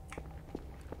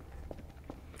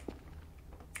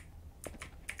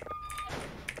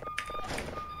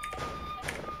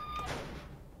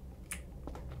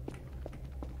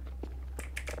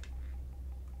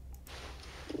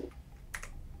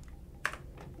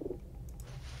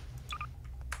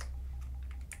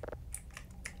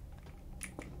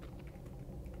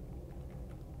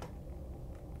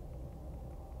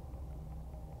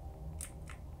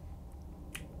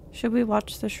 Should we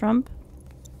watch the shrimp?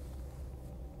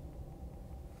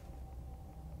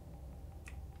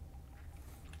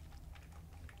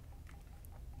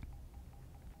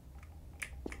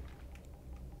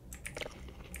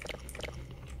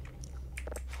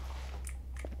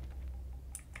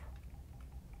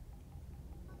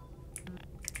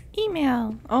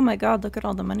 Email! Oh my god, look at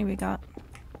all the money we got.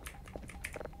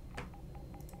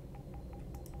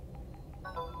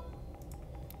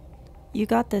 You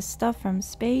got this stuff from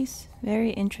space?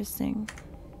 Very interesting.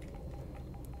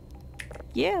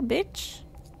 Yeah, bitch.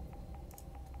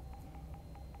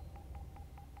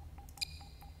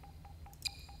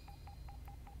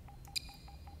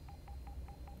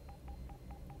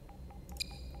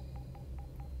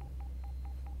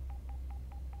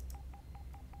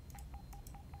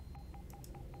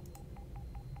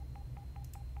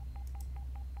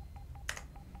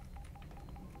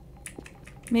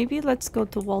 Maybe let's go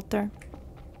to Walter.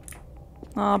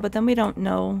 Oh, but then we don't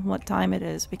know what time it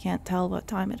is. We can't tell what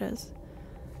time it is.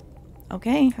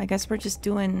 Okay, I guess we're just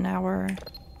doing our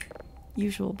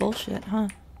usual bullshit, huh?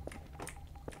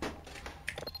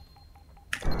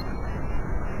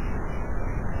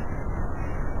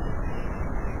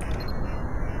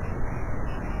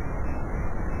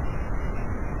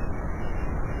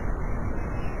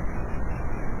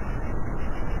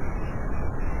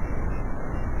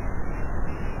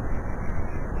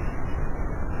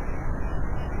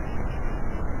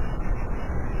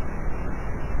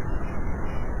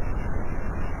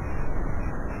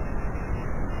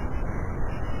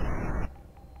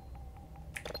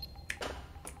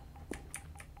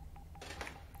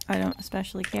 I don't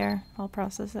especially care. I'll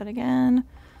process that again.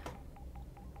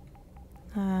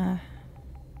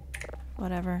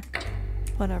 Whatever.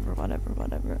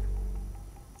 Whatever.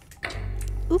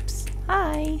 Oops.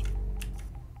 Hi.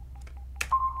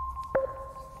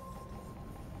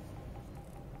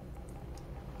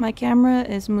 My camera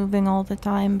is moving all the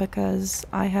time because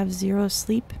I have 0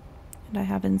 sleep and I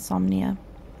have insomnia.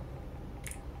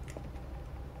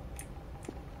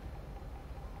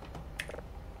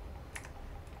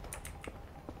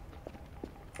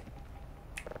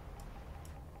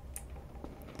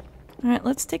 Alright,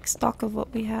 let's take stock of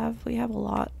what we have. We have a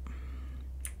lot.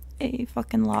 A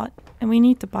fucking lot. And we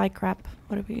need to buy crap.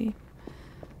 What do we...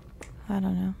 I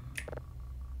don't know.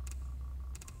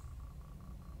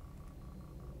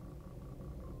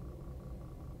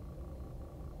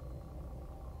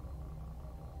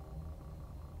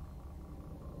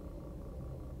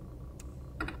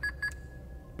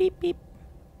 Beep beep.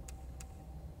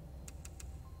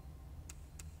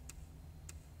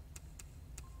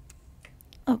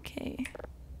 Okay.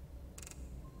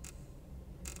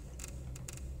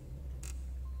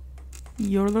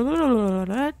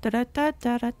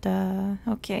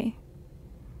 Okay.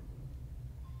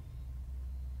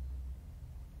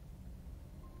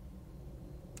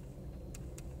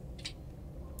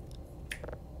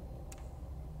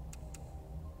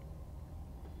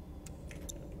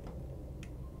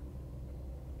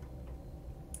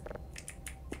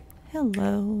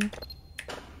 Hello.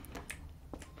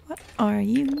 What are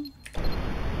you?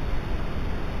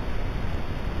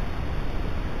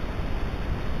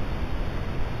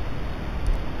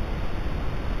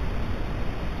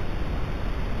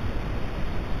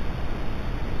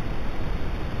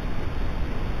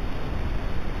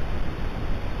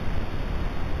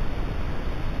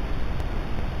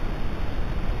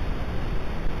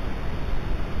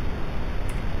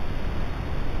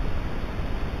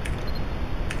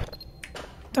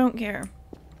 Don't care.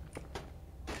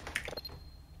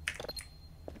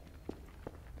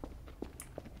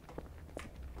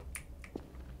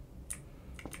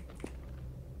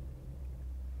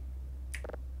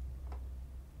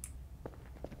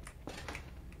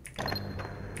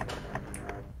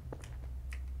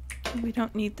 We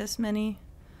don't need this many.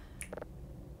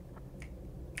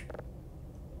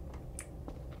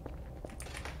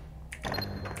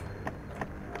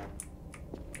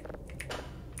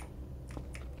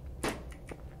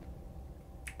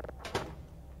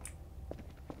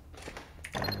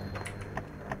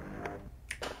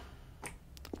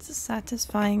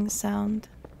 satisfying sound.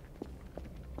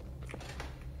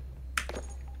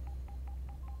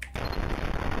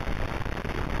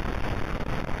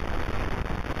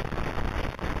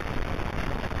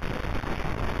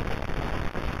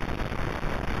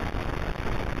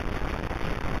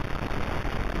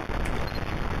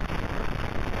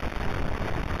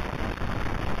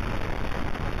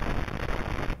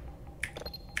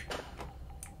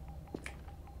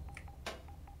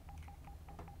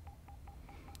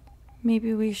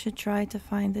 Maybe we should try to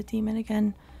find the demon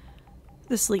again.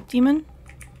 The sleep demon?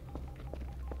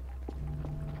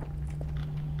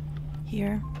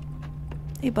 Here.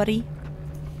 Hey, buddy.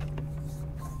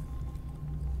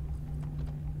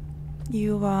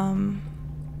 You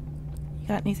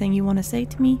got anything you want to say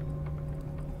to me?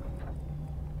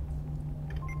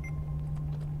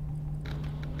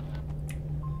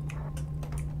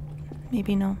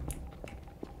 Maybe no.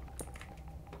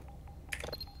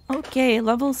 Okay,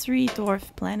 level 3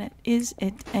 dwarf planet. Is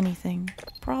it anything?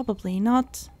 Probably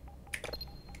not.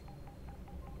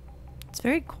 It's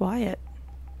very quiet.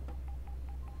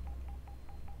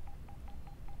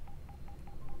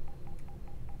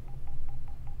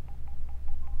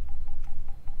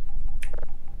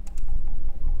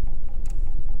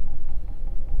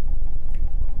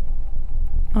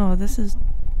 Oh, this is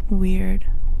weird.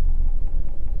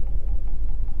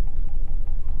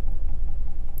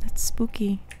 That's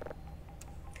spooky.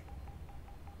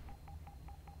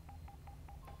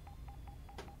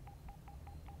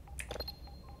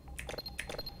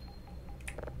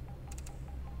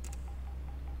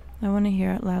 I want to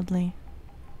hear it loudly.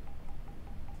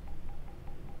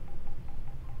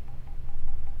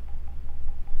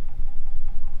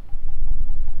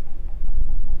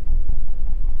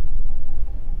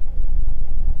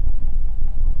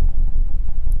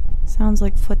 Sounds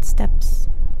like footsteps.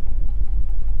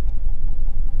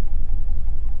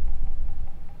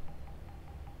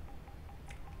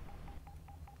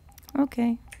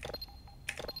 Okay.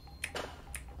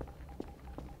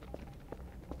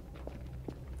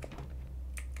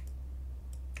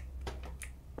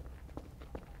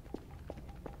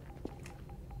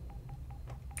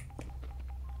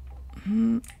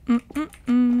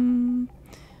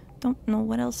 Don't know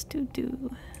what else to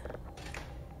do.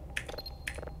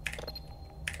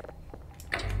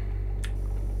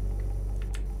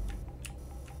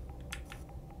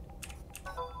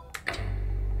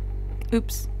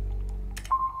 Oops.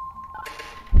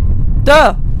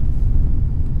 Duh!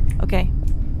 Okay.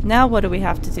 Now what do we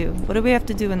have to do? What do we have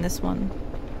to do in this one?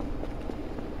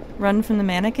 Run from the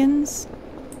mannequins?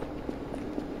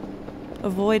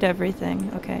 Avoid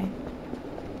everything. Okay.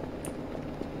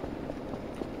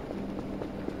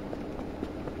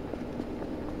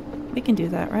 We can do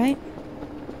that, right?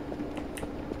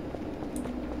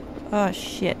 Oh,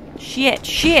 shit. Shit!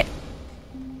 Shit!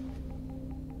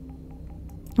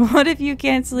 What if you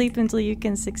can't sleep until you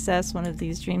can success one of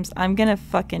these dreams? I'm gonna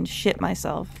fucking shit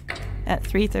myself at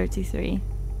 3:33.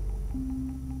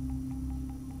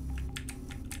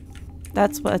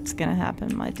 That's what's gonna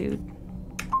happen, my dude.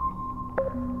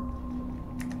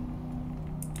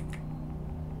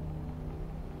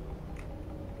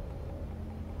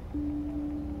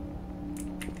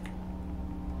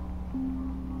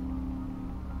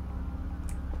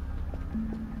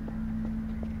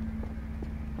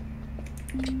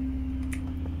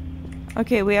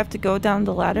 Okay, we have to go down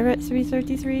the ladder at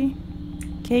 3:33.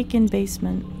 Cake in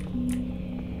basement.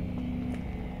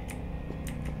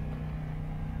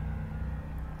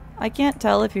 I can't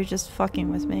tell if you're just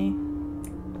fucking with me.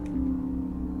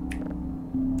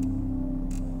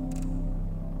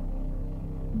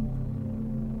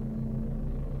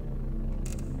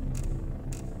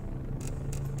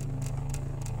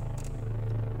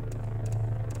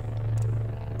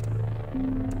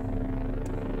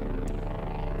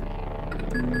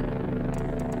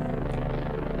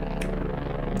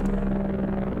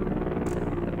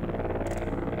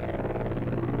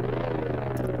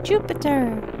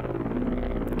 Jupiter!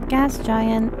 Gas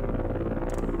giant.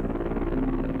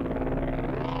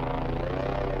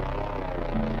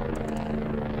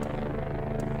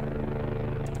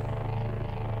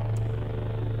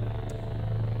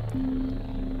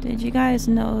 Did you guys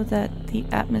know that the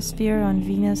atmosphere on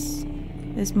Venus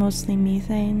is mostly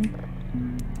methane?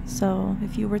 So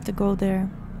if you were to go there,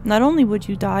 not only would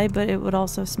you die, but it would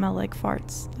also smell like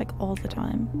farts, like all the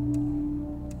time.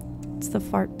 It's the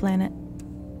fart planet.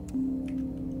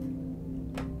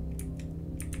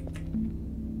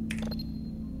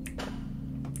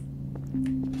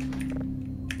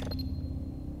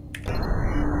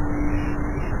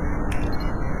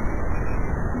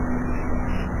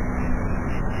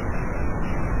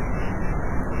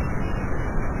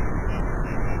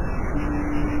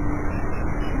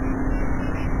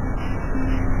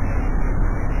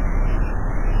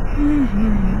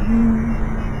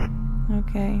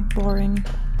 Okay, boring.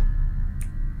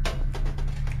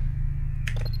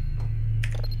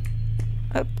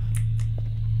 Up.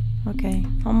 Okay,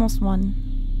 almost one.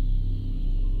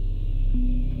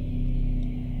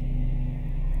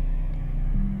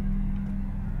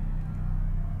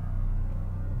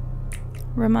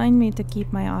 Remind me to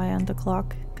keep my eye on the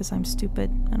clock, because I'm stupid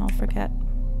and I'll forget.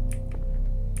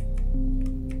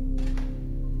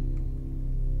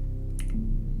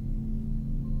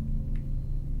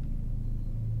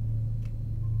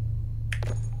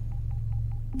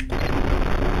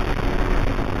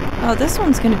 Oh, this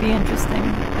one's gonna be interesting.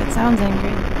 It sounds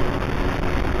angry.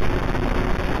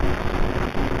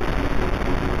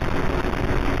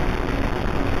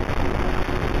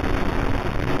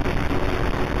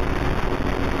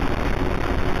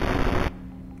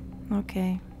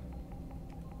 Okay.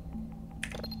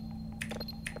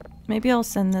 Maybe I'll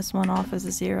send this one off as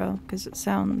a 0, because it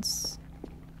sounds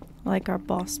like our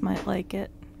boss might like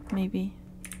it. Maybe.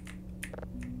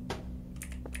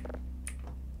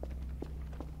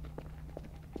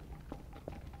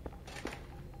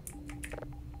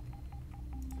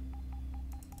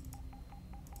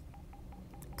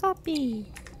 Copy!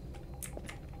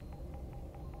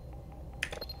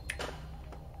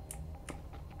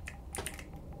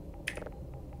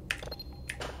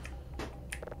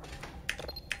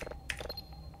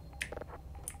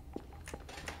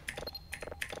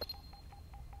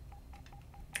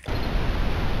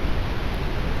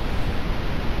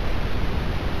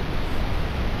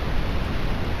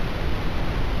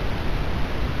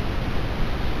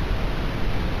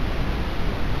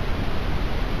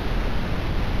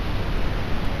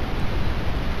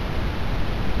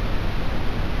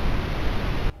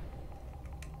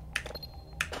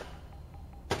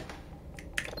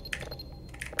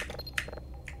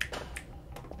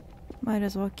 Might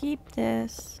as well keep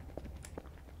this.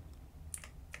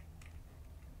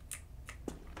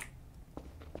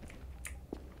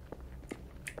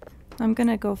 I'm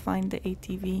gonna go find the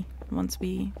ATV once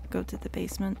we go to the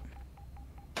basement.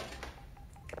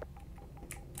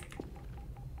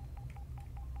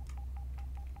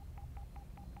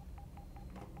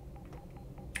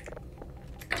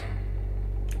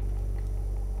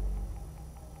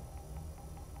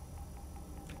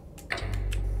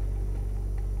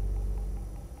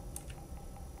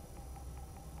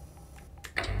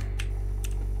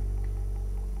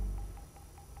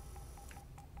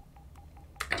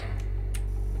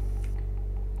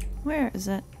 Where is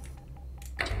it?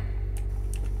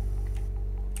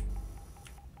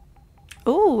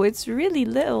 Oh, it's really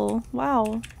little.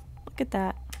 Wow. Look at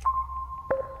that.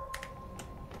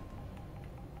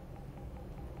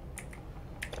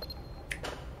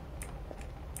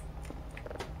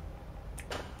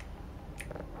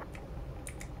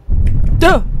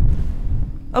 Duh!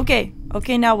 Okay.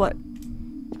 Okay, now what?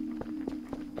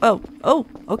 Oh. Oh.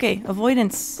 Okay.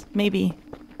 Avoidance. Maybe.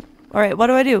 Alright, what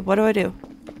do I do? What do I do?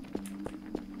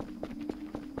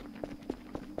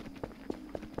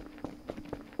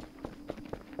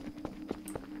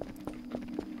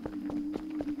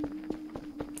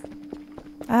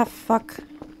 Ah, fuck.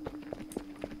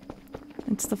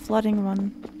 It's the flooding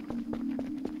one.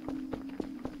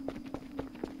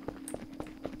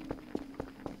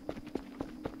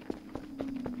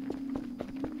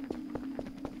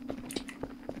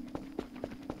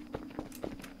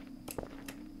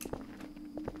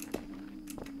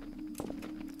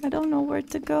 I don't know where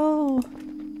to go.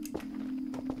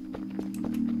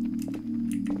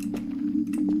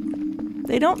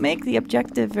 They don't make the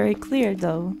objective very clear,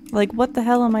 though. Like, what the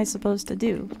hell am I supposed to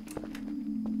do?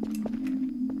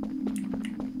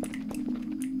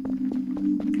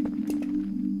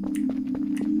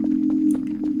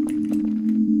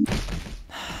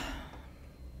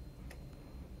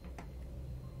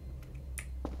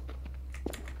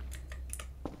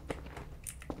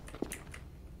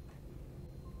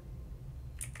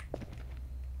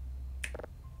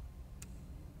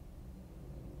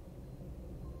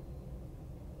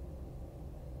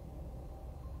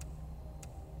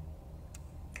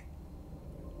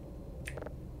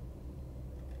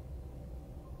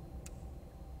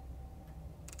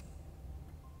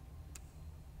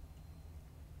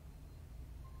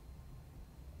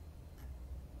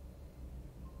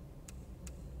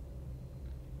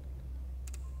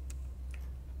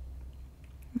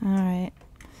 Alright.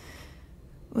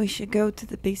 We should go to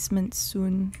the basement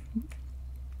soon.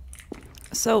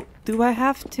 So, do I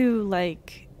have to,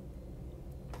 like...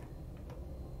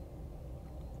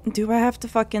 Do I have to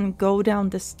fucking go down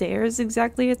the stairs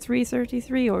exactly at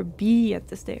 3:33 or be at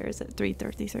the stairs at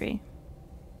 3:33?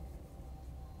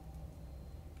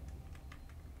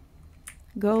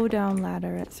 Go down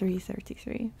ladder at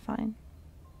 3:33. Fine.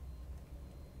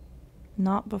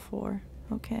 Not before.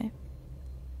 Okay.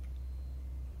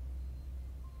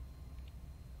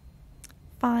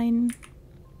 Fine.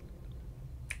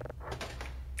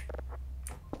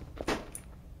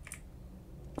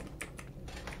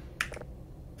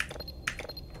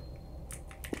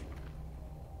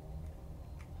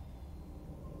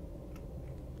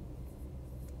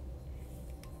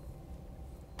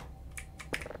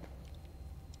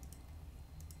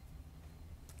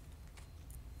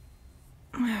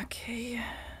 Okay.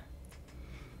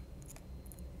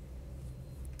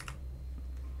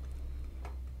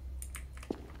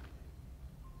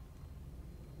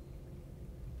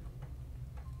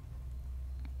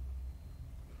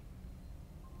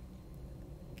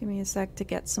 Give me a sec to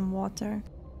get some water.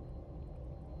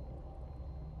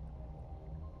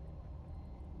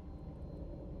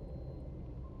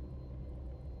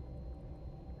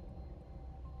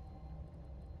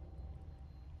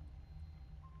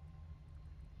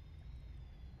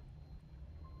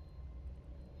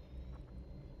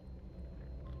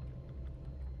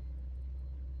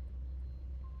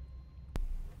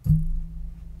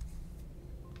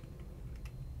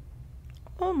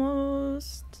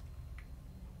 Almost.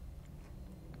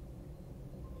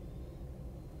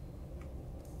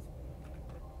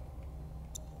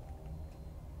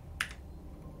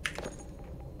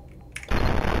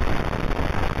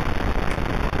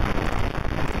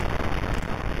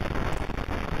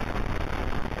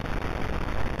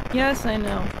 Yes, I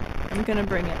know. I'm gonna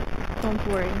bring it. Don't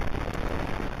worry.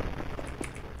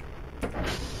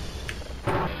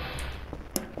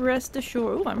 Rest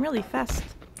assured. Ooh, I'm really fast.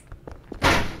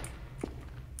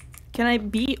 Can I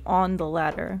be on the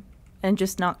ladder and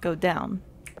just not go down?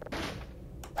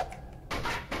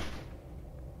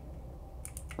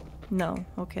 No,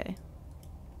 okay.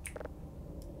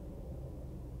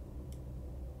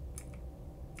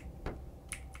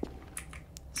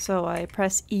 So I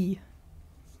press E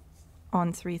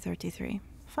on 3:33.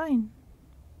 Fine.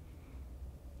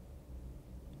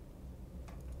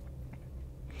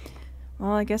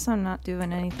 Well, I guess I'm not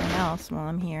doing anything else while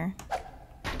I'm here.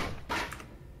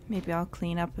 Maybe I'll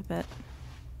clean up a bit.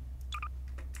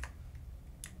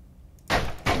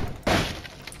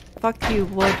 Fuck you,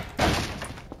 wood.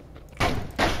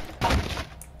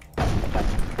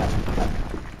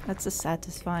 That's a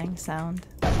satisfying sound.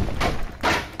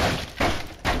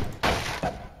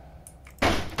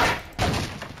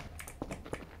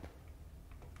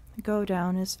 Go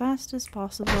down as fast as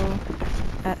possible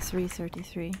at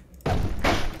 3:33.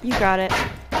 You got it.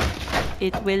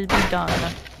 It will be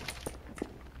done.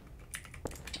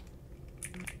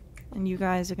 And you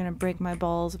guys are gonna break my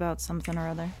balls about something or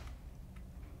other.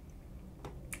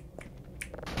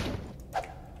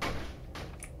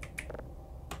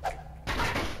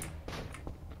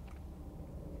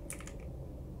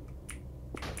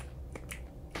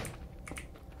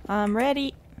 I'm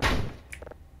ready.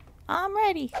 I'm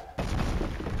ready.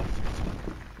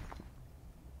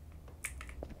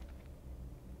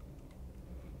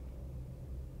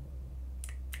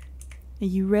 Are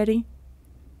you ready?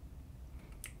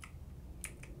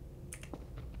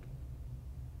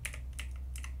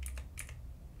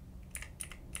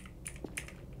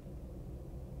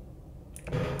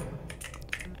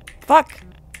 Fuck!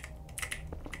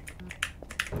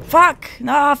 Fuck!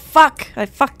 Ah, fuck! I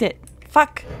fucked it.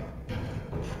 Fuck!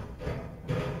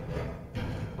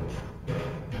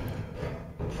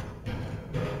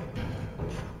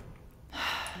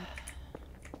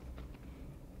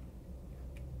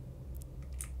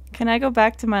 Can I go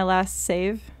back to my last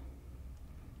save?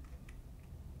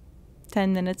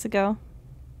 10 minutes ago?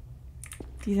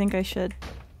 Do you think I should?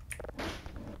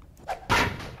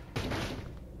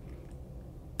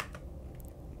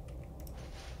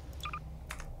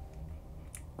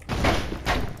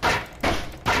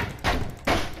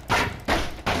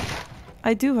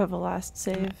 I do have a last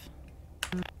save.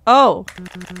 Oh!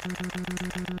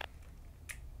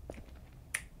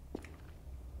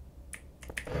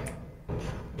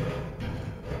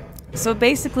 So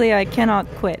basically I cannot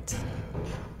quit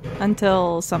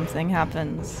until something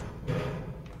happens.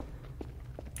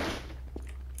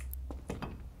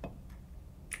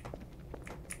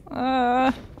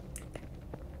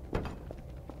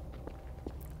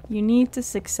 You need to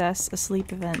success a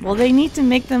sleep event. Well, they need to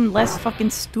make them less fucking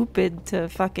stupid to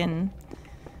fucking...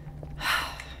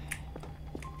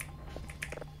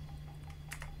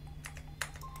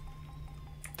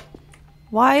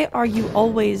 Why are you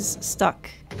always stuck?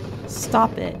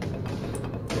 Stop it.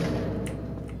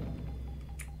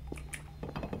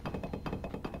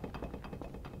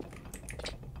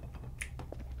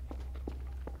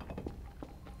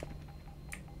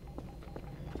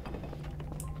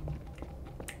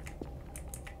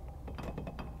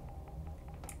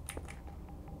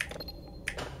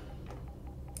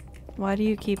 Why do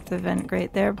you keep the vent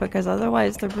grate there? Because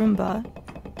otherwise the Roomba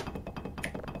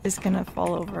is gonna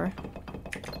fall over.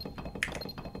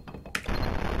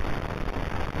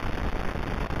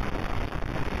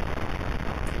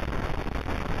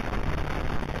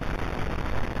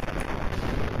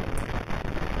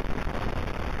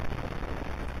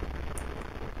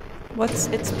 What's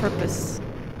its purpose?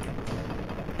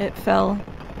 It fell.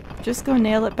 Just go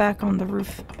nail it back on the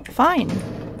roof. Fine.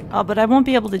 Oh, but I won't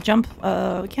be able to jump.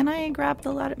 Can I grab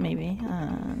the ladder? Maybe.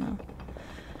 No.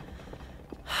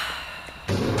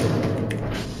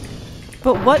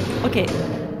 But what? Okay.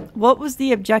 What was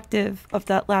the objective of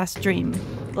that last dream?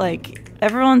 Like,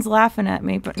 everyone's laughing at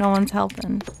me, but no one's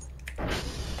helping.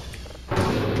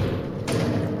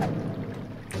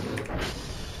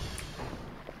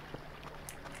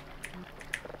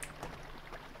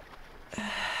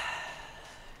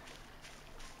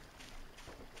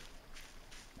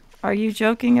 Are you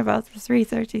joking about the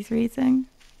 333 thing?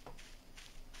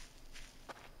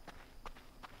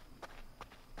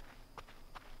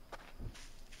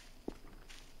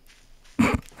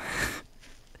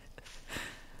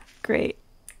 Great.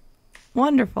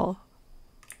 Wonderful.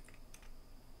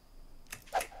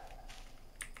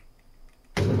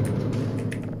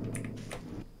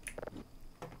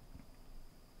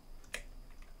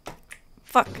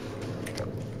 Fuck.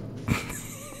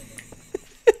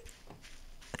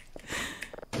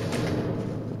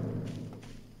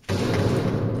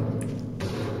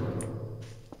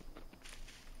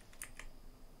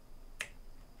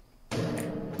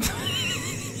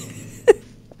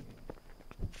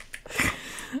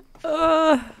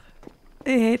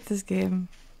 I hate this game.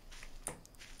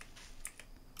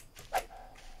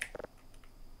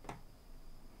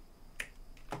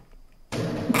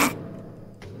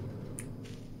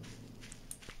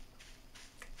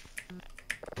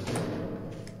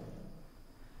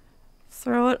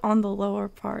 Throw it on the lower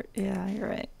part. Yeah, you're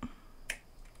right.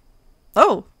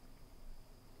 Oh!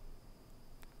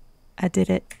 I did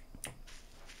it.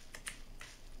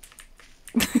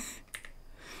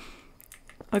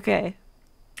 Okay.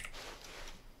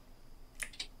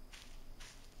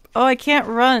 Oh, I can't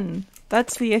run.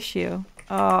 That's the issue.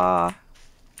 Ah.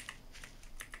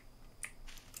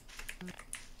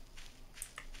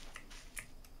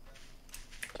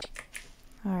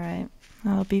 Alright.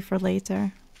 That'll be for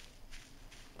later.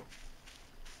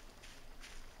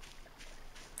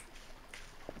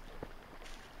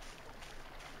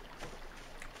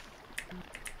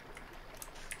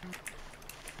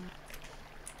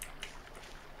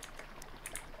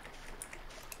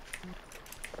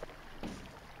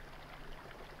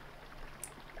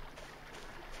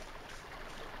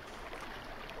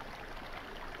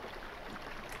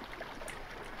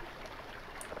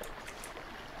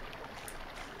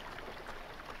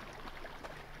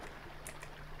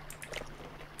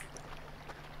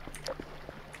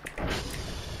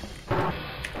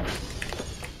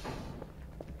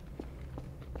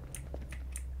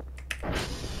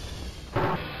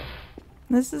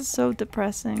 This is so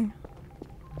depressing.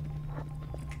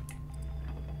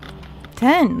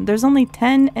 10! There's only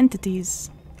 10 entities.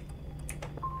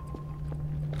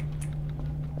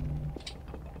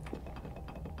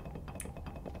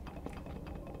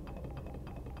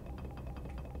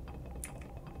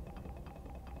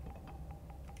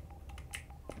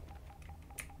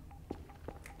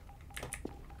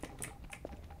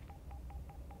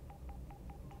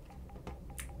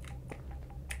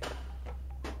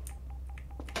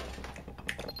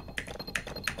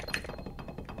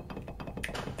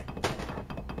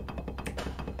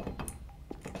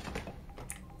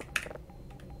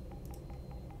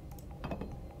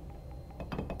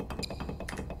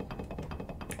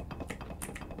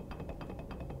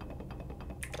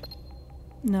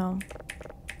 No.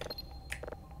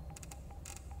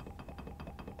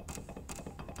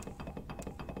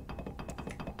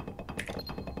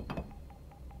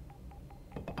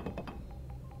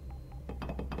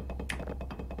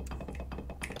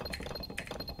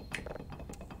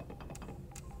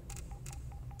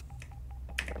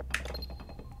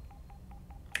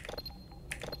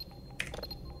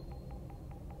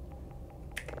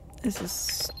 This is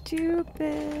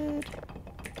stupid.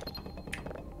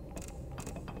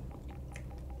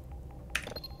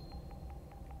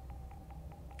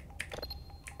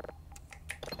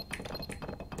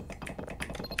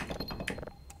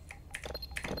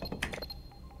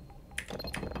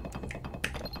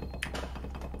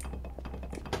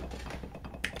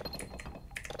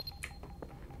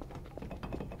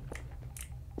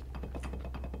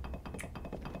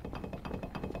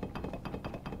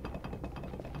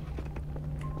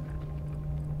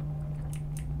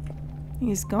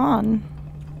 He's gone.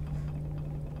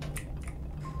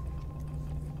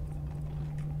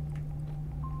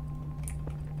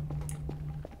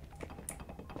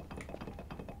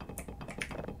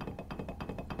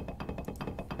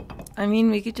 I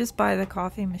mean, we could just buy the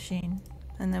coffee machine,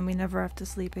 and then we never have to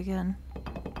sleep again.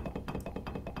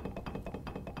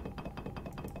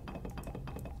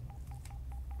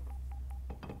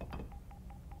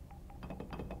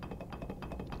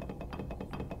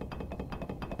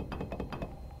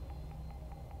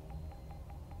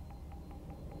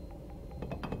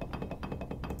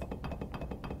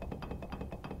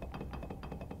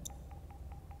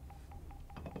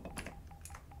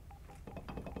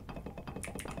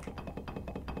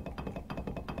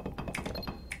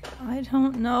 I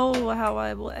don't know how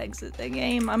I will exit the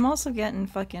game. I'm also getting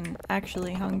fucking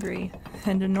actually hungry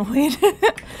and annoyed.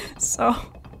 So...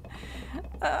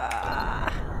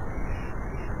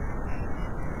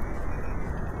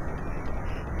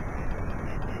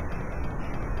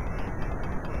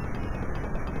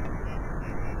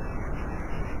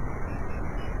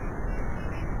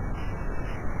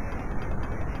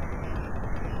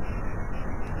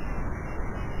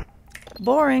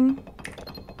 boring.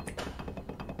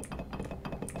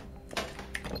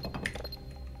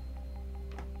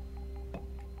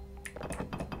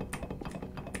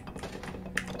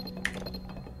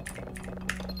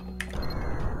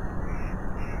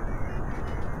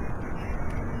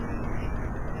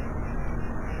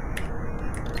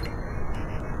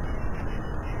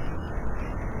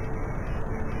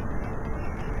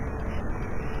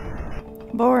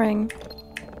 Boring.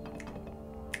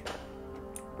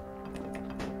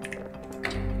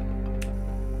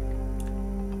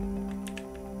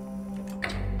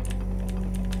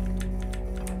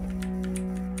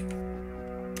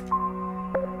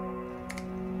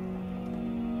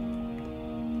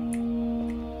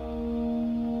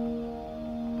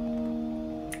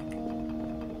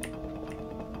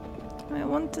 I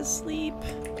want to sleep.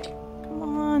 Come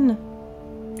on.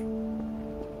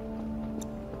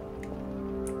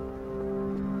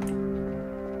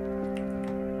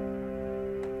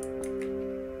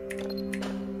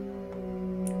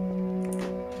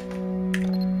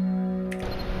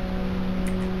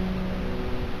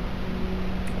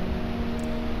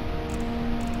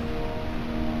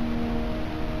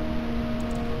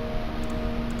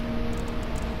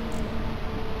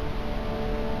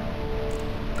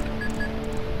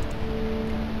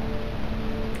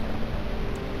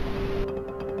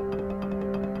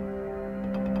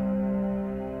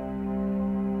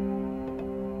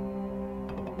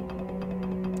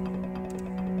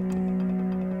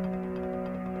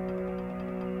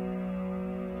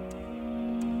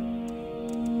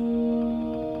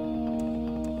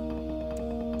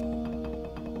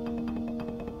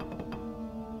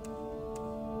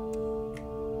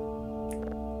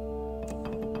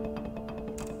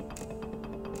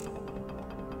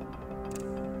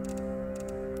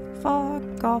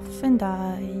 Fuck off and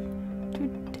die. Do,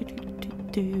 do, do, do,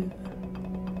 do.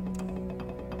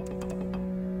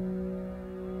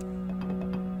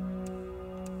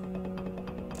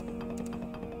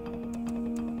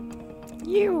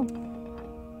 You.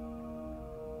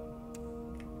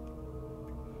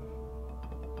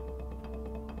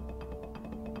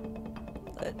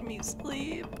 Let me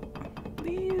sleep,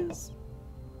 please.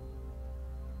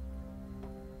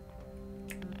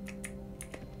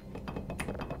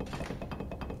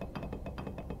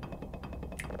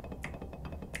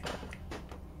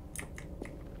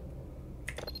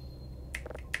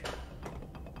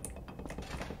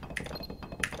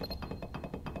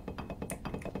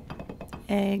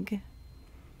 Egg.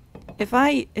 If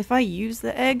I use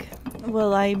the egg,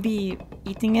 will I be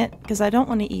eating it? Because I don't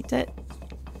want to eat it.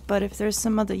 But if there's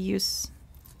some other use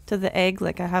to the egg,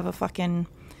 like I have a fucking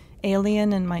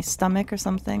alien in my stomach or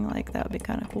something, like that would be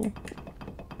kind of cool.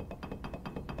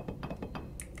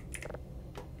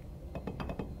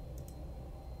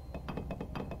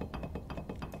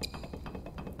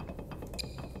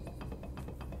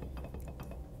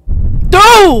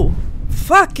 No!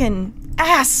 Fucking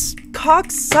ass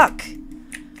cocksuck.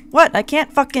 What? I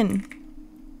can't fucking...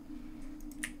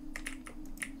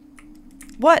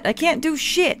 What? I can't do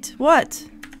shit. What?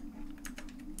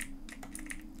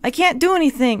 I can't do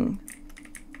anything.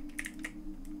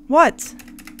 What?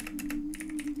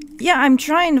 Yeah, I'm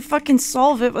trying to fucking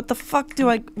solve it. What the fuck do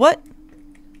I... What?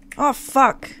 Oh,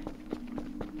 fuck.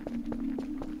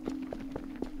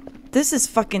 This is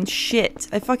fucking shit.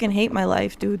 I fucking hate my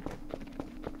life, dude.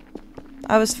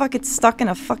 I was fucking stuck in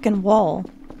a fucking wall.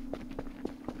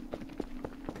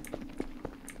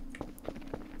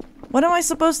 What am I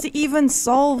supposed to even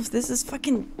solve? This is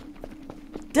fucking...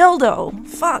 dildo.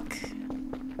 Fuck.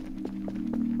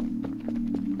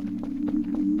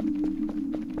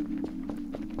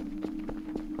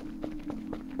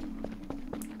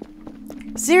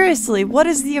 Seriously, what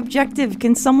is the objective?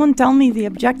 Can someone tell me the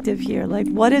objective here? Like,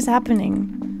 what is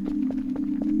happening?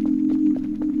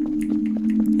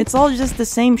 It's all just the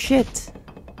same shit.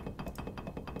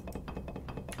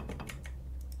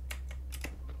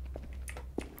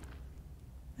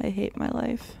 I hate my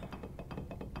life.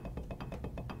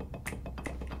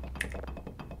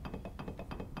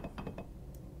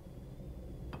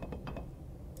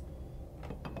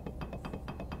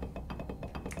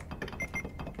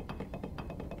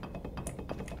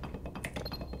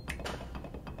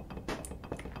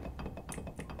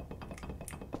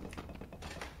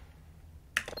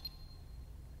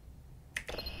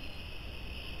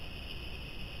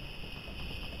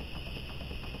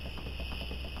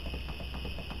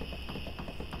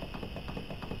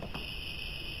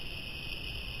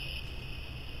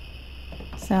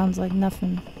 Sounds like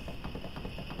nothing.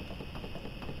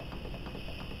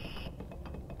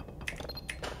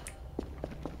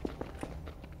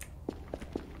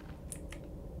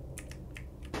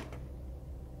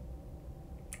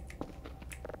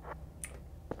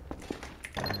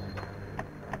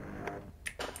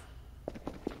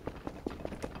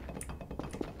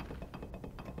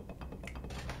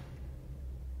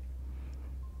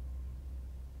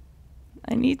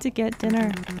 I need to get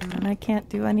dinner, and I can't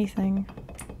do anything.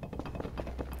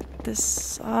 This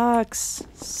sucks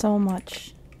so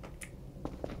much.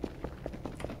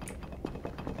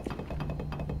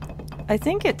 I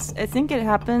think it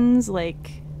happens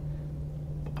like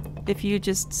if you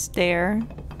just stare.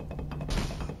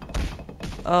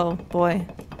 Oh boy.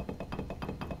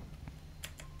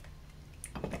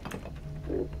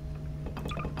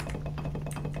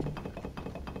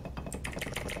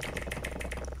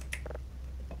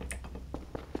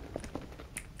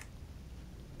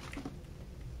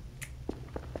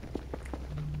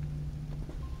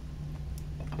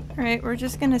 Alright, we're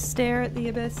just gonna stare at the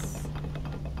abyss.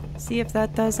 See if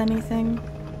that does anything.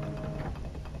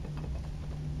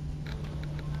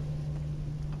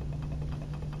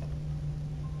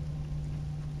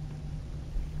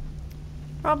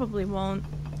 Probably won't.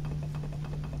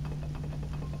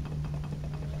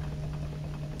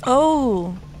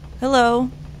 Oh! Hello.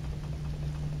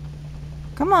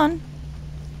 Come on.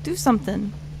 Do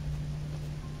something.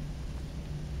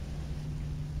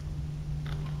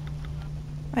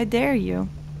 I dare you.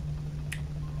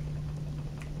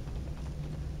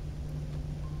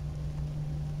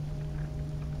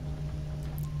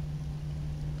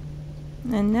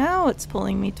 And now it's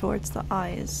pulling me towards the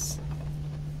eyes.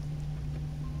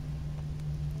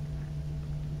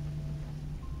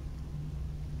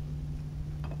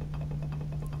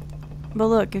 But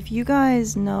look, if you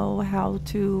guys know how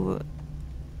to,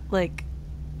 like,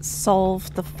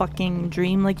 solve the fucking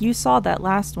dream, like you saw that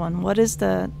last one, what is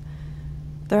the...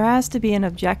 There has to be an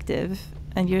objective,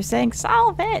 and you're saying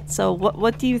solve it! So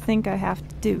what do you think I have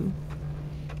to do?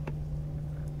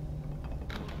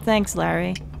 Thanks,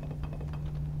 Larry.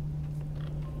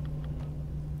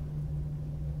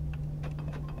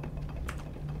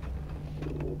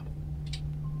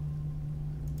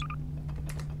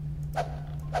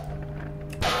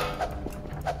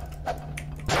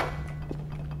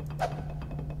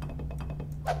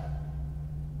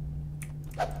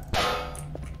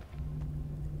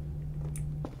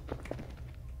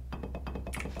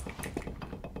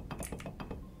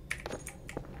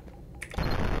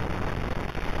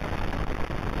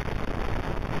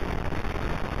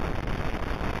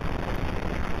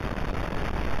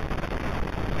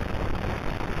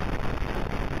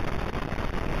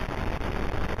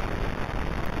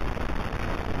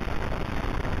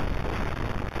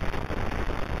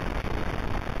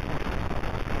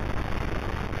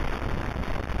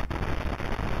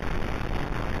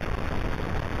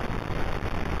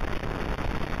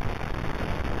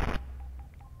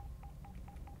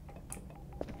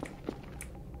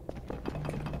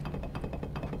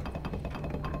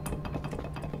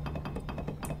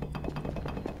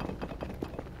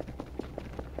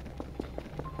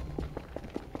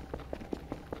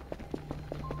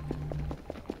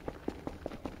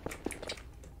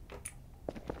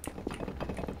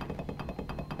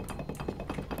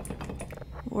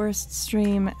 Worst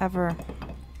stream ever.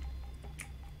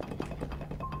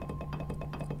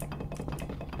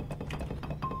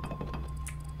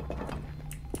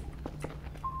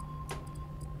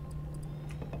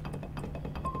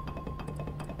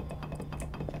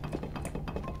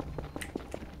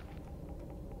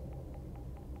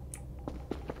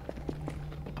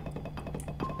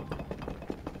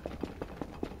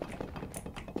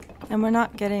 And we're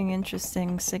not getting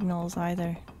interesting signals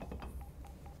either.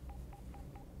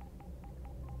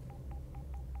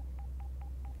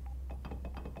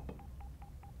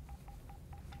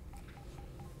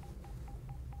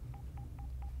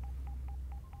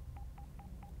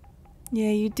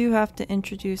 Yeah, you do have to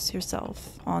introduce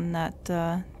yourself on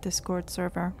that Discord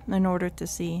server in order to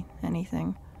see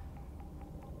anything.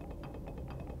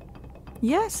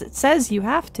 Yes, it says you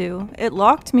have to. It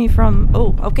locked me from...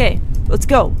 Oh, okay. Let's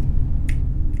go.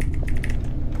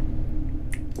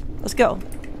 Let's go.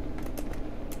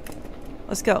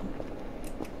 Let's go.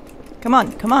 Come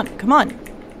on, come on, come on.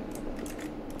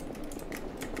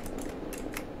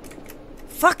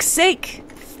 Fuck's sake!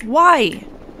 Why?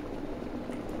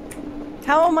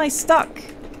 How am I stuck?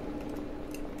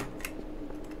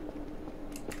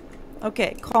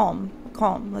 Okay, calm.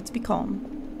 Calm. Let's be calm.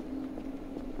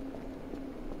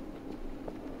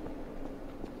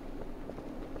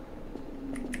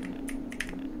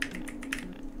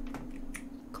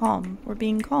 Calm. We're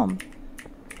being calm.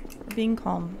 We're being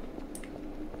calm.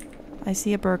 I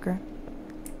see a burger.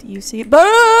 Do you see it?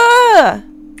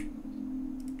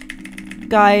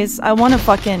 Guys, I want to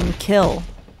fucking kill.